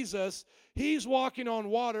that's Jesus. He's walking on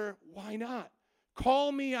water. Why not?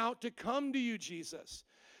 Call me out to come to you, Jesus.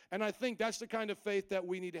 And I think that's the kind of faith that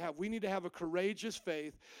we need to have. We need to have a courageous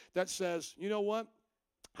faith that says, you know what?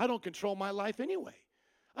 I don't control my life anyway.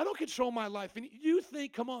 I don't control my life. And you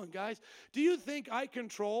think, come on, guys, do you think I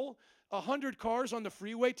control 100 cars on the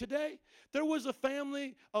freeway today? There was a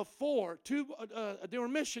family of four, they were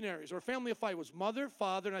missionaries, or a family of five. It was mother,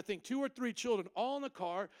 father, and I think 2 or 3 children, all in a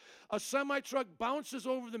car. A semi-truck bounces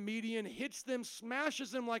over the median, hits them,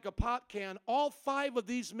 smashes them like a pop can. All 5 of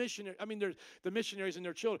these missionaries, the missionaries and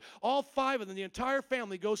their children, all 5 of them, the entire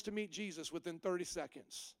family goes to meet Jesus within 30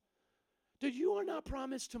 seconds. Dude, you are not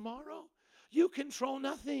promised tomorrow. You control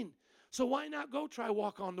nothing. So why not go try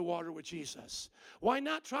walk on the water with Jesus? Why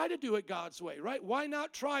not try to do it God's way, right? Why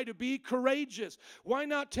not try to be courageous? Why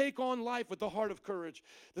not take on life with the heart of courage?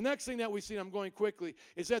 The next thing that we see, I'm going quickly,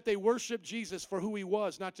 is that they worship Jesus for who he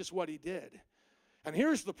was, not just what he did. And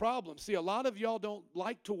here's the problem. See, a lot of y'all don't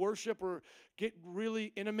like to worship or get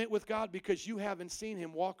really intimate with God because you haven't seen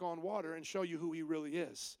him walk on water and show you who he really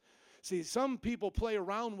is. See, some people play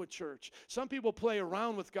around with church. Some people play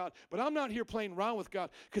around with God. But I'm not here playing around with God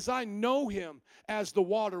because I know him as the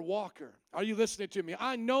water walker. Are you listening to me?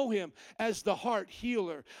 I know him as the heart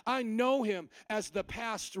healer. I know him as the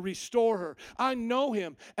past restorer. I know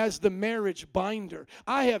him as the marriage binder.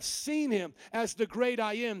 I have seen him as the great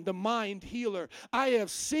I am, the mind healer. I have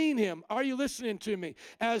seen him, are you listening to me,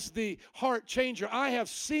 as the heart changer. I have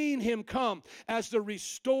seen him come as the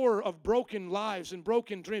restorer of broken lives and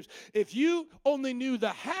broken dreams. If you only knew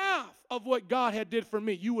the half of what God had did for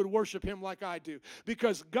me, you would worship him like I do.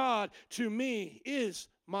 Because God, to me, is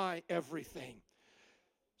my everything.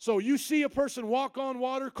 So you see a person walk on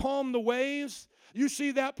water, calm the waves. You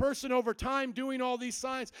see that person over time doing all these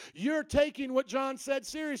signs. You're taking what John said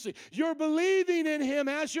seriously. You're believing in him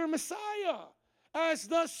as your Messiah, as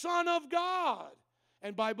the Son of God.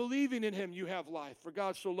 And by believing in him, you have life. For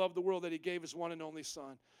God so loved the world that he gave his one and only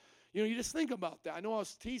Son. You know, you just think about that. I know I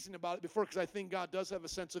was teasing about it before because I think God does have a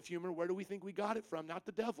sense of humor. Where do we think we got it from? Not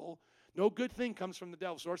the devil. No good thing comes from the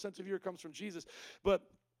devil. So our sense of humor comes from Jesus. But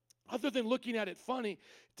other than looking at it funny,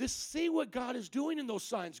 just see what God is doing in those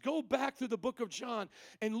signs. Go back through the book of John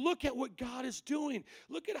and look at what God is doing.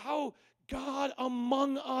 Look at how God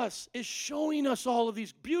among us is showing us all of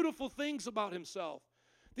these beautiful things about himself.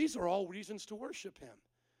 These are all reasons to worship him.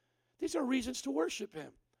 These are reasons to worship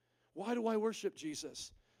him. Why do I worship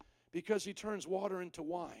Jesus? Because he turns water into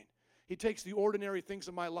wine. He takes the ordinary things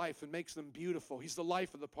of my life and makes them beautiful. He's the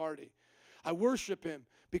life of the party. I worship him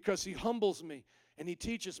because he humbles me and he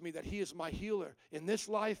teaches me that he is my healer in this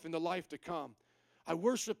life and the life to come. I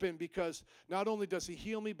worship him because not only does he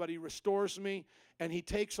heal me, but he restores me, and he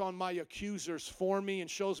takes on my accusers for me and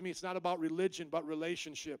shows me it's not about religion but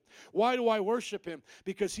relationship. Why do I worship him?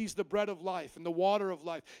 Because he's the bread of life and the water of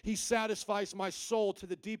life. He satisfies my soul to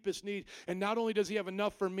the deepest need, and not only does he have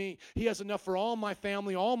enough for me, he has enough for all my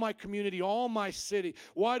family, all my community, all my city.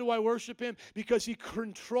 Why do I worship him? Because he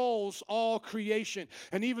controls all creation,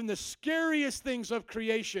 and even the scariest things of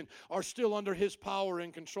creation are still under his power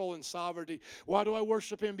and control and sovereignty. Why do I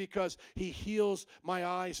worship him? Because he heals my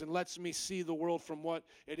eyes and lets me see the world from what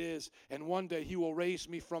it is. And one day he will raise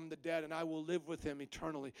me from the dead and I will live with him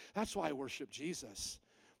eternally. That's why I worship Jesus.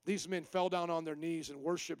 These men fell down on their knees and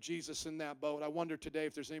worshiped Jesus in that boat. I wonder today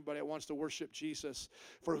if there's anybody that wants to worship Jesus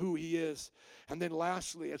for who he is. And then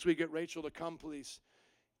lastly, as we get Rachel to come, please,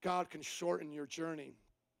 God can shorten your journey.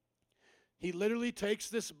 He literally takes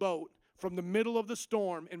this boat from the middle of the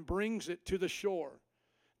storm and brings it to the shore.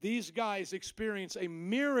 These guys experience a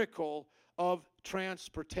miracle of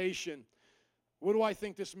transportation. What do I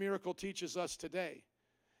think this miracle teaches us today?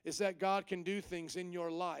 Is that God can do things in your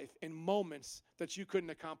life in moments that you couldn't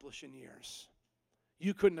accomplish in years.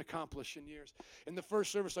 You couldn't accomplish in years. In the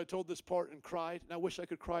first service, I told this part and cried, and I wish I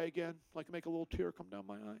could cry again. I could make a little tear come down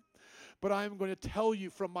my eye. But I am going to tell you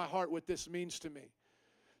from my heart what this means to me.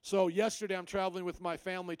 So yesterday, I'm traveling with my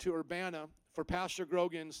family to Urbana for Pastor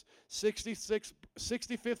Grogan's 65th,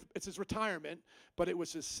 it's his retirement, but it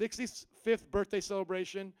was his 65th birthday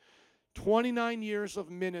celebration, 29 years of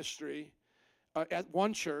ministry at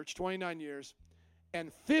one church, 29 years,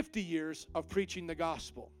 and 50 years of preaching the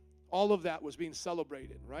gospel. All of that was being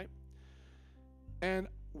celebrated, right? And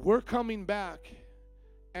we're coming back,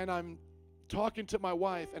 and I'm talking to my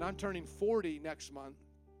wife, and I'm turning 40 next month,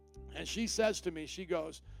 and she says to me, she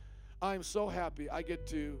goes, I'm so happy I get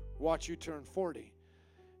to watch you turn 40.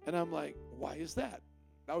 And I'm like, why is that?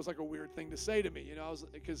 That was like a weird thing to say to me, you know,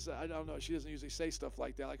 because I don't know, she doesn't usually say stuff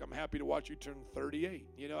like that, like I'm happy to watch you turn 38.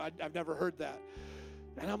 You know, I've never heard that.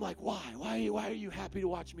 And I'm like, why? Why are you happy to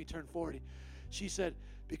watch me turn 40? She said,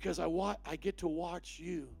 because I get to watch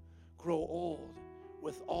you grow old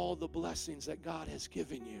with all the blessings that God has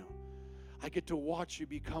given you. I get to watch you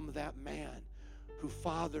become that man who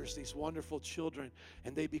fathers these wonderful children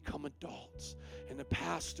and they become adults and the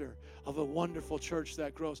pastor of a wonderful church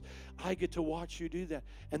that grows. I get to watch you do that.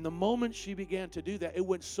 And the moment she began to do that, it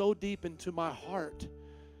went so deep into my heart,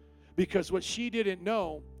 because what she didn't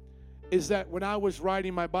know is that when I was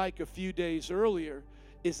riding my bike a few days earlier,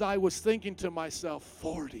 is I was thinking to myself,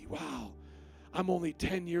 40, wow, I'm only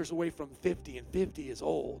 10 years away from 50, and 50 is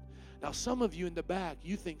old. Now some of you in the back,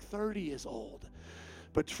 you think 30 is old.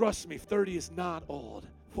 But trust me, 30 is not old.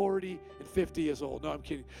 40 and 50 is old. No, I'm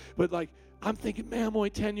kidding. But like, I'm thinking, man, I'm only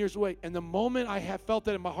 10 years away. And the moment I have felt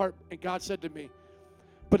that in my heart, and God said to me,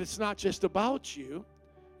 but it's not just about you.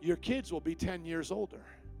 Your kids will be 10 years older.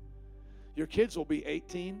 Your kids will be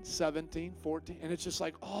 18, 17, 14. And it's just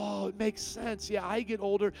like, oh, it makes sense. Yeah, I get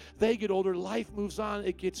older. They get older. Life moves on.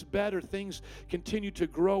 It gets better. Things continue to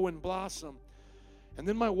grow and blossom. And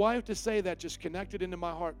then my wife to say that just connected into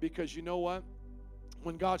my heart, because you know what?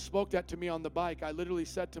 When God spoke that to me on the bike, I literally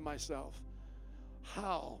said to myself,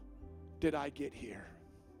 how did I get here?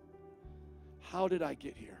 How did I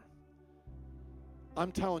get here?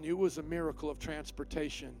 I'm telling you, it was a miracle of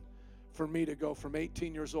transportation for me to go from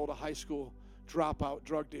 18 years old, a high school dropout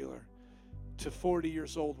drug dealer, to 40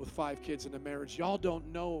 years old with 5 kids and a marriage. Y'all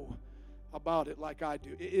don't know about it like I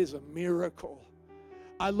do. It is a miracle.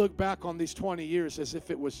 I look back on these 20 years as if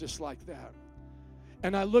it was just like that.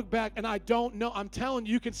 And I look back and I don't know. I'm telling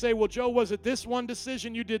you, you can say, well, Joe, was it this one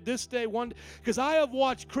decision you did this day? Because I have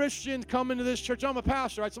watched Christians come into this church. I'm a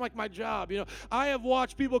pastor. It's like my job. I have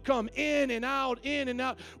watched people come in and out, in and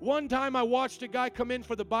out. One time I watched a guy come in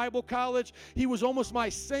for the Bible college. He was almost my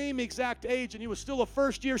same exact age, and he was still a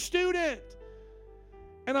first-year student.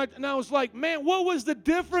 And I was like, man, what was the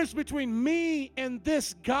difference between me and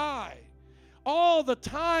this guy? All the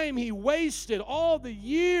time he wasted, all the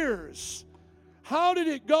years. How did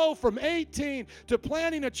it go from 18 to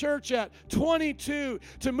planting a church at 22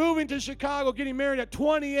 to moving to Chicago, getting married at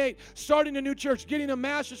 28, starting a new church, getting a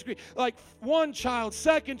master's degree, like one child,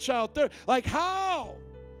 second child, third? Like how?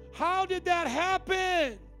 How did that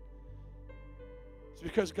happen? It's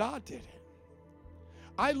because God did it.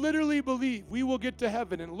 I literally believe we will get to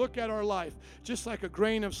heaven and look at our life just like a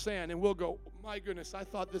grain of sand, and we'll go, my goodness, I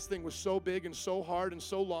thought this thing was so big and so hard and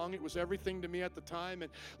so long. It was everything to me at the time,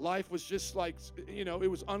 and life was just like,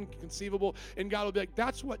 it was inconceivable. And God will be like,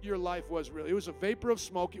 that's what your life was really. It was a vapor of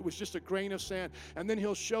smoke. It was just a grain of sand. And then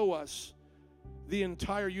he'll show us the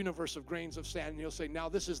entire universe of grains of sand, and he'll say, now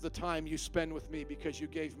this is the time you spend with me because you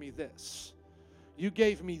gave me this. You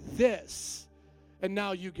gave me this. And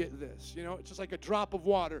now you get this. It's just like a drop of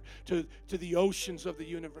water to the oceans of the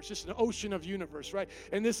universe. Just an ocean of universe, right?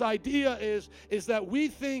 And this idea is that we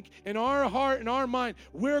think in our heart and our mind,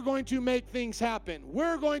 we're going to make things happen.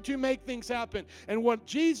 We're going to make things happen. And what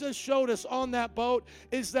Jesus showed us on that boat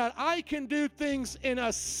is that I can do things in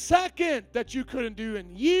a second that you couldn't do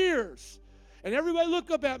in years. And everybody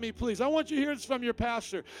look up at me, please. I want you to hear this from your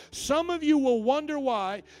pastor. Some of you will wonder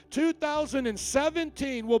why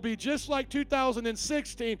 2017 will be just like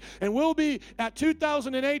 2016, and we'll be at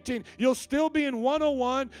 2018. You'll still be in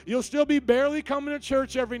 101. You'll still be barely coming to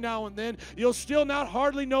church every now and then. You'll still not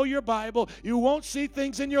hardly know your Bible. You won't see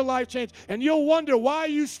things in your life change. And you'll wonder, why are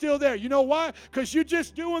you still there? You know why? Because you're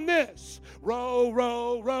just doing this. Row,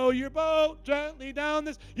 row, row your boat gently down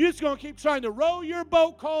this. You're just going to keep trying to row your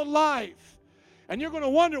boat called life. And you're going to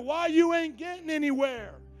wonder why you ain't getting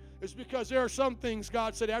anywhere. It's because there are some things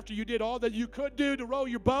God said after you did all that you could do to row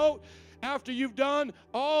your boat, after you've done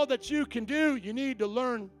all that you can do, you need to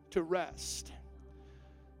learn to rest.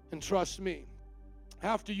 And trust me,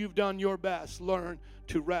 after you've done your best, learn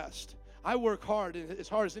to rest. I work hard, and as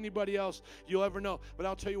hard as anybody else you'll ever know. But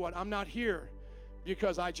I'll tell you what, I'm not here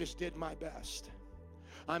because I just did my best.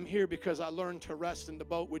 I'm here because I learned to rest in the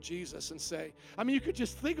boat with Jesus and say, you could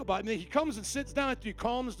just think about it. He comes and sits down after he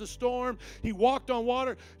calms the storm. He walked on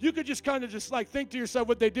water. You could just kind of just like think to yourself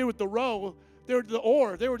what they did with the row. They were the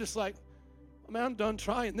oar. They were just like, I'm done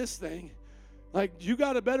trying this thing. Like, you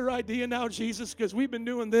got a better idea now, Jesus, because we've been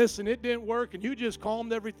doing this and it didn't work and you just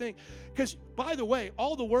calmed everything. Because, by the way,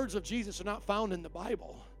 all the words of Jesus are not found in the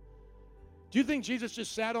Bible. Do you think Jesus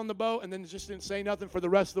just sat on the boat and then just didn't say nothing for the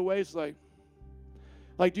rest of the way? It's like,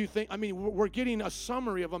 do you think, we're getting a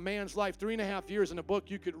summary of a man's life, 3.5 years in a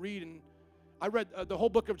book you could read. And I read the whole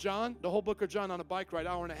book of John on a bike ride,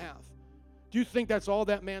 1.5 hours. Do you think that's all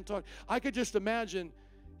that man talked? I could just imagine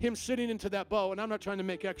him sitting into that boat, and I'm not trying to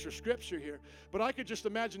make extra scripture here, but I could just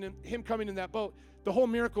imagine him coming in that boat. The whole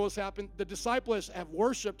miracle has happened. The disciples have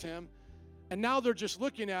worshiped him, and now they're just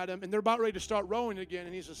looking at him, and they're about ready to start rowing again,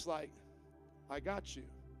 and he's just like, I got you.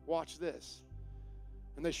 Watch this.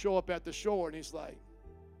 And they show up at the shore, and he's like,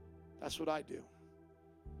 that's what I do.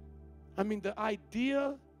 The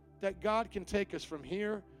idea that God can take us from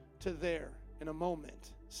here to there in a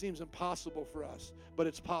moment seems impossible for us, but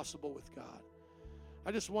it's possible with God.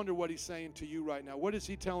 I just wonder what he's saying to you right now. What is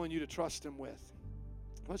he telling you to trust him with?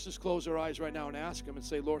 Let's just close our eyes right now and ask him and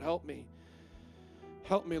say, Lord, help me.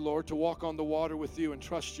 Help me, Lord, to walk on the water with you and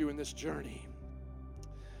trust you in this journey.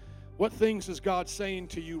 What things is God saying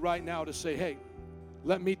to you right now to say, hey,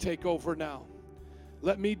 let me take over now.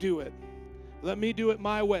 Let me do it. Let me do it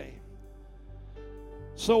my way.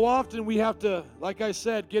 So often we have to, like I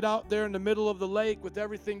said, get out there in the middle of the lake with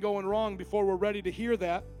everything going wrong before we're ready to hear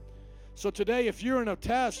that. So today, if you're in a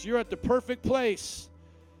test, you're at the perfect place.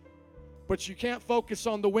 But you can't focus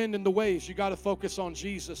on the wind and the waves. You got to focus on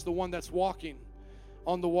Jesus, the one that's walking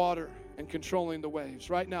on the water and controlling the waves.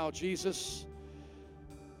 Right now, Jesus,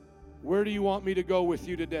 where do you want me to go with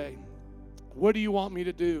you today? What do you want me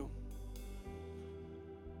to do?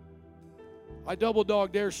 I double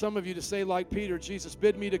dog dare some of you to say like Peter, Jesus,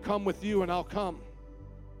 bid me to come with you and I'll come.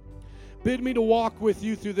 Bid me to walk with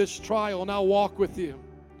you through this trial and I'll walk with you.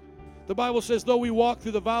 The Bible says, though we walk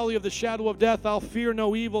through the valley of the shadow of death, I'll fear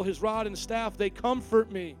no evil. His rod and staff, they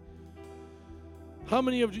comfort me. How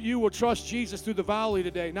many of you will trust Jesus through the valley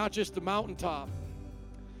today, not just the mountaintop?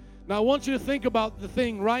 Now I want you to think about the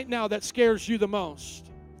thing right now that scares you the most.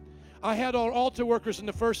 I had our altar workers in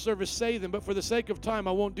the first service say them, but for the sake of time,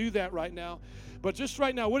 I won't do that right now. But just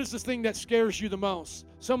right now, what is this thing that scares you the most?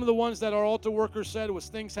 Some of the ones that our altar workers said was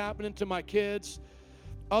things happening to my kids.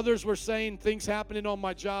 Others were saying things happening on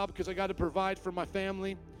my job because I got to provide for my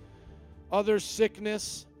family. Others,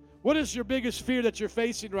 sickness. What is your biggest fear that you're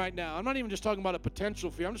facing right now? I'm not even just talking about a potential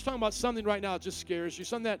fear. I'm just talking about something right now that just scares you.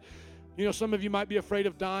 Something that, some of you might be afraid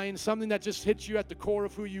of dying. Something that just hits you at the core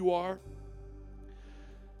of who you are.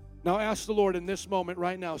 Now ask the Lord in this moment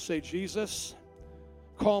right now. Say, Jesus,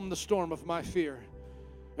 calm the storm of my fear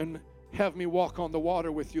and have me walk on the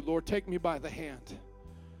water with you, Lord. Take me by the hand.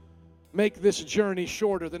 Make this journey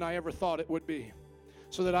shorter than I ever thought it would be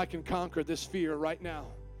so that I can conquer this fear right now.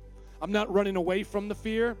 I'm not running away from the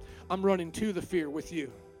fear. I'm running to the fear with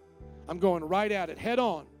you. I'm going right at it, head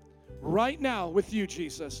on, right now with you,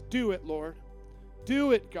 Jesus. Do it, Lord.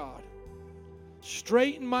 Do it, God.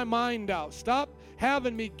 Straighten my mind out. Stop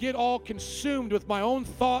having me get all consumed with my own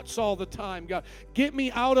thoughts all the time, God. Get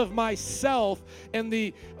me out of myself and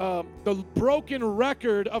the broken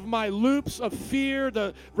record of my loops of fear,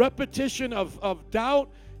 the repetition of doubt,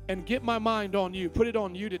 and get my mind on you. Put it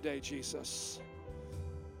on you today, Jesus.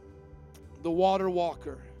 The water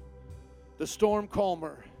walker, the storm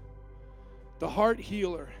calmer, the heart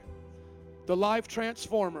healer, the life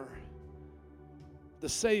transformer, the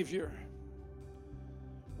Savior.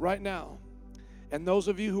 Right now. And those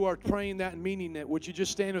of you who are praying that and meaning it, would you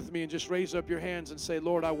just stand with me and just raise up your hands and say,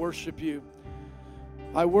 Lord, I worship you.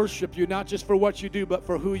 I worship you not just for what you do, but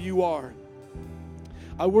for who you are.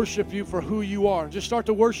 I worship you for who you are. Just start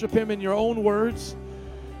to worship him in your own words.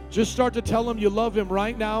 Just start to tell him you love him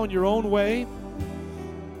right now in your own way.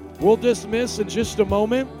 We'll dismiss in just a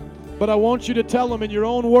moment, but I want you to tell him in your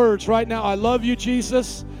own words right now, I love you,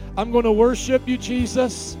 Jesus. I'm going to worship you,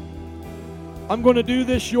 Jesus. I'm going to do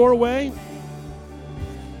this your way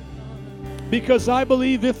because I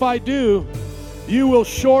believe if I do, you will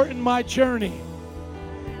shorten my journey.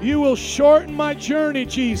 You will shorten my journey,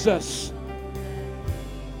 Jesus.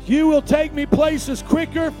 You will take me places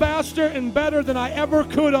quicker, faster, and better than I ever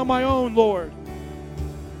could on my own, Lord.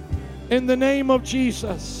 In the name of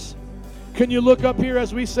Jesus. Can you look up here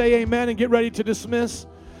as we say amen and get ready to dismiss?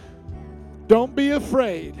 Don't be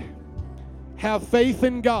afraid. Have faith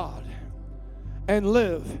in God and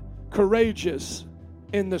live courageous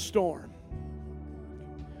in the storm.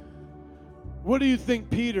 What do you think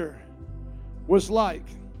Peter was like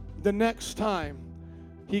the next time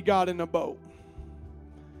he got in a boat?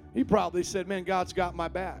 He probably said, man, God's got my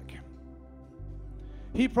back.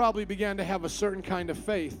 He probably began to have a certain kind of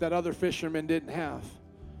faith that other fishermen didn't have.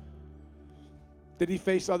 Did he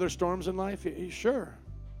face other storms in life? Sure.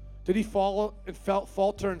 Did he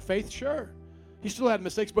falter in faith? Sure. He still had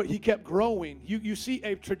mistakes, but he kept growing. You see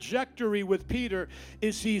a trajectory with Peter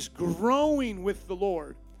is he's growing with the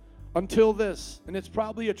Lord until this. And it's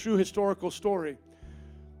probably a true historical story.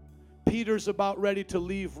 Peter's about ready to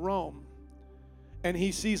leave Rome. And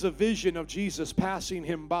he sees a vision of Jesus passing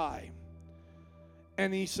him by.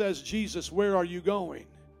 And he says, Jesus, where are you going?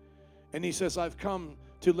 And he says, I've come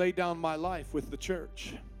to lay down my life with the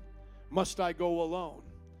church. Must I go alone?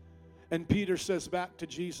 And Peter says back to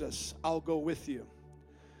Jesus, I'll go with you.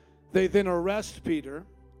 They then arrest Peter,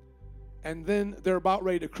 and then they're about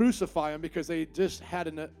ready to crucify him because they just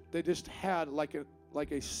had like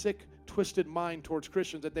a sick, twisted mind towards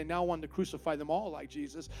Christians that they now wanted to crucify them all like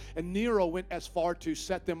Jesus. And Nero went as far to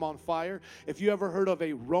set them on fire. If you ever heard of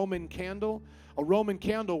a Roman candle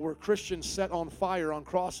were Christians set on fire on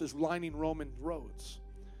crosses lining Roman roads.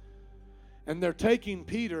 And they're taking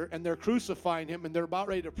Peter and they're crucifying him and they're about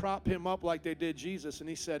ready to prop him up like they did Jesus. And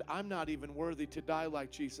he said, I'm not even worthy to die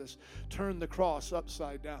like Jesus. Turn the cross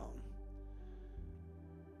upside down.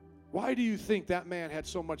 Why do you think that man had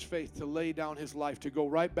so much faith to lay down his life, to go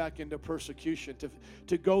right back into persecution,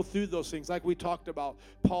 to go through those things like we talked about,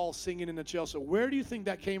 Paul singing in the jail cell? Where do you think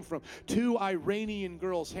that came from? 2 Iranian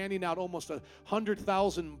girls handing out almost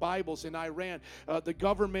 100,000 Bibles in Iran. The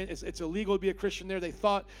government, it's illegal to be a Christian there. They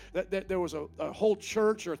thought that there was a whole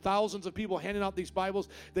church or thousands of people handing out these Bibles.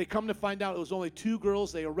 They come to find out it was only 2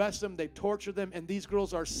 girls. They arrest them, they torture them, and these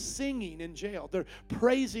girls are singing in jail. They're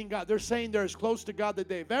praising God. They're saying they're as close to God that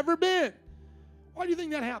they've ever been. Why do you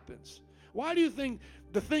think that happens? Why do you think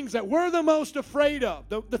the things that we're the most afraid of,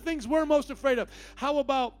 the things we're most afraid of, how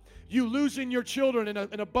about you losing your children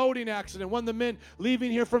in a boating accident? One of the men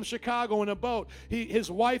leaving here from Chicago in a boat,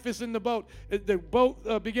 his wife is in the boat. The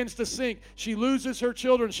boat begins to sink. She loses her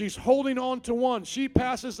children. She's holding on to one. She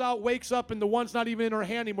passes out, wakes up, and the one's not even in her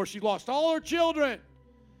hand anymore. She lost all her children.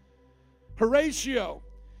 Horatio.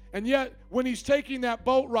 And yet, when he's taking that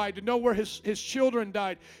boat ride to know where his children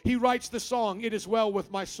died, he writes the song, "It Is Well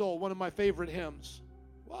With My Soul," one of my favorite hymns.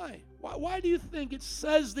 Why? Why do you think it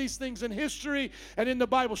says these things in history and in the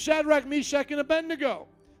Bible? Shadrach, Meshach, and Abednego.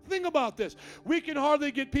 Think about this. We can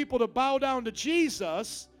hardly get people to bow down to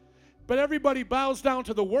Jesus, but everybody bows down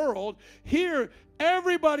to the world. Here,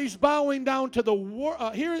 everybody's bowing down to the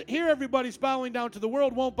world. Here, everybody's bowing down to the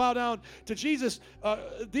world, won't bow down to Jesus.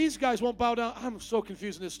 These guys won't bow down. I'm so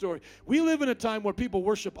confused in this story. We live in a time where people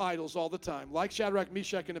worship idols all the time, like Shadrach,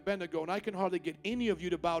 Meshach, and Abednego, and I can hardly get any of you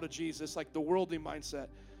to bow to Jesus, like the worldly mindset.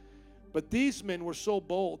 But these men were so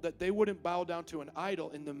bold that they wouldn't bow down to an idol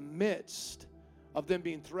in the midst of them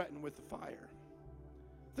being threatened with the fire.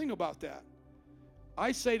 Think about that.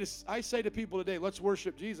 I say to people today, let's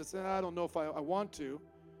worship Jesus. And I don't know if I want to.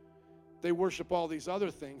 They worship all these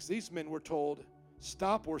other things. These men were told,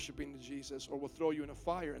 stop worshiping Jesus or we'll throw you in a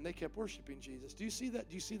fire. And they kept worshiping Jesus. Do you see that?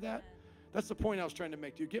 Do you see that? That's the point I was trying to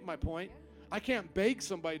make. Do you get my point? I can't beg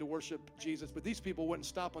somebody to worship Jesus, but these people wouldn't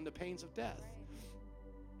stop on the pains of death.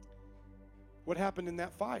 What happened in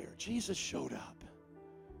that fire? Jesus showed up.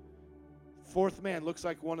 Fourth man looks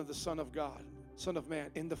like one of the Son of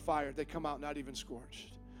Man, in the fire. They come out not even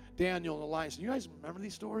scorched. Daniel and the lions. You guys remember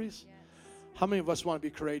these stories? Yes. How many of us want to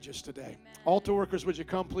be courageous today? Amen. Altar workers, would you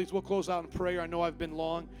come, please? We'll close out in prayer. I know I've been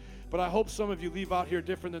long, but I hope some of you leave out here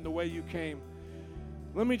different than the way you came.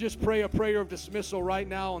 Let me just pray a prayer of dismissal right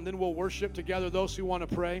now, and then we'll worship together, those who want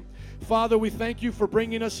to pray. Father, we thank you for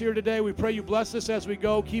bringing us here today. We pray you bless us as we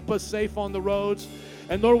go. Keep us safe on the roads.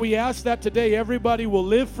 And Lord, we ask that today everybody will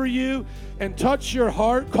live for you and touch your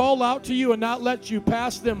heart, call out to you and not let you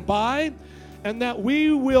pass them by, and that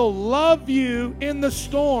we will love you in the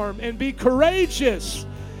storm and be courageous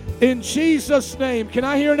in Jesus' name. Can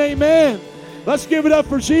I hear an amen? Let's give it up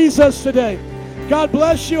for Jesus today. God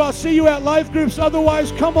bless you. I'll see you at life groups.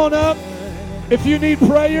 Otherwise, come on up. If you need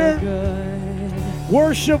prayer,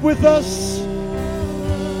 worship with us.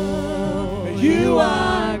 You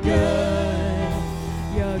are good.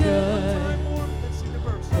 You're good.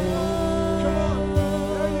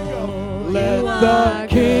 Let the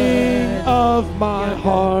King of my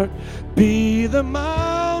heart be the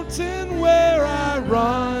mountain where I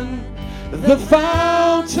run, the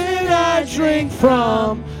fountain I drink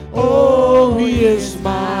from. Oh, he is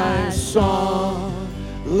my song.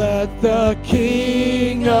 Let the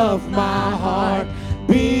King of my heart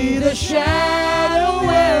be the shadow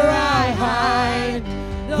where I hide,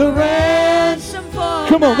 the ransom for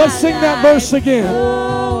Come on, let's sing that verse again.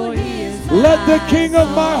 Oh, let the King of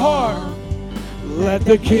my heart, let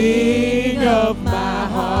the King of my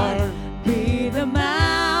heart be the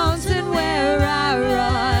mountain where I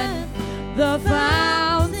run, the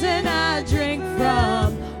fountain I drink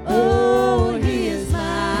from. Oh, he is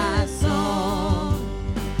my song.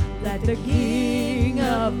 Let the King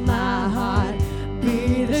of my heart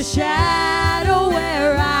be the shadow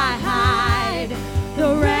where I hide,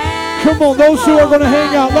 the ransom. Come on, those who are going to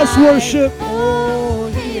hang out, let's worship. Oh,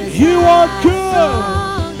 he is you are my good.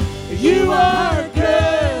 song. You are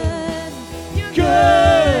good.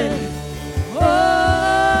 Good. Oh,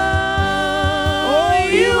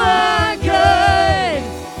 you are good.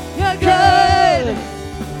 You're good.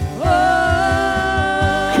 Oh,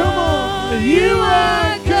 come on. you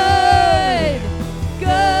are good.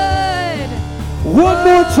 Good. One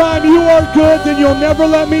more time, you are good, then you'll never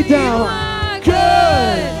let me You down. are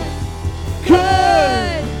Good.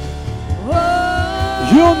 Good.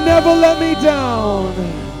 Oh, You'll never let me down.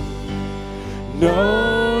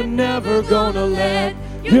 No, never gonna let,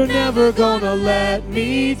 you're never gonna let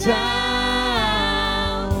me down.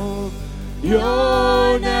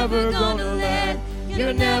 You're never gonna let,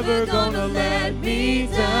 you're never gonna let me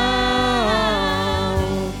down.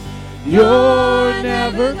 You're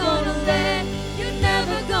never gonna let, you're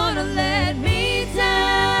never gonna let me down.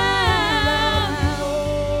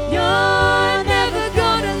 You're never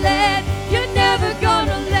gonna let, you're never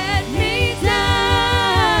gonna let me down.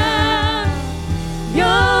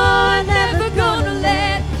 You're never gonna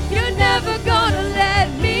let, you're never gonna let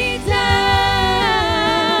me down.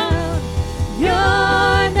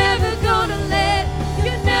 You're never gonna let,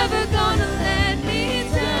 you're never gonna let me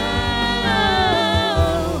down.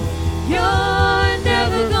 You're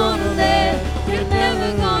never gonna let, you're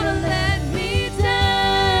never gonna let me down.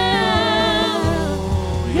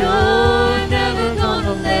 You're never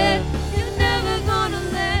gonna let, you're never gonna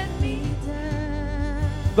let me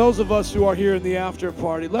down. Those of us who are here in the after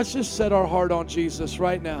party, let's just set our heart on Jesus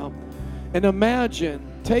right now and imagine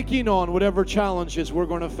taking on whatever challenges we're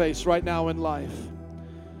going to face right now in life,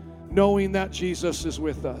 knowing that Jesus is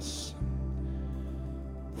with us.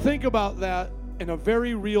 Think about that in a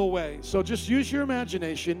very real way. So just use your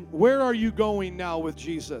imagination. Where are you going now with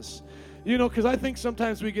Jesus? You know, because I think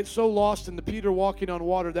sometimes we get so lost in the Peter walking on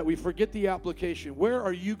water that we forget the application. Where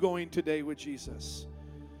are you going today with Jesus?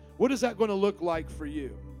 What is that going to look like for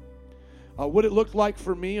you? What it looked like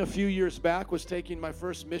for me a few years back was taking my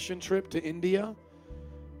first mission trip to India,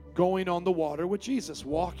 going on the water with Jesus,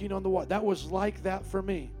 walking on the water. That was like that for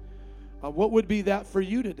me. What would be that for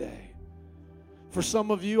you today? For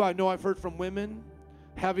some of you, I know I've heard from women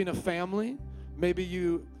having a family. Maybe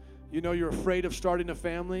you know you're afraid of starting a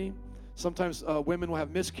family. Sometimes women will have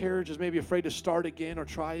miscarriages, maybe afraid to start again or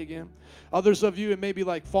try again. Others of you, it may be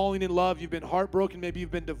like falling in love. You've been heartbroken. Maybe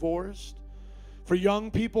you've been divorced. For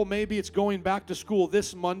young people, maybe it's going back to school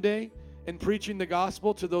this Monday and preaching the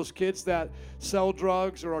gospel to those kids that sell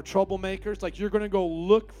drugs or are troublemakers. Like, you're going to go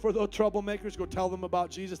look for those troublemakers, go tell them about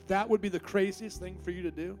Jesus. That would be the craziest thing for you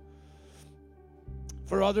to do.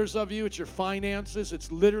 For others of you, it's your finances.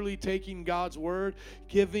 It's literally taking God's word,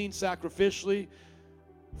 giving sacrificially.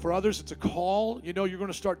 For others, it's a call. You know, you're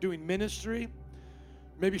going to start doing ministry,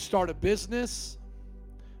 maybe start a business.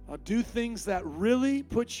 Do things that really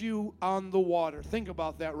put you on the water. Think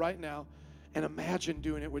about that right now and imagine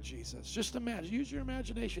doing it with Jesus. Just imagine. Use your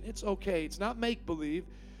imagination. It's okay. It's not make-believe.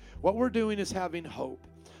 What we're doing is having hope.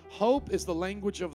 Hope is the language of